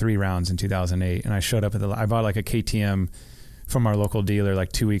think they had 3 rounds in 2008, and I showed up I bought like a KTM from our local dealer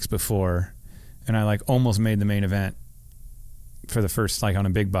like 2 weeks before, and I like almost made the main event for the first, like on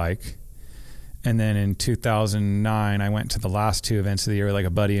a big bike. And then in 2009, I went to the last 2 events of the year, like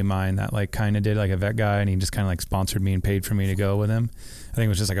a buddy of mine that like kind of did, like a vet guy, and he just kind of like sponsored me and paid for me to go with him. I think it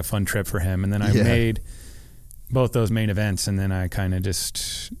was just like a fun trip for him. And then I made both those main events, and then I kind of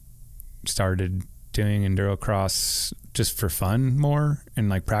just started doing enduro cross just for fun more and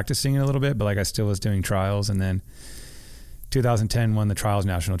like practicing it a little bit, but like I still was doing trials. And then 2010 won the Trials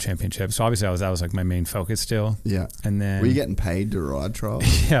National Championship. So obviously that was like my main focus still. Yeah. And then... Were you getting paid to ride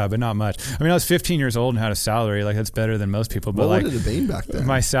trials? Yeah, but not much. I mean, I was 15 years old and had a salary. Like, that's better than most people. But what would it have been back then?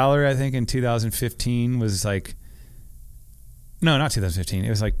 My salary, I think, in 2015 was like... No, not 2015. It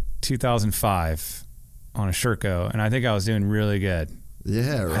was like 2005 on a Sherco. And I think I was doing really good.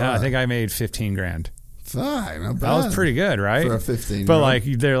 Yeah, right. I think I made 15 grand. Fine, not bad. That was pretty good, right? For a 15. But like,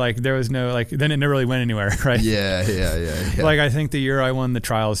 there was no, like, then it never really went anywhere, right? Yeah. Like, I think the year I won the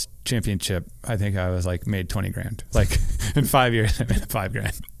Trials Championship, I think I was like made 20 grand. Like, in 5 years, I made 5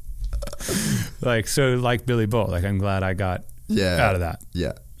 grand. Like, so like Billy Bull, like, I'm glad I got out of that.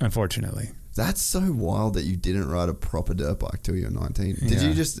 Yeah. Unfortunately. That's so wild that you didn't ride a proper dirt bike till you were 19.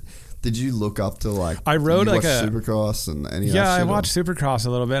 Did you look up to like... I rode like a... Supercross and any other shit? Yeah, I watched Supercross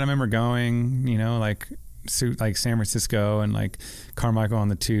a little bit. I remember going, like San Francisco and like Carmichael on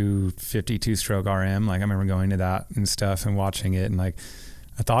the 250 2-stroke RM. Like I remember going to that and stuff and watching it, and like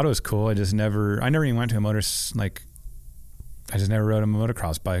I thought it was cool. I never even went to I just never rode a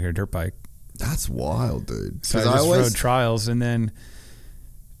motocross bike or dirt bike. That's wild, dude. So I just rode trials, and then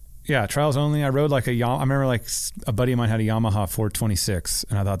trials only. I rode like I remember like a buddy of mine had a Yamaha 426,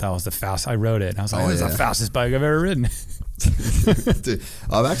 and I thought that was the fastest. I rode it, and I was like, this is the fastest bike I've ever ridden. Dude,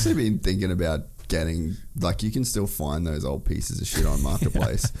 I've actually been thinking about getting, like, you can still find those old pieces of shit on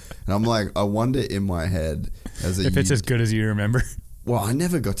Marketplace. And I'm like, I wonder in my head if it's as good as you remember. Well, I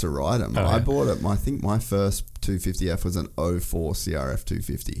never got to ride them. I bought it. I think my first 250F was an 04 CRF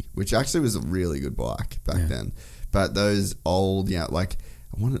 250, which actually was a really good bike back then. But those old, like,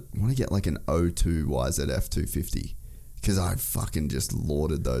 I want to get like an 02 YZF 250 because I fucking just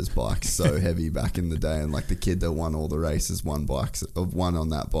lauded those bikes so heavy back in the day. And like the kid that won all the races won on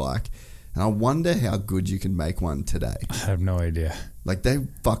that bike. And I wonder how good you can make one today. I have no idea. Like, they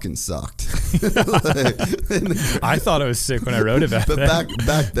fucking sucked. I thought it was sick when I rode it back then. But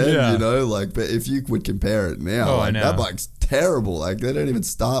back then, but if you would compare it now, that bike's terrible. Like, they don't even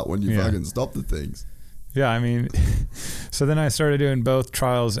start when you fucking stop the things. Yeah, I mean, so then I started doing both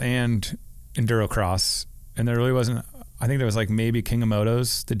trials and enduro cross, and there really wasn't, I think there was like maybe King of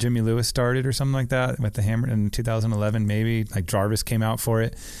Motos that Jimmy Lewis started or something like that with the Hammer in 2011, maybe, like Jarvis came out for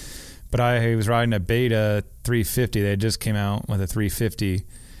it. But I was riding a Beta 350. They just came out with a 350.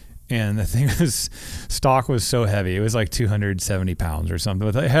 And the thing was, stock was so heavy. It was like 270 pounds or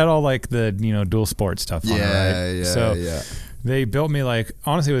something. But it had all like the, dual sport stuff on it, right? So they built me like,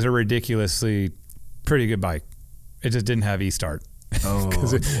 honestly, it was a ridiculously pretty good bike. It just didn't have e-start. Oh,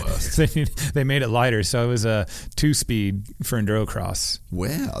 the worst. They made it lighter. So it was a 2-speed for enduro cross.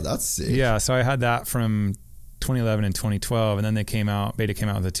 Wow, that's sick. Yeah, so I had that from 2011 and 2012, and then Beta came out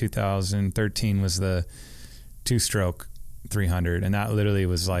with the 2013 was the 2-stroke 300, and that literally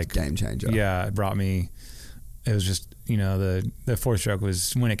was like game changer. Yeah, it was just, the 4-stroke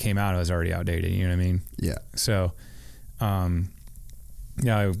was, when it came out, it was already outdated, you know what I mean? Yeah. So, I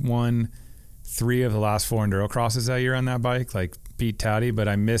won 3 of the last 4 enduro crosses that year on that bike, like beat Taddy, but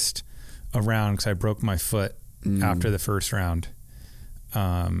I missed a round because I broke my foot after the first round.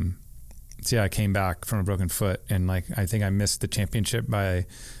 So yeah, I came back from a broken foot, and like I think I missed the championship by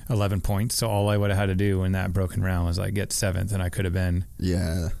 11 points. So all I would have had to do in that broken round was like get 7th, and I could have been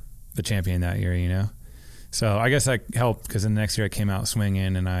the champion that year, you know. So I guess that helped because the next year I came out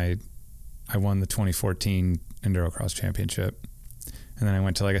swinging, and I won the 2014 Endurocross championship, and then I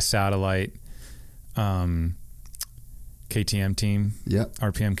went to like a satellite KTM team,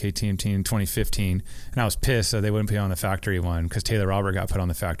 RPM KTM team in 2015, and I was pissed so they wouldn't put on the factory one because Taylor Robert got put on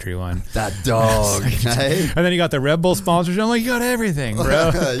the factory one. That dog, hey? And then he got the Red Bull sponsorship. I'm like, you got everything,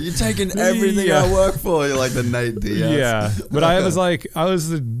 bro. You're taking everything I work for. You're like the Nate Diaz. Yeah, but I was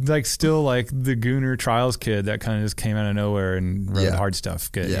still like the Gooner Trials kid that kind of just came out of nowhere and rode hard stuff.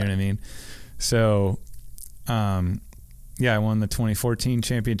 Good, you know what I mean? So, I won the 2014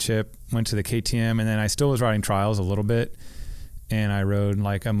 championship, went to the KTM, and then I still was riding trials a little bit, and I rode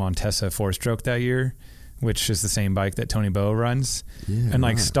like a Montesa 4-stroke that year, which is the same bike that Tony Bow runs. Yeah, and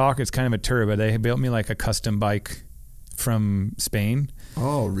like stock, it's kind of a turbo. They built me like a custom bike from Spain.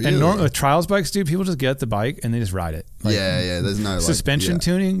 Oh, really? And with trials bikes, dude, people just get the bike and they just ride it. Like, there's no suspension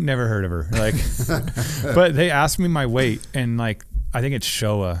tuning. Never heard of her. Like, but they asked me my weight, and like I think it's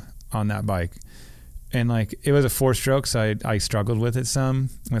Showa on that bike. And like it was a 4-stroke, so I struggled with it some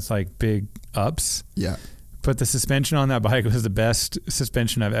with like big ups. Yeah. But the suspension on that bike was the best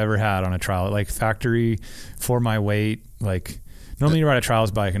suspension I've ever had on a trial. Like factory for my weight. Like normally you ride a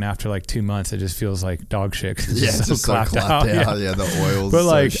trials bike, and after like 2 months it just feels like dog shit. It's just so clapped out. Yeah, the oil's but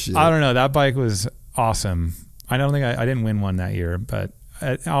like so shit. I don't know. That bike was awesome. I don't think I didn't win one that year, but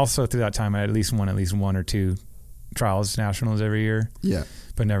also through that time I at least won one or two trials nationals every year. Yeah.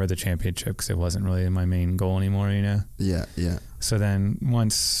 But never the championship because it wasn't really my main goal anymore, you know? Yeah, yeah. So then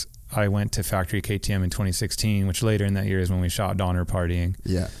once I went to Factory KTM in 2016, which later in that year is when we shot Donner Partying.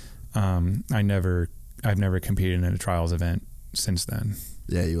 Yeah. I've never competed in a trials event since then.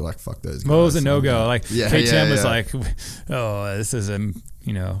 Yeah, you were like, fuck those guys. Well, it was a no-go. Like KTM was like, oh, this is a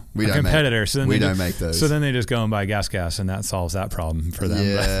competitor. So then we don't make those. So then they just go and buy gas, and that solves that problem for them.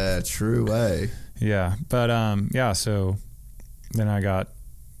 Yeah, true way. Yeah, but so then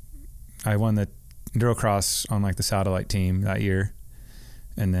I won the Endurocross on like the satellite team that year,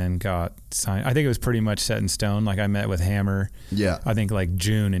 and then got signed. I think it was pretty much set in stone. Like I met with Hammer. Yeah. I think like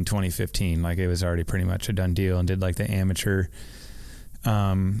June in 2015. Like it was already pretty much a done deal, and did like the amateur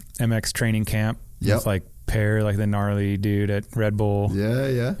MX training camp with like Pear, like the gnarly dude at Red Bull. Yeah,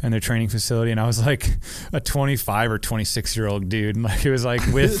 yeah. And their training facility, and I was like a 25 or 26-year-old dude, and like it was like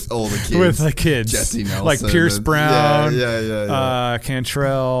with all the kids, with the kids, Jesse Nelson, like Pierce Brown, yeah.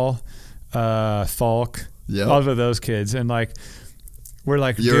 Cantrell, Falk, all of those kids, and like we're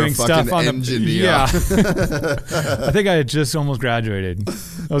like You're doing a stuff on engineer. I think I had just almost graduated.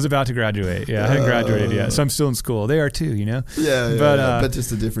 I was about to graduate. I hadn't graduated yet, so I'm still in school. They are too, you know. But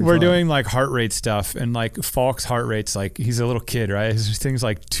just a different. We're doing like heart rate stuff, and like Falk's heart rate's like he's a little kid, right? His thing's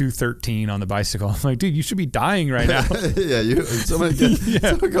like 213 on the bicycle. I'm like, dude, you should be dying right now. Someone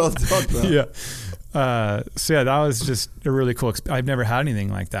call the doctor. Yeah. So that was just a really cool I've never had anything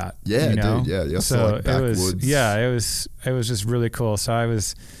like that. Yeah, you know? dude. Yeah, you're so like backwoods. It was just really cool. So I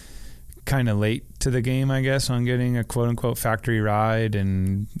was kind of late to the game, I guess, on getting a quote unquote factory ride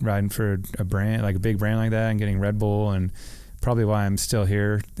and riding for a brand, like a big brand like that, and getting Red Bull, and probably why I'm still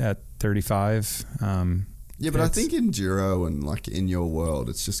here at 35. But I think enduro and like in your world,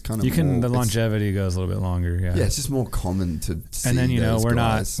 it's just kind of the longevity goes a little bit longer. Yeah, it's just more common to see. And then we're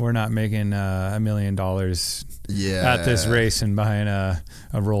guys. not making $1 million at this race and buying a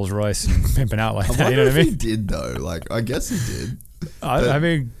Rolls Royce and pimping out like that. You know what I mean? He did though. Like I guess he did. I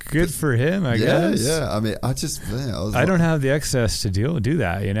mean, good for him, I guess. Yeah. I mean, I don't have the excess to do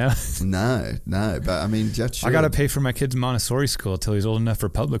that, you know? No. But I mean, Jet should. I got to pay for my kid's Montessori school until he's old enough for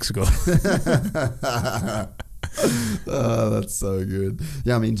public school. Oh, that's so good.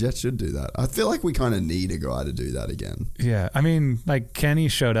 Yeah, I mean, Jet should do that. I feel like we kind of need a guy to do that again. Yeah. I mean, like Kenny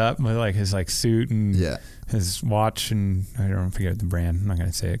showed up with like his like suit and his watch, and I don't forget the brand. I'm not going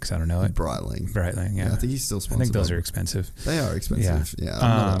to say it because I don't know it. Breitling, yeah. I think he's still sponsored. I think those are expensive. They are expensive. Yeah.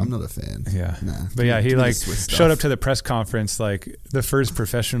 I'm not a fan. Yeah. Nah. But yeah, he like showed up to the press conference like the first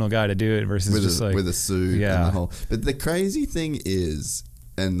professional guy to do it versus with just with a suit and the whole. But the crazy thing is,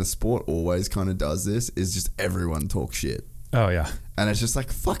 and the sport always kind of does this, is just everyone talks shit. Oh, yeah. And it's just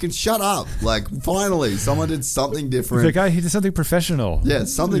like, fucking shut up. Like, finally, someone did something different. The guy, he did something professional. Yeah,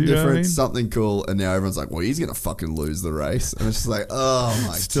 something different, something cool. And now everyone's like, well, he's going to fucking lose the race. And it's just like, oh,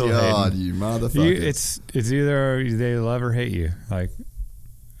 my God, you motherfucker. It's either they love or hate you. Like,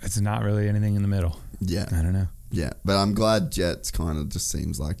 it's not really anything in the middle. Yeah. I don't know. Yeah, but I'm glad Jet's kind of just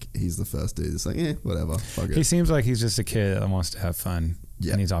seems like he's the first dude. It's like, whatever, fuck it. He seems like he's just a kid that wants to have fun.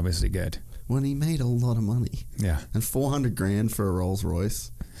 Yeah. And he's obviously good. when he made a lot of money. Yeah. And $400,000 for a Rolls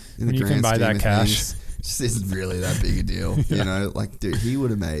Royce. When you can buy that cash. Just isn't really that big a deal. Yeah. You know, like, dude, he would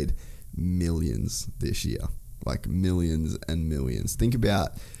have made millions this year. Like, millions and millions. Think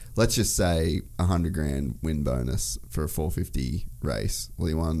about, let's just say, $100,000 win bonus for a 450 race. Well,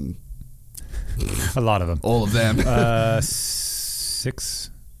 he won a lot of them. All of them.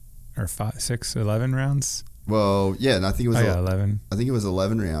 11 rounds. Well, yeah, and I think it was 11. I think it was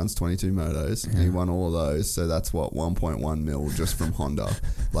 11 rounds, 22 motos, and he won all of those. So that's what, 1.1 mil just from Honda.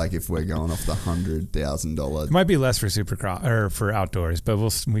 Like, if we're going off the $100,000, it might be less for Supercross or for outdoors, but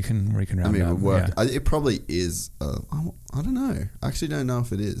we can round. I mean, it up. would work. Yeah. It probably is. I don't know. I actually don't know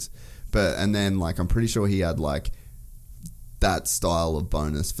if it is, but and then like I'm pretty sure he had like that style of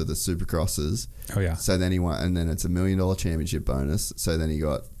bonus for the Supercrosses. Oh yeah. So then he won, and then it's $1 million championship bonus. So then he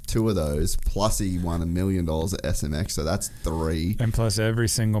got 2 of those, plus he won $1 million at SMX. So that's 3. And plus every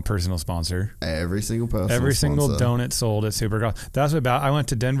single personal sponsor. Every single person. Every single donut sold at Supercross. That's what about. I went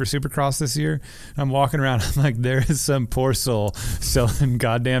to Denver Supercross this year. And I'm walking around. I'm like, there is some poor soul selling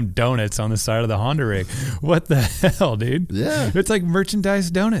goddamn donuts on the side of the Honda rig. What the hell, dude? Yeah. It's like merchandise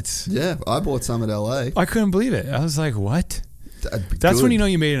donuts. Yeah. I bought some at LA. I couldn't believe it. I was like, what? That's when you know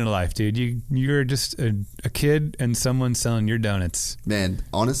you made it in life, dude. You're just a kid and someone selling your donuts. Man,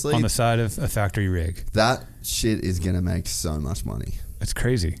 honestly, on the side of a factory rig. That shit is gonna make so much money. It's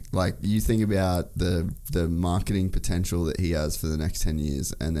crazy. Like, you think about the marketing potential that he has for the next 10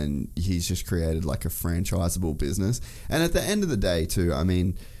 years, and then he's just created like a franchisable business. And at the end of the day, too, I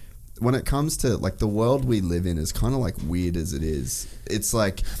mean, when it comes to like the world we live in is kind of like weird as it is. It's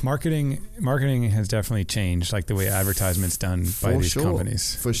like marketing has definitely changed, like the way advertisement's done by these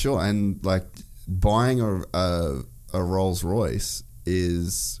companies. For sure. And like buying a Rolls Royce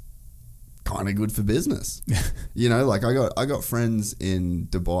is kind of good for business. You know, like I got friends in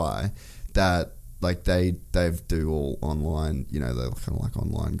Dubai that like they do all online, you know, they're kind of like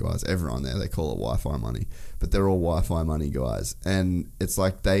online guys. Everyone there, they call it Wi-Fi money, but they're all Wi-Fi money guys. And it's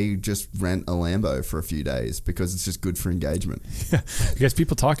like they just rent a Lambo for a few days because it's just good for engagement. Yeah, it gets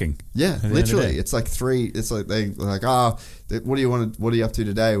people talking. Yeah, literally. It's like they're like, what do you up to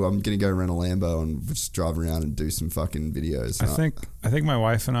today? Well, I'm going to go rent a Lambo and just drive around and do some fucking videos. I think my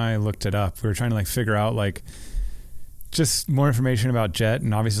wife and I looked it up. We were trying to like figure out like just more information about Jet,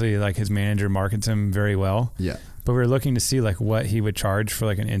 and obviously like his manager markets him very well. Yeah. But we were looking to see like what he would charge for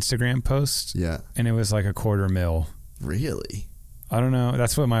like an Instagram post. Yeah. And it was like $250,000. Really? I don't know.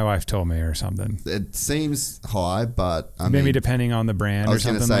 That's what my wife told me or something. It seems high, but maybe depending on the brand or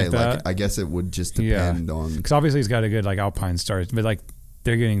something like that. Like, I guess it would just depend on, because obviously he's got a good like Alpine start, but like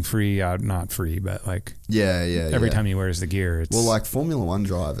they're getting free out, not free, but like every time he wears the gear. It's, well, like Formula One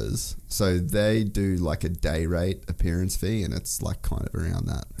drivers, so they do like a day rate appearance fee, and it's like kind of around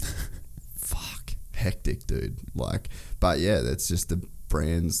that. Fuck, hectic, dude. Like, but yeah, that's just the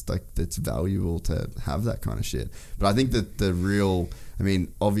brands, like that's valuable to have that kind of shit. But I think that the real, I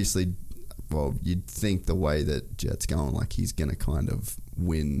mean, obviously, well, you'd think the way that Jet's going, like he's going to kind of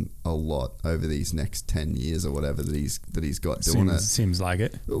win a lot over these next 10 years or whatever that he's got doing it. Seems like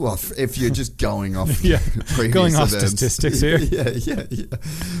it. Well, if you're just going off going off statistics here. Yeah.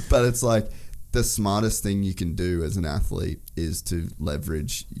 But it's like the smartest thing you can do as an athlete is to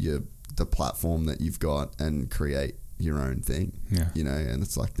leverage the platform that you've got and create your own thing. Yeah. You know, and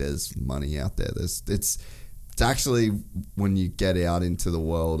it's like there's money out there. It's actually, when you get out into the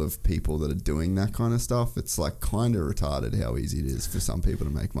world of people that are doing that kind of stuff, it's like kind of retarded how easy it is for some people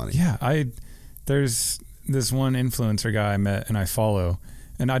to make money. Yeah, there's this one influencer guy I met and I follow,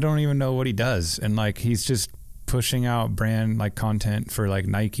 and I don't even know what he does, and like he's just pushing out brand like content for like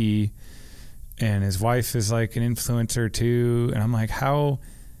Nike, and his wife is like an influencer too, and I'm like,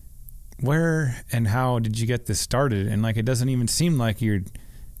 where and how did you get this started? And like it doesn't even seem like you're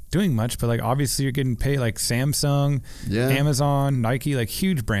doing much, but like obviously you're getting paid, like Samsung, Amazon, Nike, like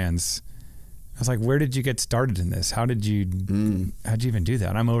huge brands. I was like, where did you get started in this? How'd you even do that?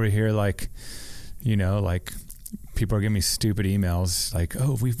 And I'm over here like, you know, like people are giving me stupid emails like,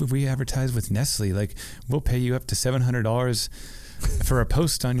 oh, we advertise with Nestle, like we'll pay you up to $700 for a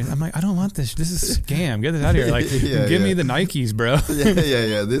post on you. I'm like, I don't want this. This is a scam. Get this out of here. Like, give me the Nikes, bro.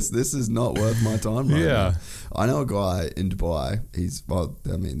 Yeah. This is not worth my time right now. I know a guy in Dubai.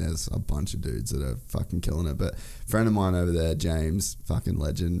 There's a bunch of dudes that are fucking killing it, but a friend of mine over there, James, fucking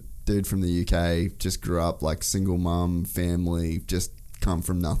legend, dude from the UK, just grew up like single mum, family, just come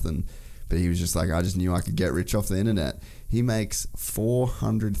from nothing. But he was just like, I just knew I could get rich off the internet. He makes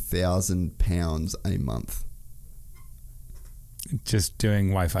 £400,000 a month. just doing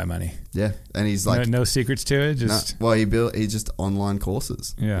Wi-Fi money. Yeah. And he's like, no secrets to it. Just he just online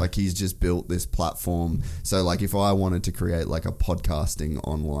courses. Yeah. Like he's just built this platform. So like if I wanted to create like a podcasting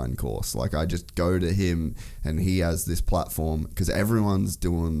online course, like I just go to him and he has this platform, because everyone's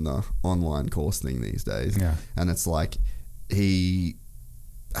doing the online course thing these days. Yeah. And it's like he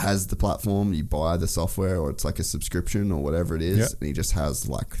has the platform, you buy the software, or it's like a subscription or whatever it is, yep. and he just has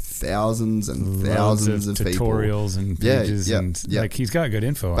like thousands and thousands of tutorials people. And pages and yeah. like he's got good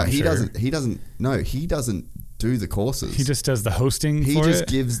info. But he doesn't do the courses. He just does the hosting. He just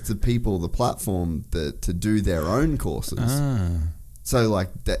gives the people the platform to do their own courses. So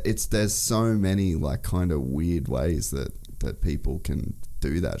like there's so many like kind of weird ways that people can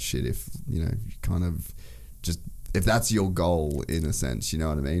do that shit if you kind of just. If that's your goal, in a sense, you know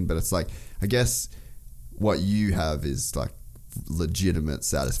what I mean? But it's like, I guess what you have is like legitimate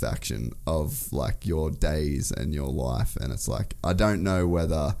satisfaction of like your days and your life. And it's like, I don't know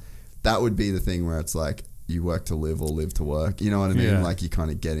whether that would be the thing where it's like you work to live or live to work. You know what I mean? Yeah. Like you kind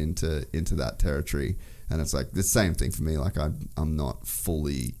of get into that territory. And it's like the same thing for me. Like I'm not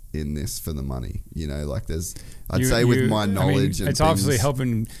fully in this for the money. Like I'd say with my knowledge and it's obviously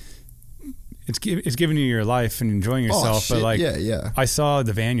helping. It's giving you your life and enjoying yourself, but like, yeah. I saw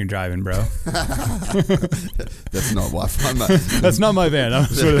the van you're driving, bro. That's not Wi-Fi money. That's not my van.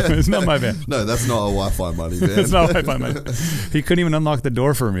 It's not my van. No, that's not a Wi-Fi money van. It's not Wi-Fi money. He couldn't even unlock the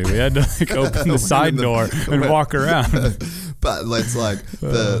door for me. We had to like open the side door and walk around. But it's like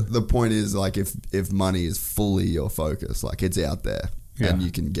the point is like if money is fully your focus, like it's out there. Yeah. And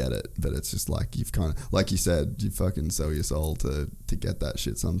you can get it, but it's just like you've kind of, like you said, you fucking sell your soul to get that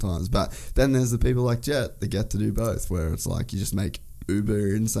shit sometimes. But then there's the people like Jet that get to do both, where it's like you just make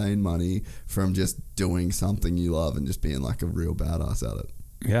uber insane money from just doing something you love and just being like a real badass at it.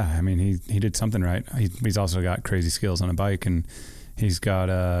 Yeah, I mean he did something right. He's also got crazy skills on a bike, and he's got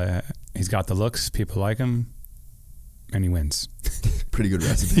the looks. People like him, and he wins. Pretty good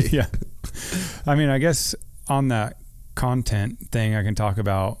recipe. Yeah, I mean, I guess on that content thing, I can talk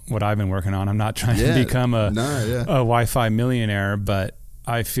about what I've been working on. I'm not trying to become a Wi-Fi millionaire, but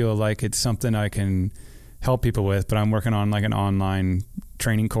I feel like it's something I can help people with. But I'm working on like an online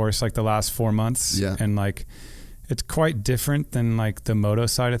training course like the last 4 months. Yeah. And like it's quite different than like the moto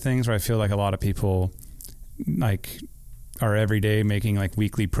side of things, where I feel like a lot of people like are every day making like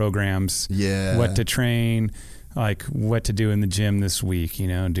weekly programs. Yeah. What to train, like what to do in the gym this week,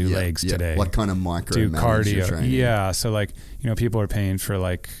 do legs today. What kind of micro do cardio training. Yeah. So like, people are paying for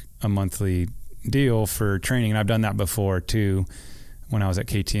like a monthly deal for training. And I've done that before too. When I was at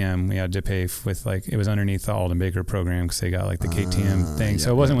KTM, we had to pay with like, it was underneath the Alden Baker program because they got like the KTM thing.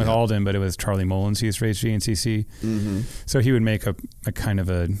 So it wasn't with Alden, but it was Charlie Mullins who used to race GNCC. Mm-hmm. So he would make a kind of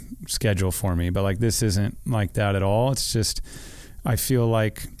a schedule for me, but like this isn't like that at all. It's just, I feel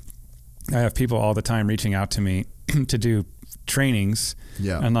like I have people all the time reaching out to me to do trainings.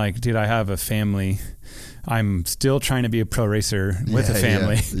 Yeah. And like, dude, I have a family. I'm still trying to be a pro racer with a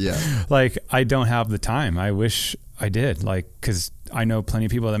family. Yeah. Like I don't have the time. I wish I did, like, cause I know plenty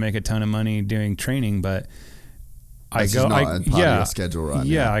of people that make a ton of money doing training, but That's not part of your schedule right now.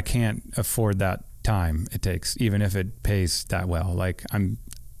 Yeah. I can't afford that time it takes, even if it pays that well. Like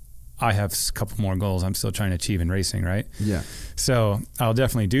I have a couple more goals I'm still trying to achieve in racing, right? Yeah. So I'll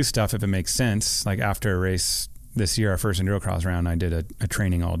definitely do stuff if it makes sense. Like after a race this year, our first Endurocross round, I did a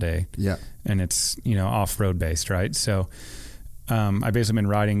training all day. Yeah. And it's, off-road based, right? So I've basically been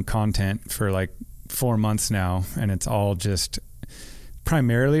writing content for like 4 months now, and it's all just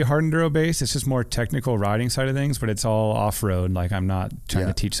primarily hard enduro based. It's just more technical riding side of things, but it's all off-road. Like I'm not trying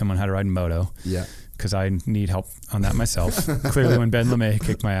to teach someone how to ride in moto. Yeah. Because I need help on that myself. Clearly when Ben LeMay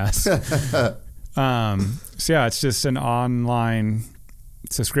kicked my ass. So yeah, it's just an online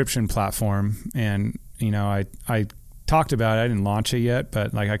subscription platform. And, I talked about it. I didn't launch it yet,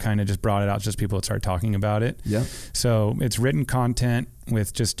 but like I kind of just brought it out just people would start talking about it. Yeah. So it's written content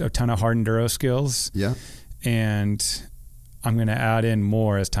with just a ton of hard enduro skills. Yeah. And I'm going to add in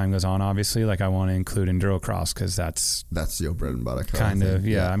more as time goes on, obviously. Like I want to include Endurocross because that's your bread and butter. Kind of,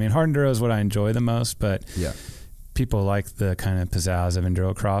 yeah. I mean, hard Enduro is what I enjoy the most, but people like the kind of pizzazz of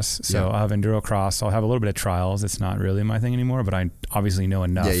Endurocross. So I'll have Endurocross. I'll have a little bit of trials. It's not really my thing anymore, but I obviously know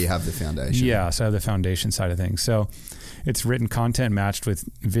enough. Yeah, you have the foundation. Yeah, so I have the foundation side of things. So it's written content matched with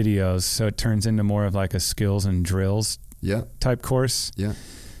videos, so it turns into more of like a skills and drills type course. Yeah.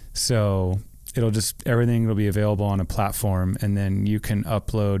 So everything will be available on a platform, and then you can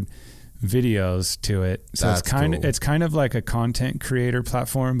upload videos to it. So it's kind of like a content creator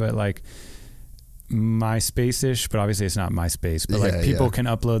platform, but like MySpace-ish, but obviously it's not MySpace, but like people can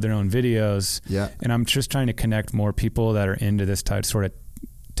upload their own videos. Yeah. And I'm just trying to connect more people that are into this type sort of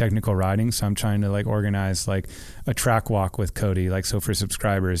technical riding. So I'm trying to like organize like a track walk with Cody. Like, so for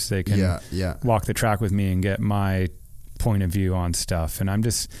subscribers, they can walk the track with me and get my point of view on stuff. And I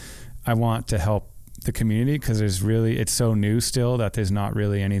want to help the community, because it's so new still that there's not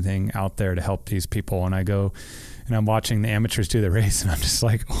really anything out there to help these people. And I go and I'm watching the amateurs do the race and I'm just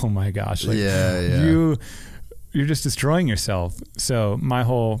like, oh my gosh, like you're just destroying yourself. So my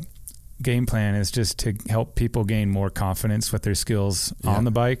whole game plan is just to help people gain more confidence with their skills on the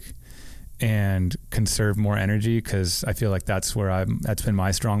bike and conserve more energy, because I feel like that's been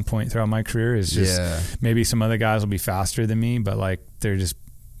my strong point throughout my career, is just maybe some other guys will be faster than me, but like they're just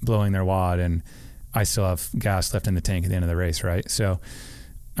blowing their wad and I still have gas left in the tank at the end of the race, right? So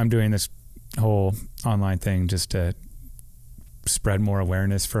I'm doing this whole online thing just to spread more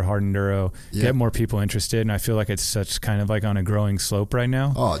awareness for hard enduro, get more people interested. And I feel like it's such kind of like on a growing slope right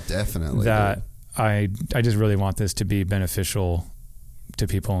now. Oh, definitely. That I just really want this to be beneficial to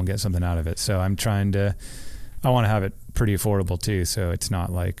people and get something out of it. So I want to have it pretty affordable too, so it's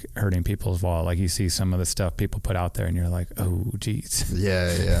not like hurting people's wallet. Like you see some of the stuff people put out there and you're like, oh geez.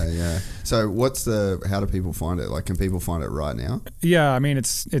 Yeah. So how do people find it? Like, can people find it right now? Yeah, I mean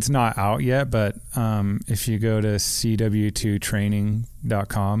it's not out yet, but if you go to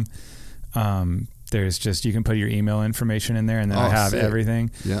cw2training.com, there's just, you can put your email information in there, and then I have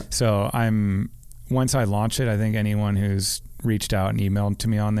everything. Yeah. So once I launch it, I think anyone who's reached out and emailed to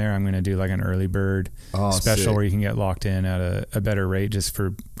me on there, I'm going to do like an early bird special where you can get locked in at a better rate, just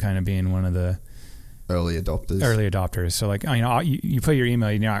for kind of being one of the early adopters. So like, you put your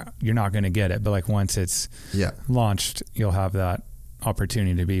email, you're not going to get it, but like once it's launched, you'll have that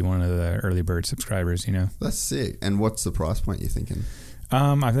opportunity to be one of the early bird subscribers, That's sick. And what's the price point you're thinking?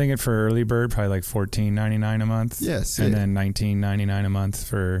 I'm thinking for early bird, probably like $14.99 a month. Yeah, sick. And then $19.99 a month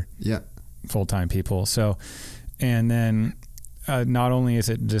for full-time people. So, and then not only is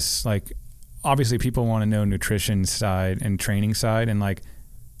it just like, obviously people want to know nutrition side and training side, and like,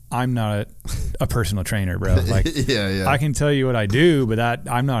 I'm not a personal trainer, bro. Like, I can tell you what I do, but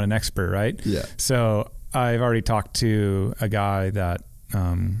I'm not an expert, right? Yeah. So I've already talked to a guy that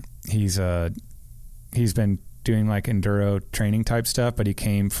he's been doing like enduro training type stuff, but he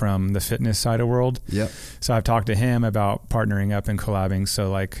came from the fitness side of world. Yeah. So I've talked to him about partnering up and collabing. So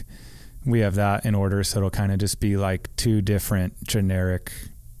like, we have that in order. So it'll kind of just be like 2 different generic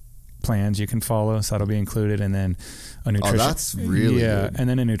plans you can follow. So that'll be included. And then a nutrition. Oh, that's really good. And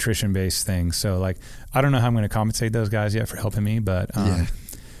then a nutrition based thing. So like, I don't know how I'm going to compensate those guys yet for helping me, but,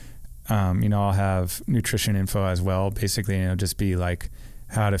 I'll have nutrition info as well. Basically, it'll just be like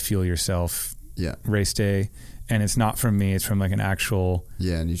how to fuel yourself race day. And it's not from me. It's from like an actual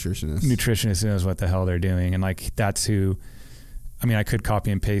nutritionist who knows what the hell they're doing. And like, that's who, I could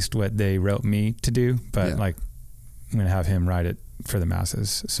copy and paste what they wrote me to do, but like, I'm going to have him write it for the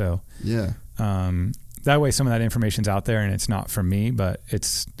masses. So that way some of that information's out there and it's not from me, but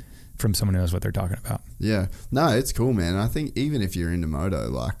it's from someone who knows what they're talking about. Yeah. No, it's cool, man. I think even if you're into moto,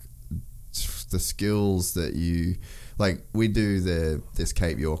 like the skills that you, like we do this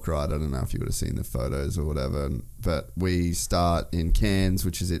Cape York ride. I don't know if you would have seen the photos or whatever, but we start in Cairns,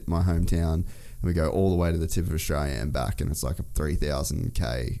 which is my hometown, and we go all the way to the tip of Australia and back, and it's like a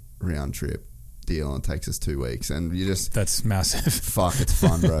 3,000k round trip deal, and it takes us 2 weeks, and that's massive. Fuck, it's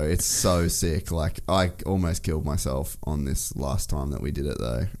fun, bro. It's so sick. Like, I almost killed myself on this last time that we did it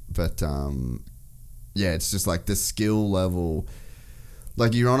though, but it's just like the skill level.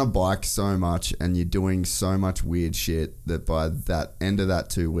 Like, you're on a bike so much and you're doing so much weird shit that by that end of that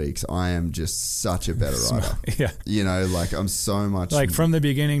 2 weeks, I am just such a better rider. Yeah. Like, I'm so much... Like, from the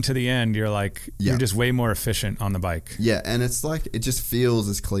beginning to the end, you're like, you're just way more efficient on the bike. Yeah, and it's like, it just feels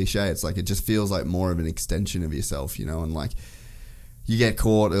as cliche. It's like, it just feels like more of an extension of yourself, and like, you get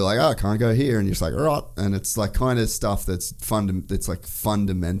caught, they're like, oh, I can't go here, and you're just like, all right, and it's like kind of stuff that's like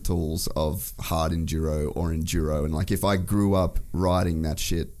fundamentals of hard enduro or enduro, and like if I grew up riding that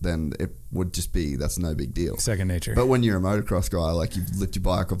shit, then it would just be, that's no big deal. Second nature. But when you're a motocross guy, like you lift your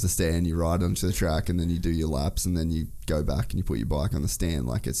bike off the stand, you ride onto the track, and then you do your laps, and then you go back and you put your bike on the stand.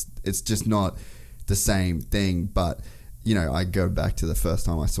 Like it's just not the same thing, but... I go back to the first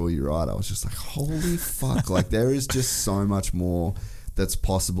time I saw you ride, I was just like, holy fuck. Like, there is just so much more that's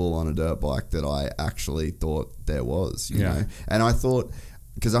possible on a dirt bike that I actually thought there was, you know? And I thought,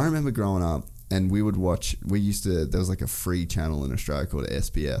 because I remember growing up, and we would watch. There was like a free channel in Australia called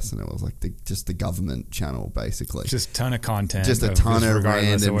SBS, and it was like just the government channel basically. Just a ton of content. Just a ton of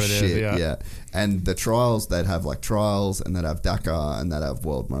random of shit. Is, yeah. And the trials, they'd have like trials, and they'd have Dakar, and they'd have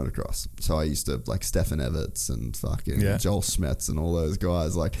World Motocross. So I used to like Stefan Everts and fucking Joel Schmetz and all those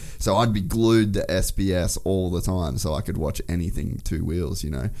guys. Like, so I'd be glued to SBS all the time, so I could watch anything two wheels,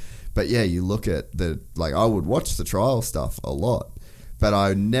 you know. But yeah, you look at I would watch the trial stuff a lot. But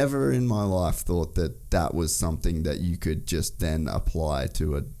I never in my life thought that was something that you could just then apply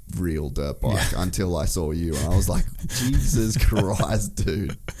to a real dirt bike until I saw you. And I was like, Jesus Christ,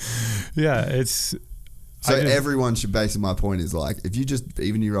 dude. Yeah, it's... So everyone should, basically my point is like, if you just,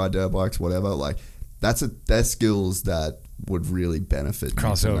 even you ride dirt bikes, whatever, like they're skills that would really benefit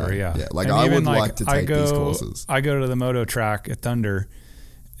crossover, yeah. Like I would like to take these courses. I go to the moto track at Thunder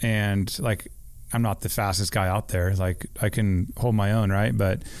and like, I'm not the fastest guy out there. Like I can hold my own, right?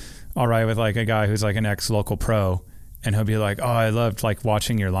 But I'll ride with like a guy who's like an ex-local pro, and he'll be like, "Oh, I loved like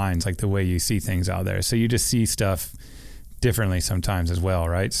watching your lines, like the way you see things out there." So you just see stuff differently sometimes as well,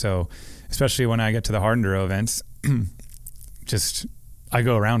 right? So especially when I get to the hard enduro events, I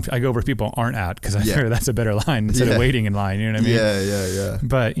go where people aren't at because I figure that's a better line instead of waiting in line. You know what I mean? Yeah.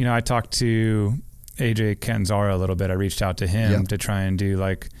 But you know, I talked to AJ Catanzaro a little bit. I reached out to him to try and do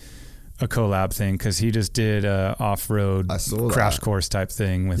like a collab thing because he just did a off-road crash course type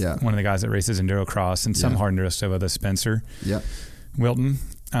thing with one of the guys that races enduro cross and some hard enduro stuff with Spencer Wilton.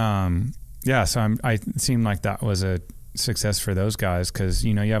 So it seemed like that was a success for those guys because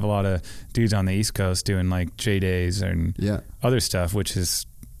you know you have a lot of dudes on the East Coast doing like J days and other stuff, which is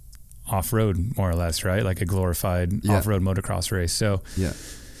off-road more or less, right? Like a glorified off-road motocross race. So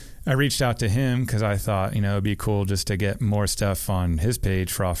I reached out to him because I thought, you know, it'd be cool just to get more stuff on his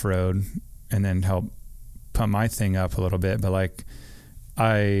page for off-road and then help pump my thing up a little bit. But like,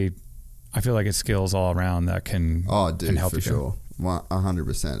 I feel like it's skills all around that can help for you. Sure.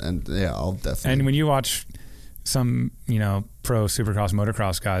 100%. And yeah, I'll definitely. And when you watch some, you know, pro supercross,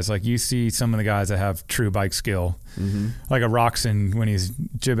 motocross guys, like you see some of the guys that have true bike skill, like a Roxon when he's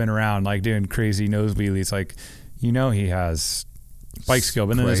jibbing around, like doing crazy nose wheelies, like, you know, he has bike skill,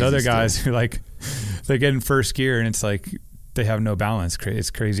 but then there's other guys who like they get in first gear and it's like they have no balance.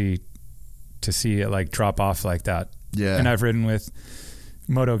 It's crazy to see it like drop off like that. Yeah. And I've ridden with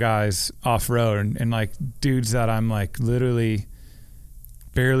moto guys off road and like dudes that I'm like literally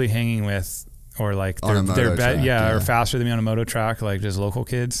barely hanging with, or like they're or faster than me on a moto track, like just local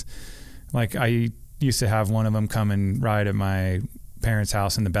kids. Like I used to have one of them come and ride at my parents'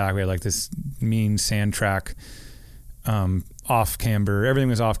 house in the back. We had like this mean sand track, off camber, everything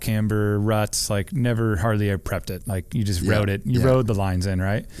was off camber, ruts, like never hardly ever prepped it. Like you just rode it. You rode the lines in,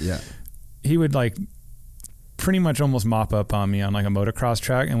 right? Yeah. He would like pretty much almost mop up on me on like a motocross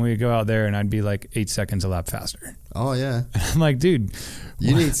track, and we would go out there and I'd be like 8 seconds a lap faster. Oh yeah. And I'm like, dude,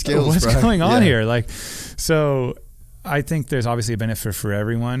 you need skills. What's bro. Going on here? Like, so I think there's obviously a benefit for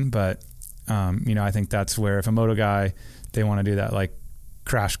everyone, but you know, I think that's where if a moto guy, they want to do that like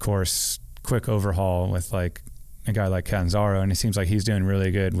crash course, quick overhaul with like a guy like Catanzaro, and it seems like he's doing really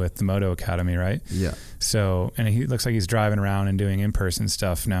good with the Moto Academy, right? Yeah. So, and he looks like he's driving around and doing in-person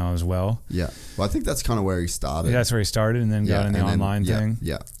stuff now as well. Yeah. Well, I think that's kind of where he started. Yeah, that's where he started, and then got in the online thing.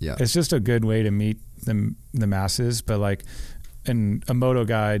 Yeah. It's just a good way to meet the masses, but like, and a moto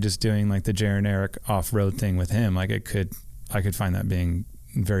guy just doing like the generic off-road thing with him, like I could find that being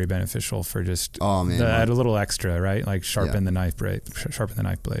very beneficial for just add a little extra, right? Like sharpen the knife blade.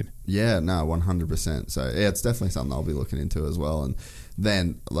 Yeah, no, 100%. So yeah, it's definitely something I'll be looking into as well. And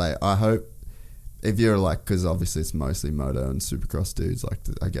then like I hope if you're like, because obviously it's mostly moto and supercross dudes, like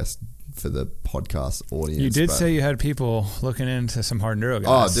I guess for the podcast audience. You did say you had people looking into some hard enduro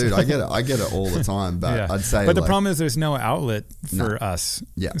guys. Oh, dude, I get it all the time. But I'd say, but the problem is there's no outlet for us.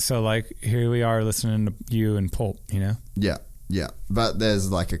 Yeah. So like here we are listening to you and Pulp, you know. Yeah. Yeah, but there's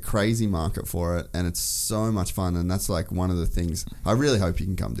like a crazy market for it, and it's so much fun, and that's like one of the things. I really hope you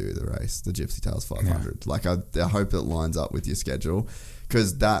can come do the race, the Gypsy Tales 500. Yeah. Like I hope it lines up with your schedule,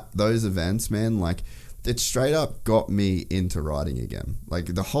 because those events, man, like it straight up got me into riding again.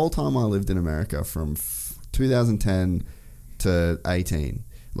 Like the whole time I lived in America from 2010 to 18,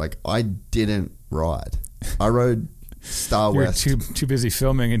 like I didn't ride. I rode Star West. You're too busy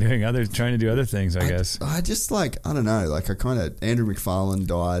filming and trying to do other things, I guess. I just like, I don't know, like I kind of, Andrew McFarlane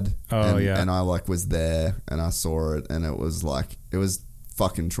died. And I like was there and I saw it, and it was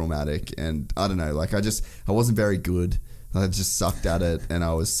fucking traumatic, and I don't know, like I wasn't very good. I just sucked at it, and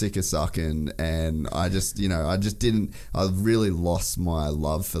I was sick of sucking, and I really lost my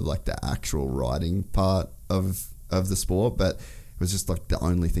love for like the actual riding part of the sport. But was just like the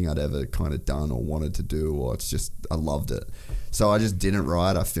only thing I'd ever kind of done or wanted to do, or it's just, I loved it. So I just didn't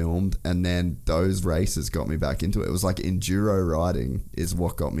ride, I filmed, and then those races got me back into it. It was like enduro riding is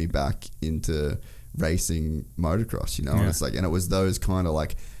what got me back into racing motocross, you know? And it's like, and it was those kind of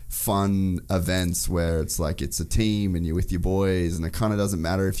like fun events where it's like it's a team and you're with your boys and it kind of doesn't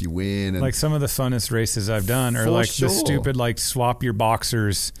matter if you win. And like some of the funnest races I've done are like the stupid like swap your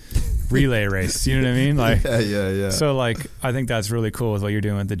boxers relay race. You know what I mean? Like yeah. So like I think that's really cool with what you're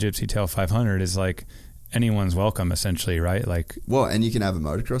doing with the Gypsy Tail 500 is like anyone's welcome essentially, right? Like, well, and you can have a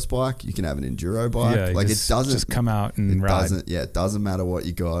motocross bike, you can have an enduro bike. Yeah, like it doesn't just come out and ride. It doesn't matter what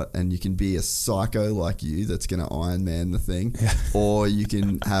you got, and you can be a psycho like you that's gonna Iron Man the thing, or you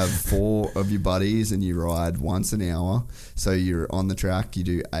can have 4 of your buddies and you ride once an hour. So you're on the track, you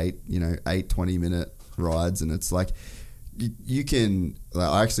do 8 20-minute rides, and it's like you can. Like,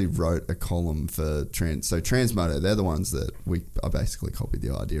 I actually wrote a column for Transmoto. They're the ones that I basically copied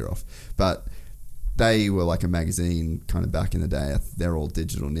the idea off, but they were like a magazine kind of back in the day. They're all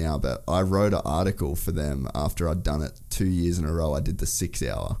digital now, but I wrote an article for them after I'd done it 2 years in a row. I did the 6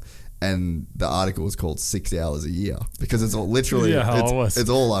 hour, and the article was called 6 hours a year because it's all literally it's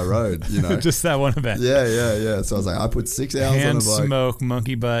all I rode, you know. Just that one event. Yeah. So I was like, I put 6 hours Hand on a bike. smoke,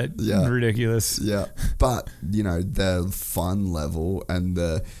 monkey butt, ridiculous. Yeah, but you know the fun level and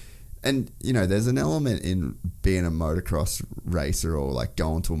you know, there's an element in being a motocross racer or like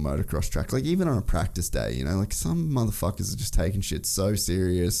going to a motocross track, like even on a practice day, you know, like some motherfuckers are just taking shit so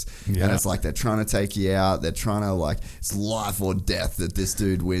serious, and it's like they're trying to take you out, they're trying to like, it's life or death that this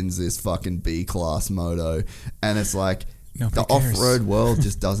dude wins this fucking B-class moto, and it's like nobody cares. Off-road world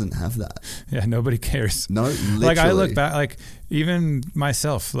just doesn't have that. Yeah, nobody cares. No, literally. Like I look back, like even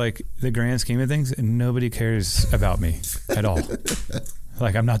myself, like the grand scheme of things, nobody cares about me at all.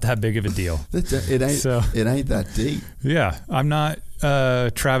 Like I'm not that big of a deal. It ain't that deep. Yeah, I'm not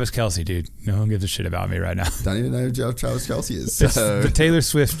Travis Kelce, dude. No one gives a shit about me right now. Don't even know who Travis Kelce is. It's the Taylor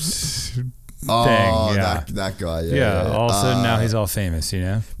Swift thing. Yeah. That guy. Yeah. All of a sudden now he's all famous, you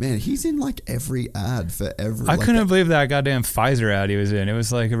know? Man, he's in like every ad for every. I couldn't believe that goddamn Pfizer ad he was in. It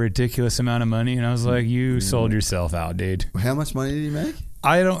was like a ridiculous amount of money, and I was like, you sold yourself out, dude. How much money did he make?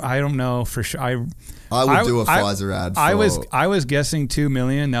 I don't know for sure. I would do a Pfizer ad. I was guessing 2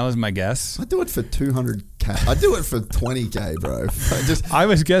 million. That was my guess. I'd do it for 200K. I'd do it for 20K, bro. I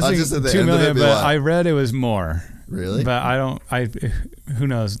was guessing 2 million, but I read it was more. Really? But who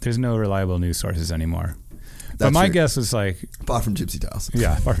knows? There's no reliable news sources anymore. But my guess was like, apart from Gypsy Tales.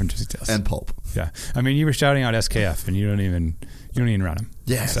 Yeah, apart from Gypsy Tales and Pulp. Yeah, I mean, you were shouting out SKF, and you don't even run them.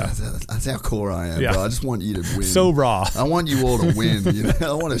 Yeah, so. that's how core I am. Yeah. Bro. I just want you to win. So raw. I want you all to win. You know,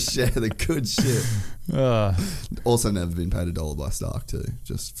 I want to share the good shit. Also, never been paid $1 by Stark too.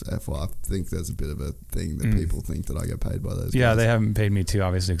 Just FYI, I think there's a bit of a thing that people think that I get paid by those. Yeah, guys. They haven't paid me too,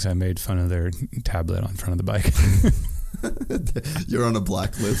 obviously, because I made fun of their tablet on front of the bike. You're on a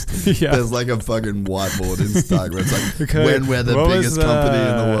blacklist. Yeah. There's like a fucking whiteboard in Stark where it's like, when we're the biggest company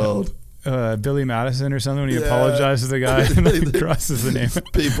in the world. Billy Madison or something, when he apologizes to the guy and like crosses the name.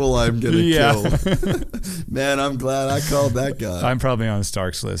 People I'm going to kill. Man, I'm glad I called that guy. I'm probably on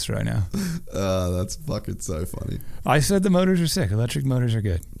Stark's list right now. That's fucking so funny. I said the motors are sick. Electric motors are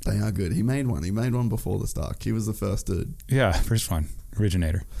good. They are good. He made one. He made one before the Stark. He was the first dude. Yeah, first one.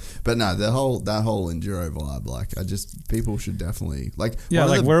 Originator. But no, that whole enduro vibe, like people should definitely like. Yeah,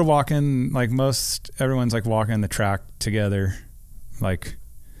 like we're walking, like everyone's like walking the track together, like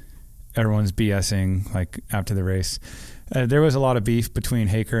everyone's BSing like after the race. There was a lot of beef between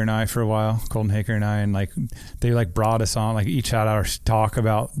Haker and I for a while, Colton Haker and I, and like they like brought us on, like each had our talk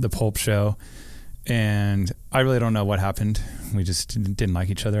about the Pulp show, and I really don't know what happened. We just didn't like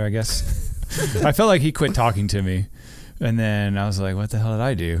each other, I guess. I felt like he quit talking to me. And then I was like, what the hell did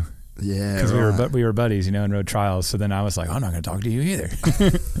I do? Yeah, because we were buddies, you know, in road trials. So then I was like, I'm not going to talk to you either.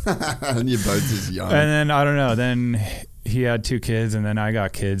 And you're both just young. And then, I don't know, then he had 2 kids and then I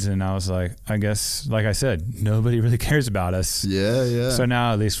got kids. And I was like, I guess, like I said, nobody really cares about us. Yeah. So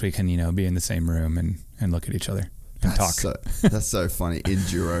now at least we can, you know, be in the same room and look at each other and talk. That's so funny.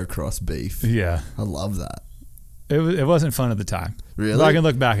 Enduro cross beef. Yeah. I love that. It wasn't fun at the time. Really? But I can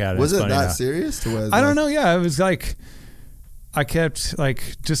look back at it. Was it that serious? To where I don't know. Yeah, it was like... I kept like,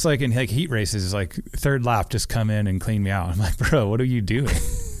 just like in like heat races, like third lap, just come in and clean me out. I'm like, bro, what are you doing?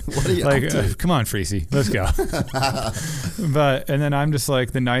 What are you like, up to? Come on, Freesy, let's go. And then I'm just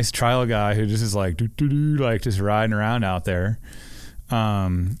like the nice trial guy who just is like, like just riding around out there. So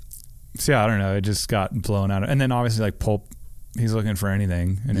yeah, I don't know. It just got blown out. And then obviously like Pulp, he's looking for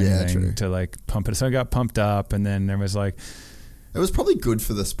anything to like pump it. So I got pumped up, and then there was like, it was probably good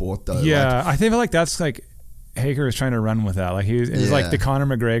for the sport though. Yeah, I feel like that's like, Hager was trying to run with that. Like it was like the Conor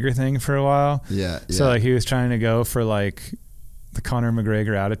McGregor thing for a while. Yeah. So like he was trying to go for like the Conor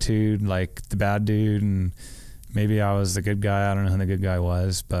McGregor attitude, like the bad dude, and maybe I was the good guy. I don't know who the good guy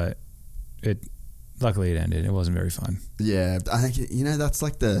was, but luckily it ended. It wasn't very fun. Yeah, I think that's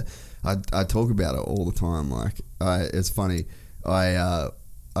like I talk about it all the time. Like it's funny. I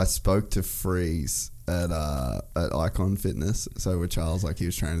spoke to Freeze at Icon Fitness. So with Charles, like he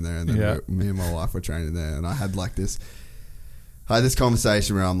was training there, and then me and my wife were training there, and I had this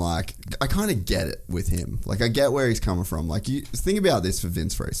conversation where I'm like, I kind of get it with him. Like I get where he's coming from. Like you think about this for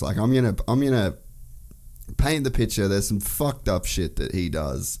Vince Freeze. Like I'm gonna paint the picture. There's some fucked up shit that he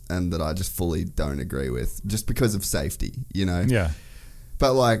does, and that I just fully don't agree with, just because of safety. Yeah.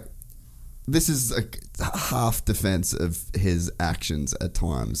 But like, this is a half defense of his actions at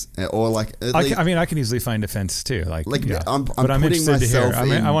times, or like. I can easily find defense too. Like I'm putting interested myself to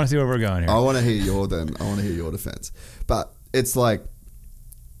hear. I want to see where we're going here. I want to hear your defense, but it's like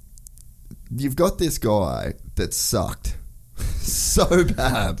you've got this guy that sucked so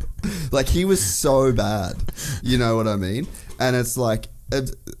bad, like he was so bad. You know what I mean? And it's like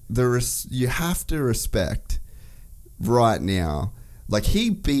you have to respect right now. Like he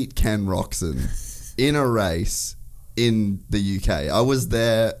beat Ken Roxon in a race in the UK. I was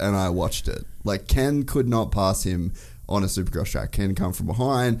there and I watched it. Like Ken could not pass him on a Supercross track. Ken come from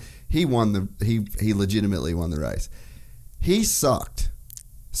behind. He won he legitimately won the race. He sucked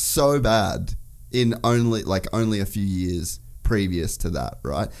so bad in only a few years previous to that,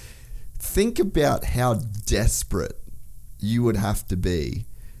 right? Think about how desperate you would have to be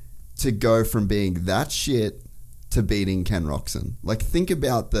to go from being that shit to beating Ken Roxon. Like think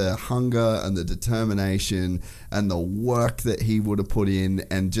about the hunger and the determination and the work that he would have put in,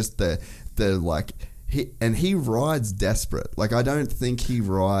 and just the like he rides desperate. Like I don't think he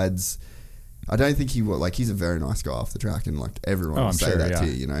would, like he's a very nice guy off the track, and like everyone will say that to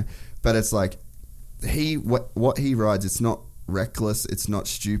you, But it's like what he rides, it's not reckless, it's not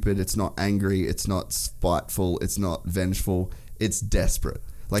stupid, it's not angry, it's not spiteful, it's not vengeful, it's desperate.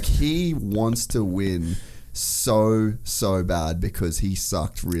 Like he wants to win so bad because he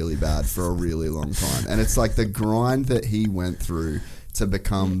sucked really bad for a really long time, and it's like the grind that he went through to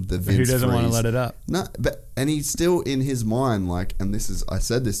become the Vince Freeze. He doesn't want to let it up. No, and he's still in his mind, like, and I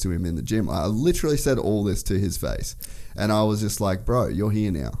said this to him in the gym. I literally said all this to his face, and I was just like, bro, you're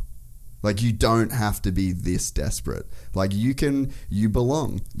here now. Like, you don't have to be this desperate. Like, you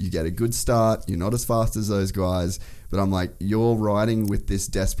belong. You get a good start. You're not as fast as those guys. But I'm like, you're riding with this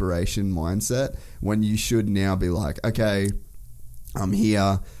desperation mindset when you should now be like, okay, I'm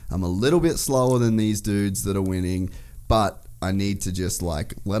here. I'm a little bit slower than these dudes that are winning, but I need to just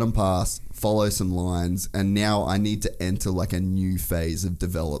like let them pass, follow some lines, and now I need to enter like a new phase of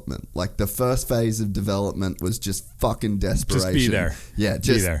development. Like the first phase of development was just fucking desperation. Just be there. Yeah,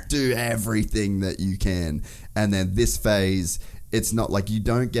 just do everything that you can. And then this phase, it's not like you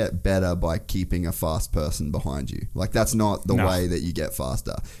don't get better by keeping a fast person behind you. Like that's not the way that you get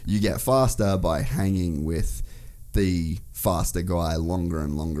faster. You get faster by hanging with the faster guy longer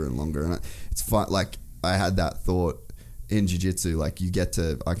and longer and longer. And it's fun. Like I had that thought in jiu-jitsu, like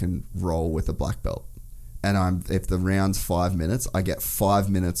I can roll with a black belt, and if the round's 5 minutes, I get 5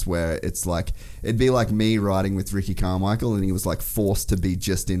 minutes where it's like, it'd be like me riding with Ricky Carmichael and he was like forced to be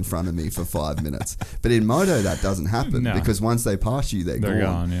just in front of me for 5 minutes. But in moto that doesn't happen because once they pass you, they're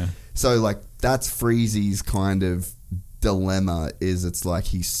gone. Yeah. So like that's Freezy's kind of dilemma, is it's like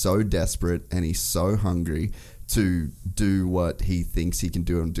he's so desperate and he's so hungry to do what he thinks he can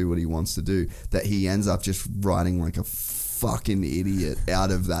do and do what he wants to do, that he ends up just riding like a fucking idiot out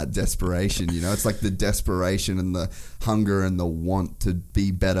of that desperation. It's like the desperation and the hunger and the want to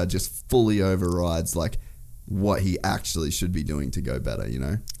be better just fully overrides like what he actually should be doing to go better.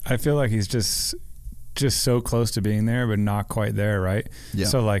 I feel like he's just so close to being there but not quite there, right? Yeah.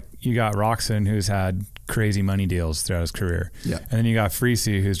 So like you got Roxon, who's had crazy money deals throughout his career, and then you got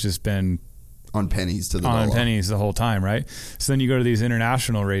Freezy, who's just been on pennies to the dollar. On pennies the whole time, right? So then you go to these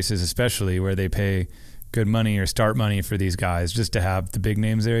international races, especially where they pay good money or start money for these guys just to have the big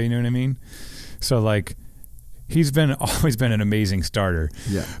names there, you know what I mean? So like he's always been an amazing starter.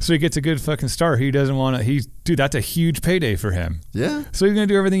 Yeah. So he gets a good fucking start. He doesn't want to, dude, that's a huge payday for him. Yeah. So he's going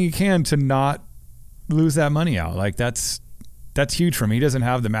to do everything he can to not lose that money out. Like that's huge for him. He doesn't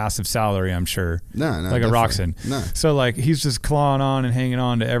have the massive salary, I'm sure. No, like definitely. A Roxon. No. So like he's just clawing on and hanging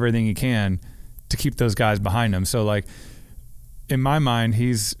on to everything he can to keep those guys behind him. So like in my mind,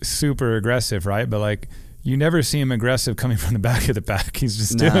 he's super aggressive, right? But like you never see him aggressive coming from the back of the pack. He's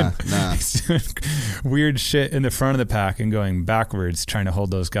just he's doing weird shit in the front of the pack and going backwards, trying to hold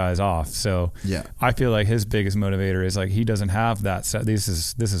those guys off. So yeah, I feel like his biggest motivator is like he doesn't have that. This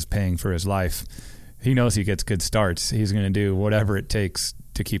is paying for his life. He knows he gets good starts. He's going to do whatever it takes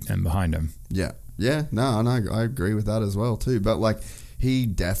to keep them behind him. Yeah. Yeah. No, and I agree with that as well too. But like, he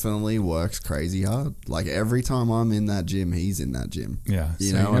definitely works crazy hard. Like every time I'm in that gym, he's in that gym. Yeah,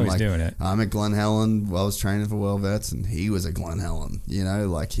 you know, and he's like, doing it. I'm at Glen Helen. I was training for World Vets, and he was at Glen Helen. You know,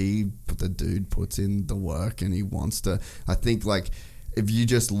 like the dude puts in the work, and he wants to. I think like if you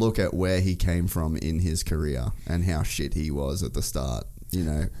just look at where he came from in his career and how shit he was at the start, you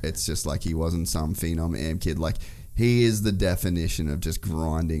know, it's just like he wasn't some phenom am kid. Like he is the definition of just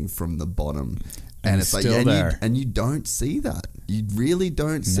grinding from the bottom. And it's like, and you don't see that. You really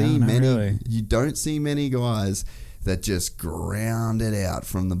don't see many. Really. You don't see many guys that just ground it out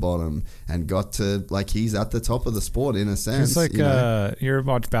from the bottom and got to like he's at the top of the sport in a sense. It's like, you ever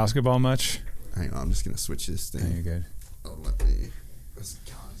watch basketball much? Hang on, I'm just gonna switch this thing. Yeah, you're good. Oh, let me. This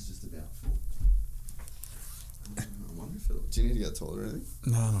card's just about full. I wonder if do you need to get a toilet or anything?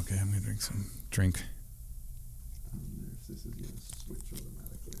 No, I'm okay. I'm gonna drink some drink. I wonder if this is gonna switch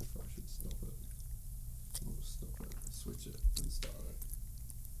automatically. If I should stop it. I'll just stop it, switch it, and start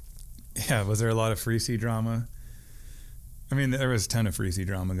it. Yeah, was there a lot of Freesy drama? I mean, there was a ton of Freesy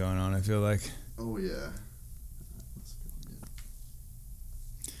drama going on, I feel like. Oh, yeah.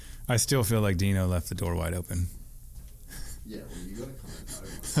 I still feel like Dino left the door wide open. Yeah, well, you gotta kind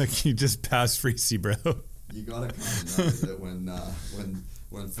of know. Like, you just passed Freesy, bro. You gotta kind of know that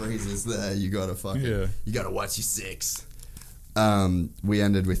when Freeze is there, you gotta fucking... Yeah. You gotta watch your six. We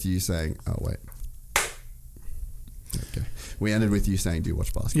ended with you saying... Oh, wait. Okay. We ended with you saying, do you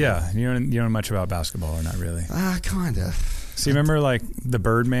watch basketball? Yeah. You don't know much about basketball, or not really? Kind of. So you remember, like, the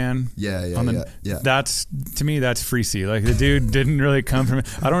Birdman? Yeah. That's, to me, that's Freesy. Like, the dude didn't really come from...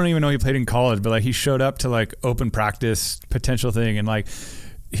 I don't even know he played in college, but, like, he showed up to, like, open practice potential thing, and, like,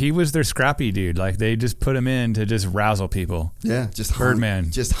 he was their scrappy dude. Like, they just put him in to just razzle people. Yeah, just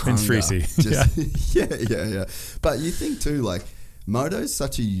Birdman. Just hunger. And Freesy. Yeah. But you think, too, like, Moto's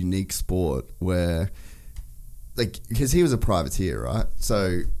such a unique sport where... Like, because he was a privateer, right?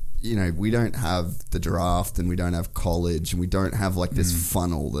 So, you know, we don't have the draft and we don't have college and we don't have like this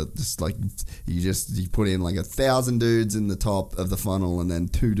funnel that just like you put in like 1,000 dudes in the top of the funnel and then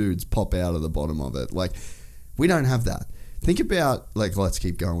 2 dudes pop out of the bottom of it. Like, we don't have that. Think about, like, let's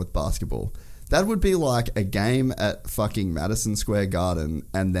keep going with basketball. That would be like a game at fucking Madison Square Garden,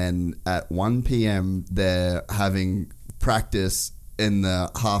 and then at 1 p.m. they're having practice in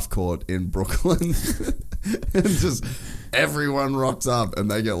the half court in Brooklyn. And just everyone rocks up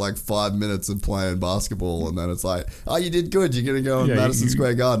and they get like 5 minutes of playing basketball, and then it's like, oh, you did good, you're gonna go in Madison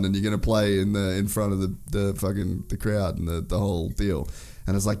Square Garden and you're gonna play in front of the crowd and the whole deal.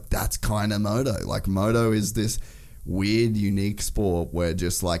 And it's like, that's kind of moto. Like, moto is this weird, unique sport where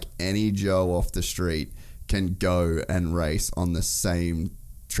just like any Joe off the street can go and race on the same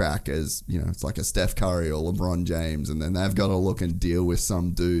track as, you know, it's like a Steph Curry or LeBron James, and then they've got to look and deal with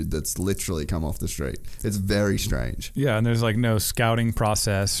some dude that's literally come off the street. It's very strange. Yeah, and there's like no scouting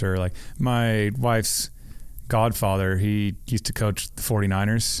process, or like my wife's godfather, he used to coach the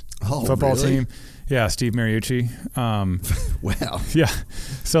 49ers football team. Yeah, Steve Mariucci. Wow. Yeah.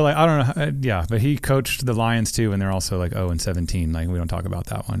 So like, I don't know. Yeah, but he coached the Lions too, and they're also like 0-17. Like, we don't talk about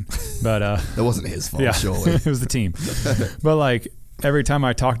that one. But it wasn't his fault, yeah, surely. It was the team. But like, every time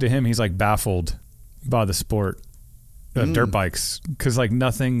I talk to him, he's like baffled by the sport of dirt bikes, because like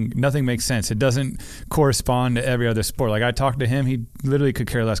nothing makes sense. It doesn't correspond to every other sport. Like, I talk to him, he literally could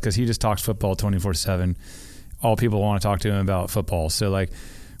care less because he just talks football 24/7. All people want to talk to him about football. So like,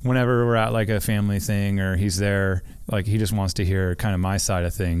 whenever we're at like a family thing or he's there, like, he just wants to hear kind of my side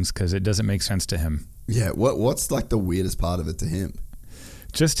of things because it doesn't make sense to him. Yeah. What's like the weirdest part of it to him?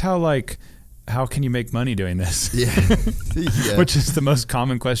 Just how can you make money doing this? Yeah. Yeah. Which is the most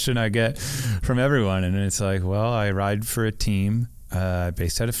common question I get from everyone. And it's like, well, I ride for a team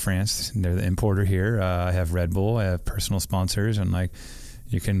based out of France. They're the importer here. I have Red Bull. I have personal sponsors. And like,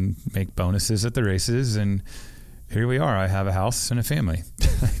 you can make bonuses at the races. And here we are. I have a house and a family.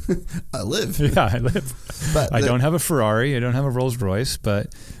 I live. Yeah, I live. But I don't have a Ferrari. I don't have a Rolls Royce.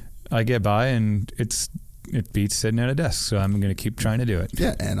 But I get by, and it beats sitting at a desk, so I'm going to keep trying to do it.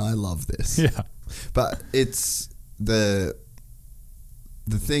 Yeah, and I love this. Yeah. But it's the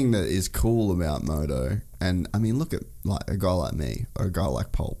thing that is cool about moto, and I mean, look at like a guy like me or a guy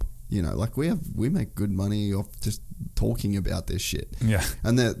like Pulp. You know, like we make good money off just talking about this shit. Yeah.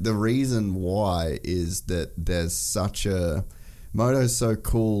 And the reason why is that there's such a moto's so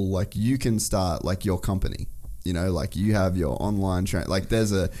cool. Like you can start like your company, you know, like you have your online train. Like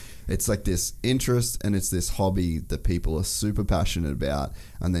it's like this interest and it's this hobby that people are super passionate about,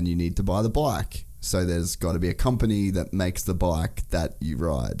 and then you need to buy the bike. So there's got to be a company that makes the bike that you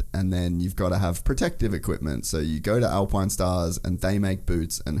ride, and then you've got to have protective equipment. So you go to Alpine Stars and they make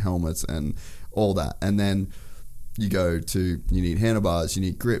boots and helmets and all that, and then you need handlebars, you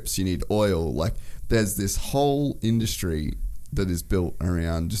need grips, you need oil. Like there's this whole industry that is built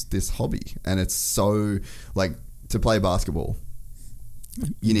around just this hobby, and it's so like to play basketball.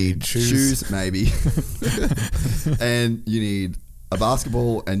 You need shoes maybe, and you need a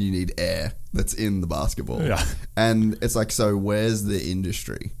basketball, and you need air that's in the basketball. Yeah. And it's like, so where's the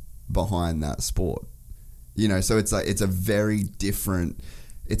industry behind that sport? You know, so it's like it's a very different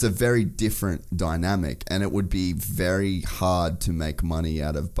dynamic, and it would be very hard to make money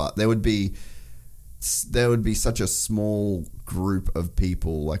out of, but there would be such a small group of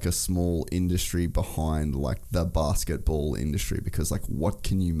people, like a small industry behind like the basketball industry, because like what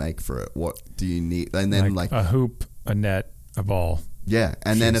can you make for it? What do you need? And then like a hoop, a net, a ball. Yeah.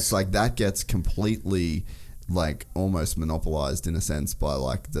 And then it's like that gets completely like almost monopolized in a sense by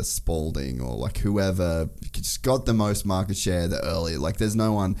like the Spalding or like whoever just got the most market share the earlier. Like there's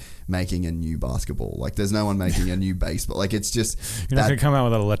no one making a new basketball. Like there's no one making a new baseball. Like it's just you're not gonna come out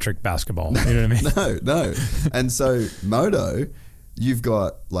with an electric basketball. You know what I mean? No. And so moto, you've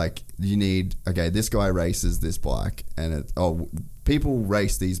got like you need this guy races this bike, and people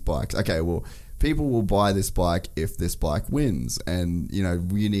race these bikes. Okay, well, people will buy this bike if this bike wins, and you know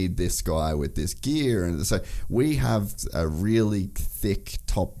you need this guy with this gear, and so we have a really thick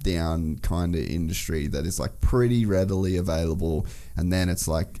top-down kind of industry that is like pretty readily available, and then it's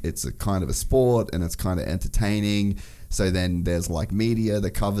like it's a kind of a sport and it's kind of entertaining. So then there's like media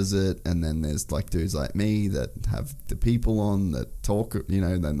that covers it, and then there's like dudes like me that have the people on that talk, you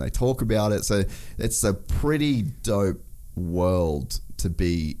know, then they talk about it. So it's a pretty dope world to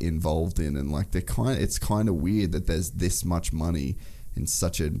be involved in, and like it's kind of weird that there's this much money in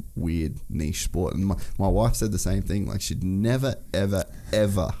such a weird niche sport. And my wife said the same thing. Like she'd never ever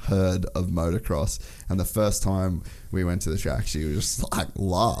heard of motocross, and the first time we went to the track, she was just like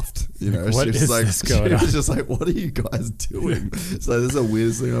laughed. You know, what she was like, she was just like, "What are you guys doing?" So this is the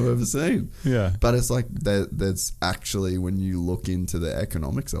weirdest thing I've ever seen. Yeah, but it's like that's actually, when you look into the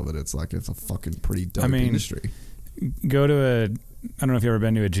economics of it, it's like it's a fucking pretty dope industry. Go to I don't know if you've ever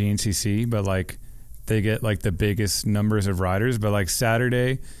been to a GNCC, but like they get like the biggest numbers of riders. But like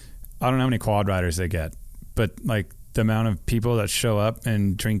Saturday, I don't know how many quad riders they get, but like the amount of people that show up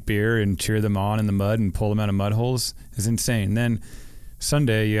and drink beer and cheer them on in the mud and pull them out of mud holes is insane. Then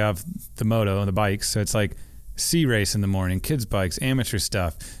Sunday you have the moto and the bikes, so it's like C race in the morning, kids bikes, amateur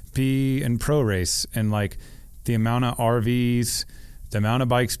stuff, P and pro race, and like the amount of RVs, the amount of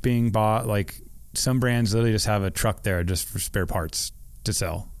bikes being bought. Like some brands literally just have a truck there just for spare parts to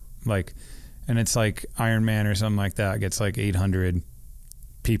sell. Like, and it's like Ironman or something like that gets like 800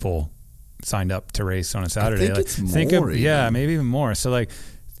 people signed up to race on a Saturday. I think it's more. Yeah, maybe even more. So like,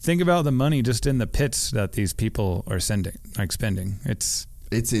 think about the money just in the pits that these people are spending. It's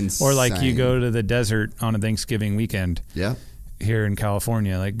insane. Or like you go to the desert on a Thanksgiving weekend. Yeah. Here in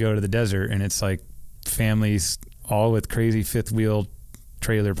California, like go to the desert and it's like families all with crazy fifth wheel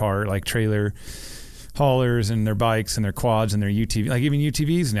trailer haulers and their bikes and their quads and their UTV, like even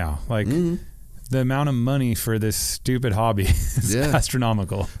UTVs now. Like the amount of money for this stupid hobby is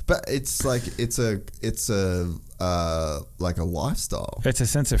astronomical. But it's like it's a like a lifestyle. It's a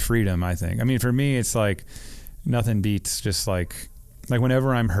sense of freedom, I think. I mean, for me, it's like nothing beats just like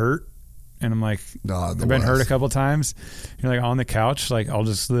whenever I'm hurt and I'm like, I've been hurt a couple times, you're like on the couch, like I'll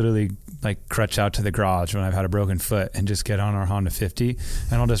just literally like crutch out to the garage when I've had a broken foot and just get on our Honda 50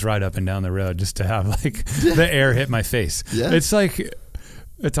 and I'll just ride up and down the road just to have like the air hit my face. Yeah. It's like,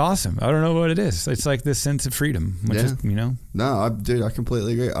 it's awesome. I don't know what it is. It's like this sense of freedom, which is, you know. No, I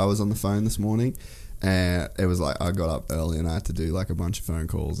completely agree. I was on the phone this morning and it was like I got up early and I had to do like a bunch of phone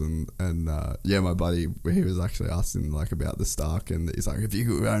calls and my buddy, he was actually asking like about the stock, and he's like, if you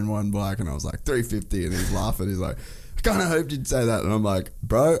could own one bike, and I was like 350, and he's laughing. He's like, I kind of hoped you'd say that, and I'm like,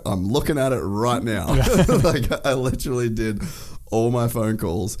 bro, I'm looking at it right now. Like I literally did all my phone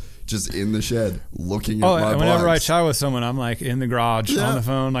calls just in the shed looking at my bikes. Whenever I chat with someone, I'm like in the garage on the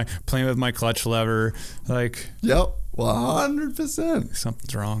phone, like playing with my clutch lever, like 100%.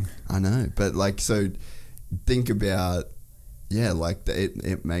 Something's wrong. I know, but like, so think about, like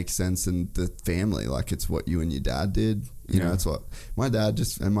it makes sense in the family. Like it's what you and your dad did. You know, it's what my dad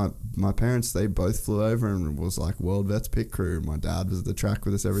and my parents, they both flew over and was like World Vets pit crew. My dad was at the track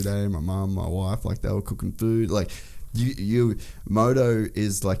with us every day. My mum, my wife, like they were cooking food. Like moto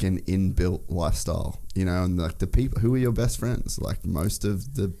is like an inbuilt lifestyle, you know, and like the people who are your best friends, like most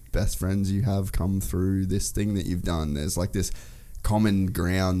of the best friends you have come through this thing that you've done. There's like this common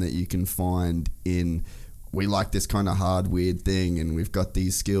ground that you can find in, we like this kind of hard, weird thing, and we've got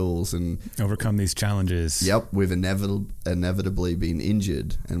these skills and overcome these challenges. Yep, we've inevitably been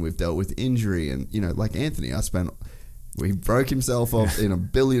injured, and we've dealt with injury, and you know, like Anthony, he broke himself off in a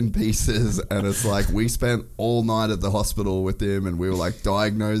billion pieces, and it's like we spent all night at the hospital with him, and we were like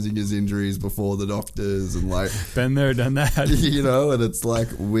diagnosing his injuries before the doctors, and like been there, done that, you know. And it's like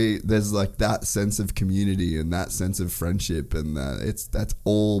there's like that sense of community and that sense of friendship, and that's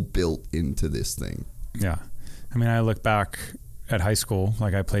all built into this thing. Yeah, I mean, I look back at high school,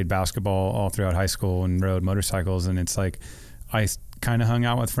 like I played basketball all throughout high school and rode motorcycles, and it's like I kind of hung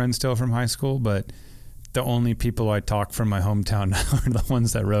out with friends still from high school, but the only people I talk from my hometown now are the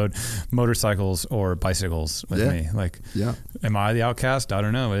ones that rode motorcycles or bicycles with me. Like, am I the outcast? I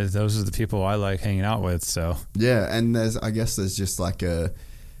don't know. Those are the people I like hanging out with. So yeah, and I guess there's just like a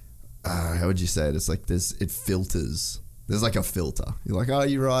how would you say it? It's like it filters. There's like a filter. You're like, oh,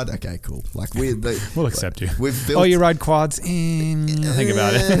 you ride? Okay, cool. Like we'll accept you. We've built. Oh, you ride quads? Think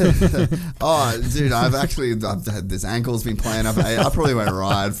about it. Oh, dude, I've had this ankle's been playing up. I probably won't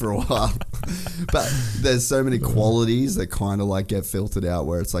ride for a while. But there's so many qualities that kind of like get filtered out,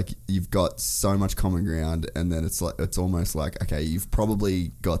 where it's like you've got so much common ground, and then it's almost like, okay, you've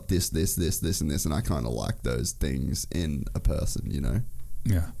probably got this, and this, and I kind of like those things in a person, you know?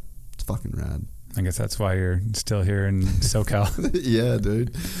 Yeah, it's fucking rad. I guess that's why you're still here in SoCal. Yeah,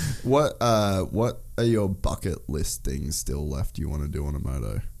 dude. What are your bucket list things still left you want to do on a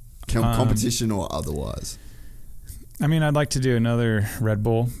moto? Competition or otherwise? I mean, I'd like to do another Red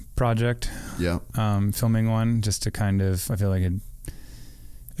Bull project. Yeah. Filming one just to kind of, I feel like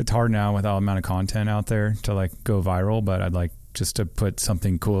it's hard now with all the amount of content out there to like go viral, but I'd like just to put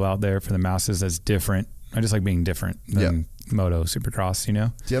something cool out there for the masses that's different. I just like being different than moto supercross, you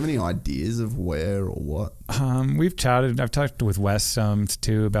know? Do you have any ideas of where or what? We've chatted. I've talked with Wes some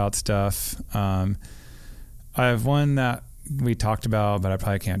too about stuff. I have one that we talked about, but I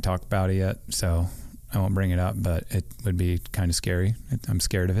probably can't talk about it yet, so I won't bring it up, but it would be kind of scary. I'm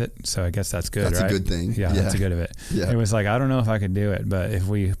scared of it, so I guess that's good, that's right? That's a good thing. Yeah, that's a good of it. Yeah. It was like, I don't know if I could do it, but if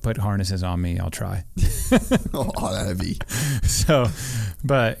we put harnesses on me, I'll try. Oh, that'd be... So,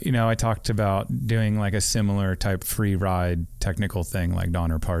 but, you know, I talked about doing like a similar type free ride technical thing like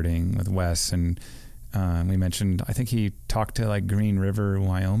Donner Parting with Wes, and we mentioned, I think he talked to like Green River,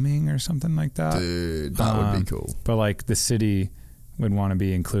 Wyoming or something like that. Dude, that would be cool. But like the city would want to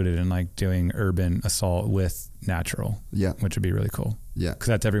be included in like doing urban assault with natural, which would be really cool. Yeah, because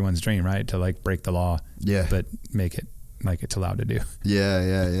that's everyone's dream, right? To like break the law, but make it like it's allowed to do.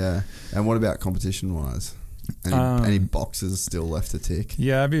 Yeah. And what about competition wise? Any boxes still left to tick?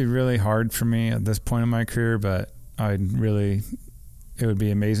 Yeah, it'd be really hard for me at this point in my career, but it would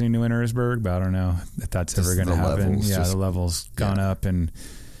be amazing to win Erzberg, but I don't know if that's ever going to happen. The level's gone up, and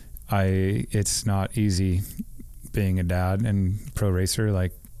it's not easy being a dad and pro racer.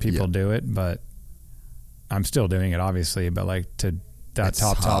 Like people do it, but I'm still doing it obviously, but like to that it's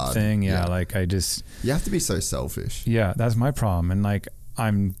top thing. Like you have to be so selfish. Yeah. That's my problem. And like,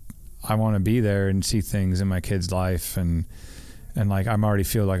 I want to be there and see things in my kid's life. And like, I'm already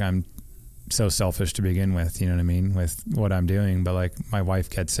feel like I'm so selfish to begin with, you know what I mean? With what I'm doing, but like my wife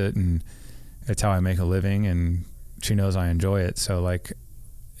gets it, and it's how I make a living, and she knows I enjoy it. So like,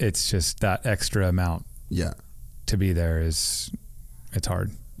 it's just that extra amount. Yeah. To be there it's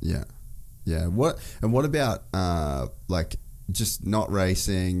hard. Yeah. What about like just not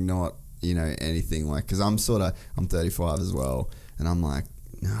racing, not, you know, anything like, because I'm 35 as well, and I'm like,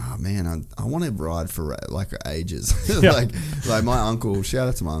 oh man, I want to ride for like ages. like my uncle, shout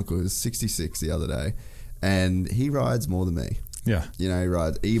out to my uncle, he was 66 the other day, and he rides more than me. Yeah. You know, he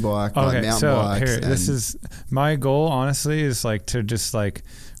rides e-bike, like mountain bikes. This is my goal, honestly, is like to just like,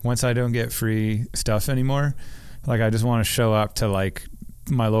 once I don't get free stuff anymore, like I just want to show up to like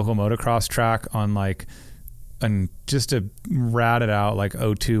my local motocross track on like, and just to rat it out like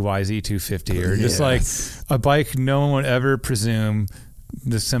O2 YZ250 or just like a bike no one would ever presume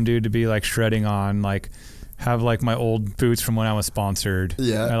just some dude to be like shredding on, like have like my old boots from when I was sponsored,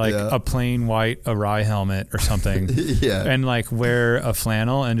 a plain white Arai helmet or something, and like wear a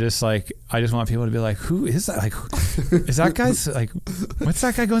flannel, and just like I just want people to be like, who is that? Like, is that guy's like, what's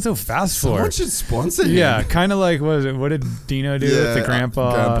that guy going so fast for? Someone should sponsor him. Yeah, kind of like what did Dino do with the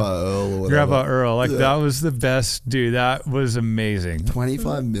Grandpa Earl or whatever? Grandpa Earl, like that was the best, dude. That was amazing.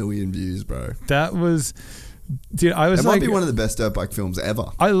 25 million views, bro. That was Dude, I was it like, might be one of the best dirt bike films ever.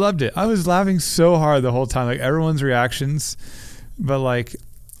 I loved it. I was laughing so hard the whole time, like everyone's reactions. But like,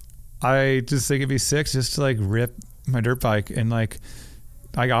 I just think it'd be sick just to like rip my dirt bike and like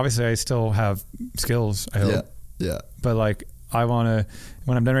obviously I still have skills. I hope. Yeah. But like, I want to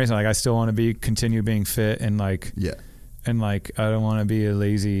when I'm done racing, like I still want to continue being fit and like and like I don't want to be a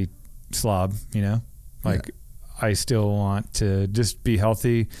lazy slob, you know. Like I still want to just be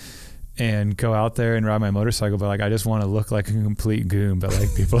healthy and go out there and ride my motorcycle, but like I just want to look like a complete goon. But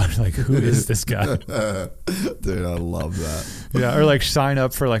like people are like, who is this guy? Dude, I love that. Yeah, or like sign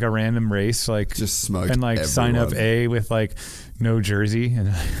up for like a random race, like just smoke and like everyone. sign up with like no jersey, and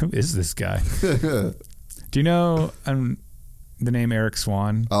like, who is this guy? Do you know the name Eric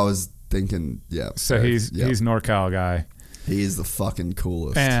Swan? I was thinking, So he's NorCal guy. He is the fucking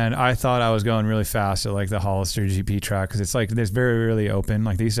coolest. And I thought I was going really fast at like the Hollister GP track because it's like there's very really open.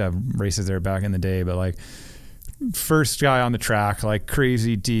 Like they used to have races there back in the day, but like first guy on the track, like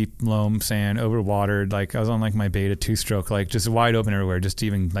crazy deep loam sand, overwatered. Like I was on like my Beta 2-stroke, like just wide open everywhere, just to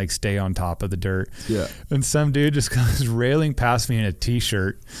even like stay on top of the dirt. Yeah. And some dude just comes railing past me in a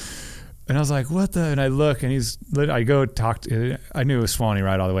t-shirt. And I was like, what the? And I look, and I go talk to, I knew it was Swanee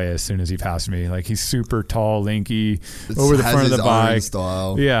right all the way as soon as he passed me. Like, he's super tall, lanky, over the front of the bike.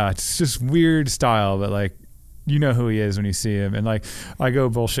 Style. Yeah, it's just weird style, but like, you know who he is when you see him. And like, I go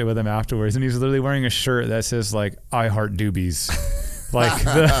bullshit with him afterwards, and he's literally wearing a shirt that says like, I heart doobies.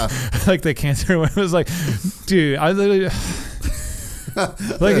 Like, the cancer one was like, dude, I literally...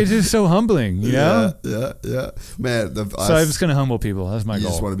 like it's just so humbling, you know? Yeah. Man, so I'm just gonna humble people. That's my goal. You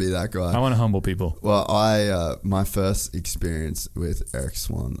just want to be that guy. I want to humble people. Well, my first experience with Eric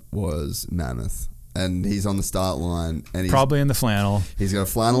Swan was Mammoth, and he's on the start line, and he's probably in the flannel. He's got a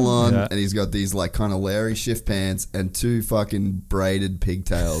flannel on, and he's got these like kind of Larry shift pants and 2 fucking braided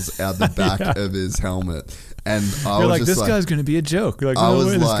pigtails out the back of his helmet. And You're like, this guy's gonna be a joke. You're like, no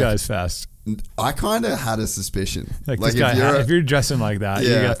way, this guy's fast. I kind of had a suspicion. Like this guy, if you're dressing like that,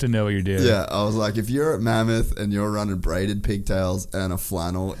 you have to know what you're doing. Yeah, I was like, if you're at Mammoth and you're running braided pigtails and a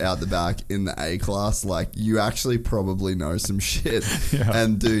flannel out the back in the A class, like you actually probably know some shit. Yeah.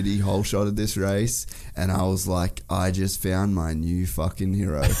 And dude, he whole shotted this race, and I was like, I just found my new fucking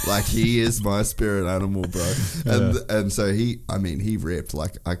hero. Like he is my spirit animal, bro. And so he ripped.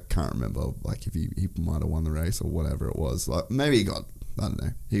 Like I can't remember, like if he might have won the race or whatever it was. Like maybe he got. I don't know.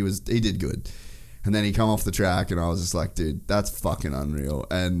 He did good. And then he come off the track and I was just like, dude, that's fucking unreal.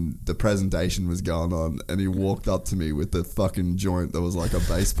 And the presentation was going on and he walked up to me with the fucking joint that was like a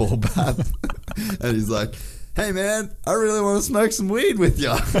baseball bat. And he's like, hey man, I really want to smoke some weed with you.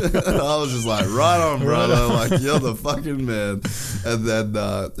 And I was just like, right on, brother. Like, you're the fucking man. And then,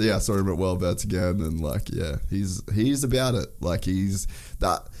 I saw him at Wellbets again. And like, yeah, he's about it. Like he's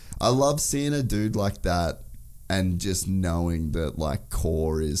that. I love seeing a dude like that. And just knowing that like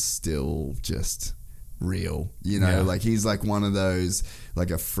core is still just real, you know, like he's like one of those,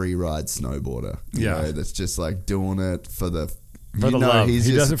 like a free ride snowboarder, you know, that's just like doing it for the love. He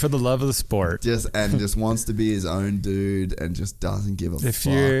does it for the love of the sport. Just wants to be his own dude and just doesn't give a fuck.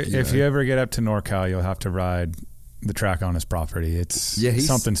 If you ever get up to NorCal, you'll have to ride the track on his property. It's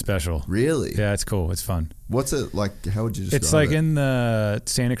something special. Really? Yeah, it's cool. It's fun. What's it like? How would you describe it? It's like in the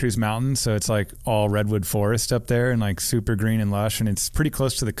Santa Cruz Mountains, so it's like all redwood forest up there and like super green and lush, and it's pretty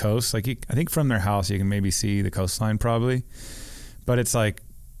close to the coast. Like I think from their house you can maybe see the coastline probably, but it's like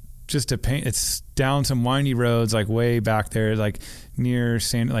just it's down some windy roads like way back there, like near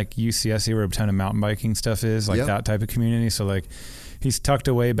like UCSC where a ton of mountain biking stuff is, like that type of community. So like he's tucked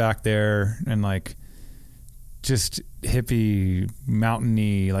away back there and like just hippie,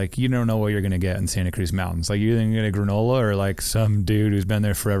 mountainy, like you don't know what you're going to get in Santa Cruz Mountains. Like you're either going to get a granola or like some dude who's been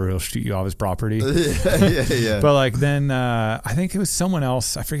there forever who'll shoot you off his property. Yeah. But like then I think it was someone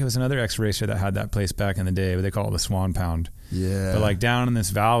else, I forget, it was another ex-racer that had that place back in the day, but they call it the Swan Pound. Yeah. But like down in this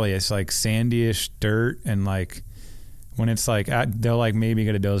valley, it's like sandyish dirt, and like when it's like they'll like maybe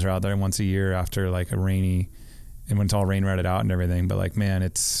get a dozer out there once a year after like a rainy, and when it's all rain rutted out and everything. But like, man,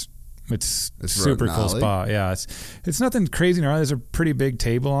 it's super cool spot. Yeah, it's nothing crazy gnarly. There's a pretty big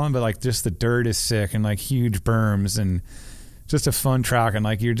table on, but like just the dirt is sick and like huge berms and just a fun track, and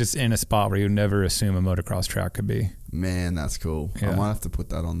like you're just in a spot where you'd never assume a motocross track could be. Man, that's cool. Yeah. I might have to put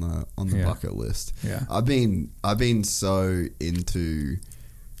that on the bucket list. Yeah. I've been so into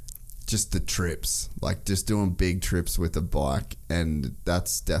just the trips, like just doing big trips with a bike, and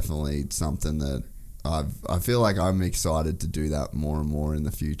that's definitely something that I feel like I'm excited to do that more and more in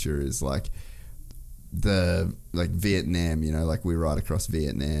the future. Is like Vietnam, you know, like we ride across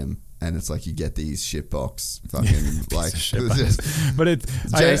Vietnam and it's like you get these shitbox fucking like but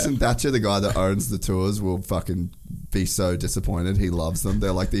it's Jason Thatcher, the guy that owns the tours, will fucking be so disappointed. He loves them.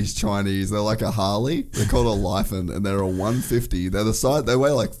 They're like these Chinese, they're like a Harley, they're called a Lyphon, and they're a 150. They're the size, they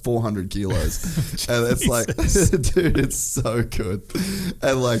weigh like 400 kilos and it's like dude, it's so good.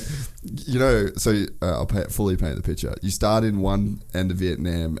 And like, you know, so I'll fully paint the picture. You start in one end of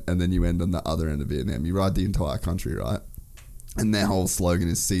Vietnam and then you end on the other end of Vietnam. You ride the entire country, right? And their whole slogan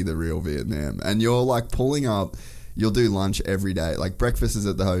is "See the real Vietnam." And you're like pulling up, you'll do lunch every day. Like breakfast is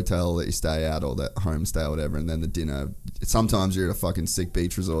at the hotel that you stay at or the homestay or whatever. And then the dinner, sometimes you're at a fucking sick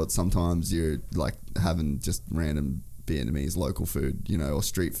beach resort. Sometimes you're like having just random Vietnamese local food, you know, or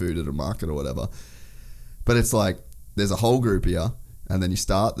street food at a market or whatever. But it's like, there's a whole group here. And then you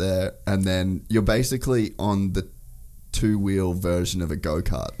start there and then you're basically on the two-wheel version of a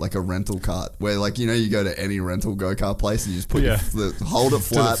go-kart, like a rental cart, where like, you know, you go to any rental go-kart place and you just put hold it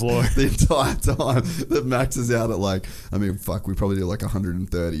flat the entire time. That maxes out at like, I mean, fuck, we probably do like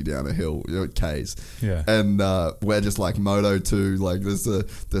 130 down a hill, you know, Ks. Yeah. And we're just like Moto 2, like there's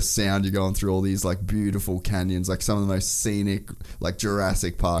the sound, you're going through all these like beautiful canyons, like some of the most scenic, like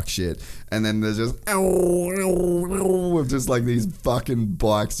Jurassic Park shit. And then there's just with just like these fucking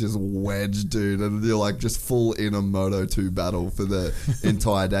bikes just wedged, dude, and you're like just full in a Moto 2 battle for the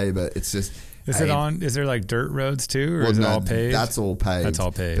entire day. But it's just, is there like dirt roads too, or is it all paved? That's all paved. That's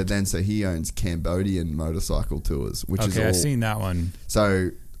all paved. But then so he owns Cambodian motorcycle tours, which is all, I've seen that one.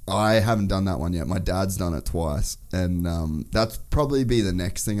 So I haven't done that one yet. My dad's done it twice, and that's probably be the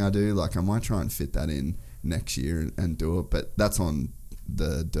next thing I do. Like I might try and fit that in next year and do it, but that's on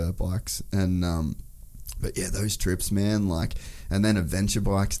the dirt bikes. And but yeah, those trips, man, like, and then adventure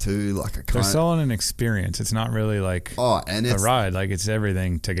bikes too, like they're selling an experience. It's not really like and a ride, like it's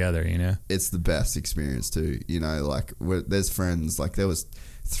everything together, you know. It's the best experience too, you know. Like there's friends, like there was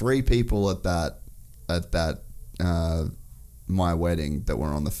 3 people at that my wedding that were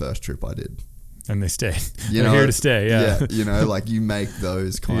on the first trip I did. And they stay. They're here to stay. Yeah. You know, like you make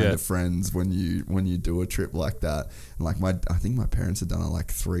those kind of friends when you do a trip like that. And like I think my parents have done it like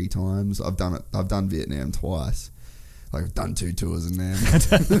 3 times. I've done Vietnam twice. Like I've done 2 tours in there.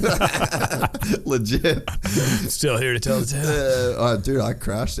 Legit. Still here to tell the tale. Dude, I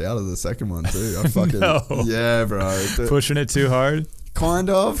crashed out of the second one too. I fucking yeah, bro. Pushing it too hard. Kind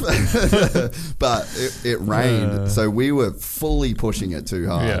of. But it rained, so we were fully pushing it too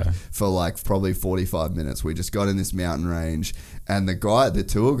hard for like probably 45 minutes. We just got in this mountain range, and the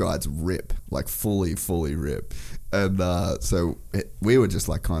tour guides rip, like fully rip. And so we were just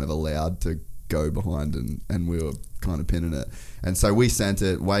like kind of allowed to go behind, and we were kind of pinning it. And so we sent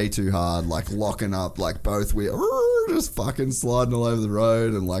it way too hard, like locking up, like both wheels, just fucking sliding all over the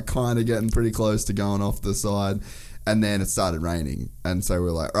road and like kind of getting pretty close to going off the side. And then it started raining, and so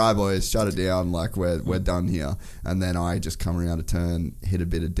we're like, all right, boys, shut it down, like we're done here. And then I just come around a turn, hit a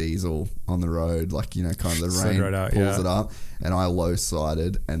bit of diesel on the road, like, you know, kind of the rain right out, pulls it up, and I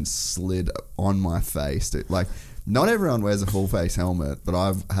low-sided and slid on my face. Dude. Like, not everyone wears a full face helmet, but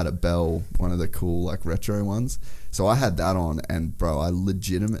I've had a Bell, one of the cool like retro ones. So I had that on, and bro, I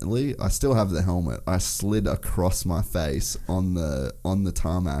still have the helmet. I slid across my face on the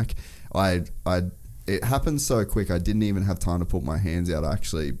tarmac. It happened so quick, I didn't even have time to put my hands out. I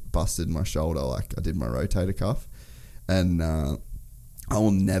actually busted my shoulder, like I did my rotator cuff. And I will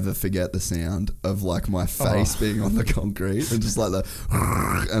never forget the sound of like my face being on the concrete and just like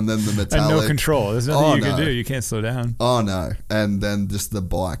and then the metallic. And no control. There's nothing you can do. You can't slow down. Oh no. And then just the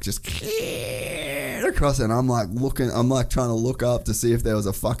bike just across, and I'm like trying to look up to see if there was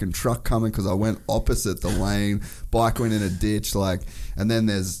a fucking truck coming, because I went opposite the lane. Bike went in a ditch, like, and then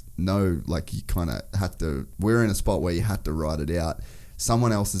there's no, like, you kind of had to, we're in a spot where you had to ride it out.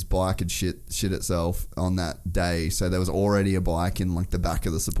 Someone else's bike had shit itself on that day, so there was already a bike in like the back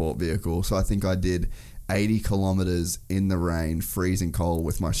of the support vehicle. So I think I did 80 kilometers in the rain, freezing cold,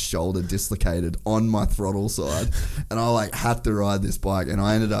 with my shoulder dislocated on my throttle side, and I like had to ride this bike. And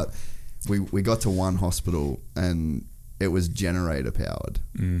I ended up, we got to one hospital, and it was generator powered,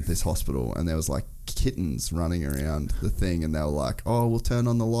 this hospital, and there was like kittens running around the thing, and they were like, oh, we'll turn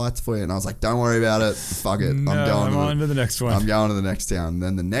on the lights for you. And I was like, don't worry about it, fuck it, no, I'm on to the next one. I'm going to the next town. And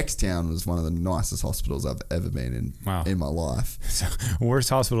then the next town was one of the nicest hospitals I've ever been in in my life. So, worst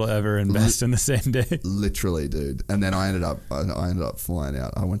hospital ever and best in the same day. Literally, dude. And then I ended up flying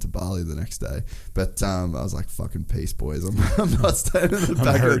out. I went to Bali the next day, but I was like, fucking peace, boys. I'm not staying in the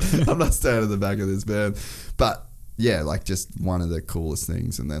back. I'm not staying in the back of this van. But yeah, like just one of the coolest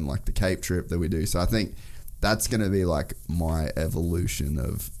things. And then like the Cape trip that we do. So I think that's going to be like my evolution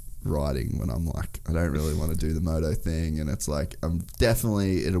of riding when I'm like, I don't really want to do the moto thing, and it's like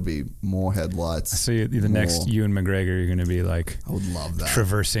it'll be more headlights. So the next Ewan McGregor, you're going to be like, I would love that,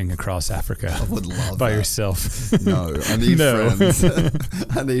 traversing across Africa. I would love by that. Yourself. No, I need friends.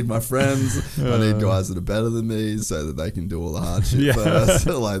 I need my friends. I need guys that are better than me so that they can do all the hard shit first.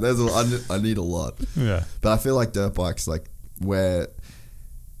 Like I need a lot. Yeah, but I feel like dirt bikes, like we're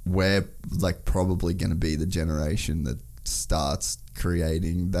like probably going to be the generation that starts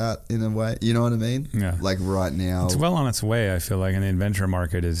creating that in a way, you know what I mean? Yeah. Like right now, it's well on its way. I feel like, and the adventure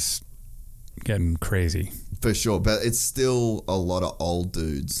market is getting crazy for sure. But it's still a lot of old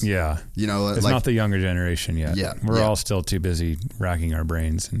dudes. Yeah, you know, it's like, not the younger generation yet. Yeah, we're all still too busy racking our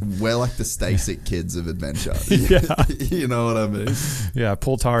brains. And we're like the Stasic kids of adventure. Yeah, you know what I mean? Yeah,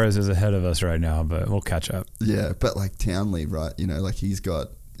 Poltaras is ahead of us right now, but we'll catch up. Yeah, but like Townley, right? You know, like he's got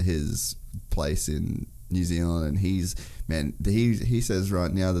his place in New Zealand, and he says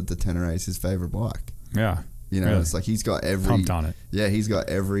right now that the Tenere is his favorite bike. Yeah, you know, really? It's like he's got pumped on it. Yeah, he's got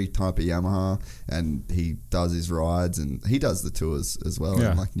every type of Yamaha, and he does his rides, and he does the tours as well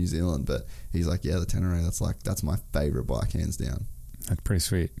in like New Zealand. But he's like, yeah, the Tenere, that's my favorite bike, hands down. That's pretty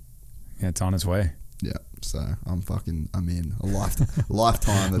sweet. Yeah, it's on its way. Yeah, so I'm in a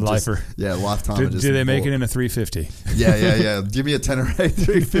lifetime of lifer. Lifetime. Do they make it in a 350? Yeah. Give me a Tenere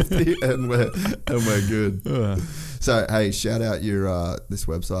 350 and we're good. So hey, shout out your this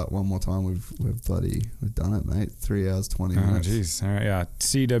website one more time. We've done it, mate. 3 hours 20 minutes. Oh jeez. All right, yeah.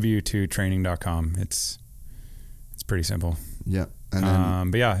 CW2training.com. It's pretty simple. Yeah. And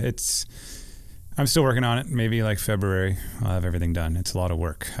then, but yeah, I'm still working on it. Maybe like February, I'll have everything done. It's a lot of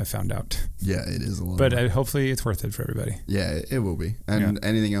work, I found out. Yeah, it is a lot. But hopefully it's worth it for everybody. Yeah, it will be. And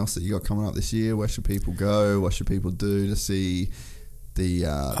anything else that you got coming up this year? Where should people go? What should people do to see the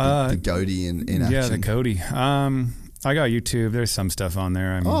Cody in action? Yeah, the Cody. I got YouTube. There's some stuff on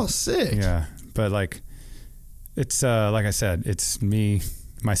there. Oh, sick. Yeah, but like, it's like I said, it's me,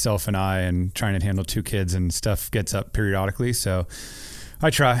 myself, and I, and trying to handle 2 kids, and stuff gets up periodically. So I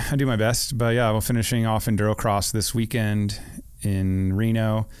do my best. But yeah, we're finishing off Endurocross this weekend in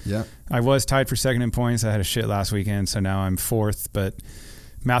Reno. Yeah, I was tied for second in points. I had a shit last weekend, so now I'm 4th. But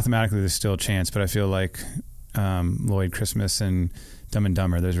mathematically, there's still a chance. But I feel like Lloyd Christmas and Dumb and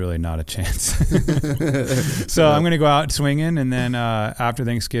Dumber, there's really not a chance. So I'm going to go out swinging, and then after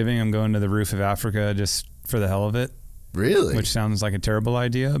Thanksgiving, I'm going to the Roof of Africa just for the hell of it. Really? Which sounds like a terrible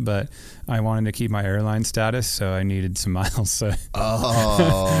idea, but I wanted to keep my airline status, so I needed some miles. So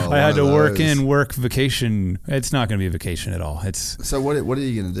I had to work vacation. It's not going to be a vacation at all. So what are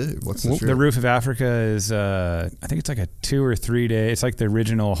you going to do? What's the trip? The Roof of Africa is, I think it's like a 2 or 3 day. It's like the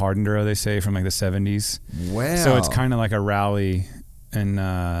original hard enduro, they say, from like the 70s. Wow. So it's kind of like a rally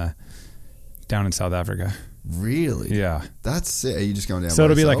down in South Africa. Really? Yeah. That's sick. Are you just going down so by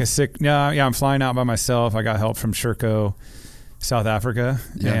it'll be yourself? like a sick... Yeah, I'm flying out by myself. I got help from Sherco, South Africa.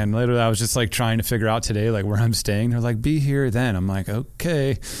 Yeah. And literally I was just like trying to figure out today like where I'm staying. They're like, be here then. I'm like,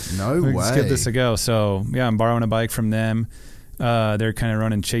 okay. No way. Let's give this a go. So yeah, I'm borrowing a bike from them. They're kind of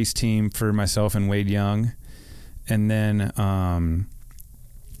running chase team for myself and Wade Young. And then...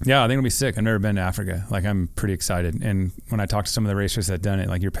 yeah, I think it'll be sick. I've never been to Africa. Like, I'm pretty excited. And when I talk to some of the racers that have done it,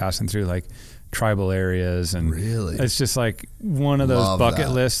 like, you're passing through, like, tribal areas. And really? It's just, like, one of those bucket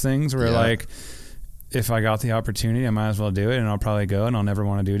list things where, like, if I got the opportunity, I might as well do it. And I'll probably go, and I'll never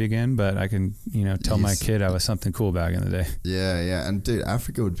want to do it again. But I can, tell my kid I was something cool back in the day. Yeah. And, dude,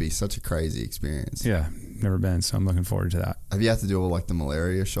 Africa would be such a crazy experience. Yeah, never been. So I'm looking forward to that. Have you had to do all, like, the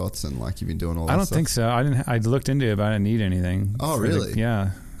malaria shots and, like, you've been doing all that stuff? I don't stuff? think so. I looked into it, but I didn't need anything. Oh, really?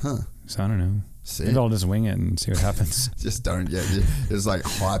 Yeah. Huh. So I don't know. Sick. Maybe I'll just wing it and see what happens. Just don't get you. It's like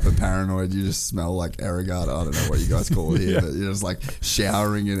hyper paranoid. You just smell like Aerogard. I don't know what you guys call it here, but you're just like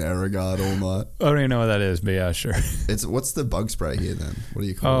showering in Aerogard all night. I don't even know what that is, but yeah, sure. What's the bug spray here then? What do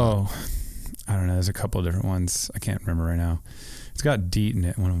you call it? I don't know. There's a couple of different ones. I can't remember right now. It's got DEET in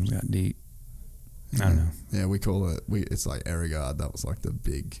it. One of them's got DEET. I don't know. Yeah, we call it. It's like Aerogard. That was like the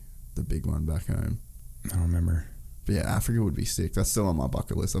big one back home. I don't remember. But yeah, Africa would be sick. That's still on my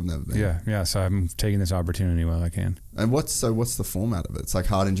bucket list. I've never been. Yeah. So I'm taking this opportunity while I can. And what's the format of it? It's like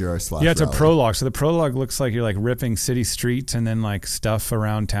hard enduro / Yeah, it's rally. a prologue. So the prologue looks like you're like ripping city streets and then like stuff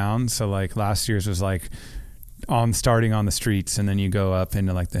around town. So like last year's was like starting on the streets, and then you go up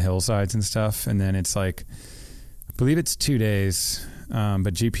into like the hillsides and stuff. And then it's like, I believe it's 2 days,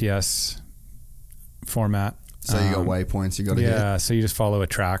 but GPS format. So you got waypoints you got to hit. Yeah, so you just follow a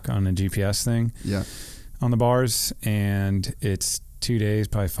track on a GPS thing. Yeah. On the bars, and it's 2 days,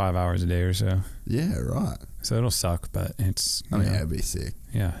 probably 5 hours a day or so. Yeah, right. So it'll suck, but it's... it'd be sick.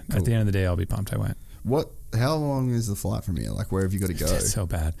 Yeah. Cool. At the end of the day, I'll be pumped I went. How long is the flight from here? Like, where have you got to go? It's so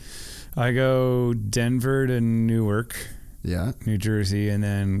bad. I go Denver to Newark. Yeah. New Jersey, and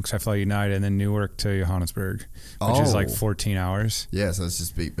then, because I fly United, and then Newark to Johannesburg, which is like 14 hours. Yeah, so it's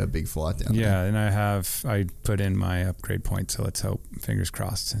just a big flight down there. Yeah, and I put in my upgrade point, so let's hope, fingers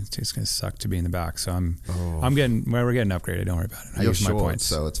crossed. It's just going to suck to be in the back, so we're getting upgraded, don't worry about it. I use my points.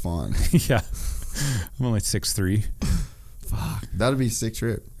 So it's fine. Yeah. I'm only 6'3". Fuck. That'd be a sick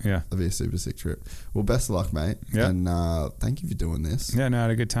trip. Yeah. That'd be a super sick trip. Well, best of luck, mate. Yeah. And thank you for doing this. Yeah, no, I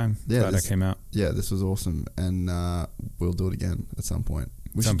had a good time. Yeah, Glad I came out. Yeah, this was awesome. And we'll do it again at some point.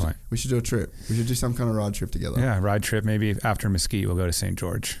 We should do a trip. We should do some kind of ride trip together. Yeah, ride trip. Maybe after Mesquite, we'll go to St.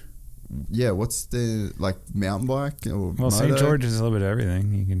 George. Yeah, what's the, like, mountain bike or Well, St. George is a little bit of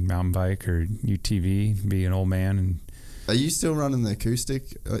everything. You can mountain bike or UTV, be an old man. And are you still running the acoustic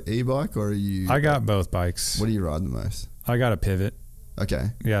e-bike, or are you... I got both bikes. What do you ride the most? I got a pivot.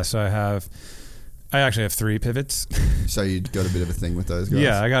 Okay. Yeah, so I actually have 3 pivots. So you got a bit of a thing with those guys?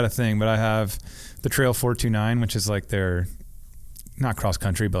 Yeah, I got a thing, but I have the Trail 429, which is like their, not cross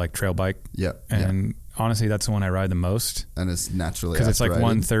country, but like trail bike. Yep. And honestly, that's the one I ride the most. And it's naturally because it's like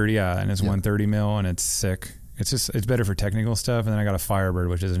 130, and it's 130 mil, and it's sick. It's better for technical stuff. And then I got a Firebird,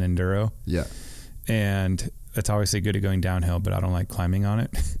 which is an enduro. Yeah. And it's obviously good at going downhill, but I don't like climbing on it.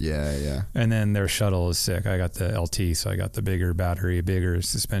 Yeah, yeah. And then their shuttle is sick. I got the LT, so I got the bigger battery, bigger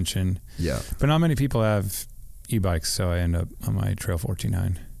suspension. Yeah. But not many people have e-bikes, so I end up on my Trail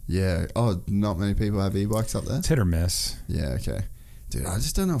 429. Yeah. Oh, not many people have e-bikes up there? It's hit or miss. Yeah, okay. Dude, I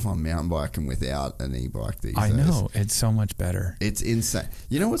just don't know if I'm mountain biking without an e-bike these days. I know. It's so much better. It's insane.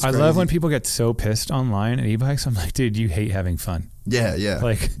 You know what's crazy? I love when people get so pissed online at e-bikes. I'm like, dude, you hate having fun. Yeah, yeah.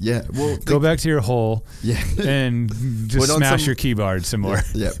 Like, yeah. Well, go back to your hole and just smash your keyboard some more.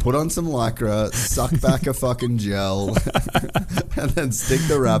 Yeah, put on some Lycra, suck back a fucking gel, and then stick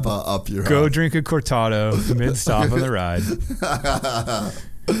the wrapper up your Go drink a Cortado mid-stop on the ride.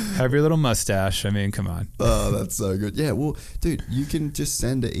 Have your little mustache. I mean, come on. Oh, that's so good. Yeah, well, dude, you can just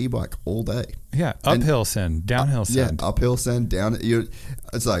send an e-bike all day. Yeah, uphill send, downhill send. Yeah, uphill send, down.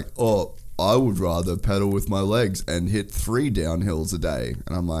 It's like, oh, I would rather pedal with my legs and hit 3 downhills a day.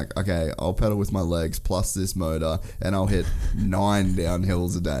 And I'm like, okay, I'll pedal with my legs plus this motor, and I'll hit 9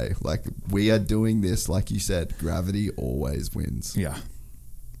 downhills a day. Like, we are doing this, like you said, gravity always wins. Yeah.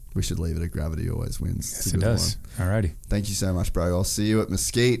 We should leave it at gravity always wins. Yes, it does. Alrighty. Thank you so much, bro. I'll see you at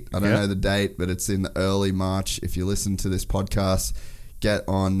Mesquite. I don't know the date, but it's in early March. If you listen to this podcast, get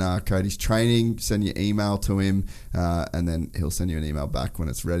on Cody's training, send your email to him, and then he'll send you an email back when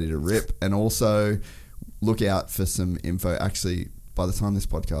it's ready to rip. And also, look out for some info. Actually, by the time this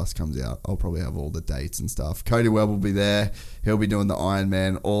podcast comes out, I'll probably have all the dates and stuff. Cody Webb will be there. He'll be doing the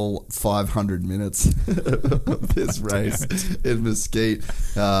Ironman, all 500 minutes of this race in Mesquite.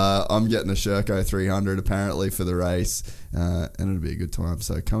 I'm getting a Sherco 300 apparently for the race, and it'll be a good time.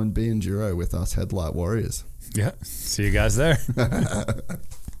 So come and be enduro with us Headlight Warriors. Yeah, see you guys there.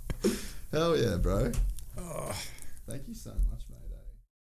 Hell yeah, bro. Thank you so much.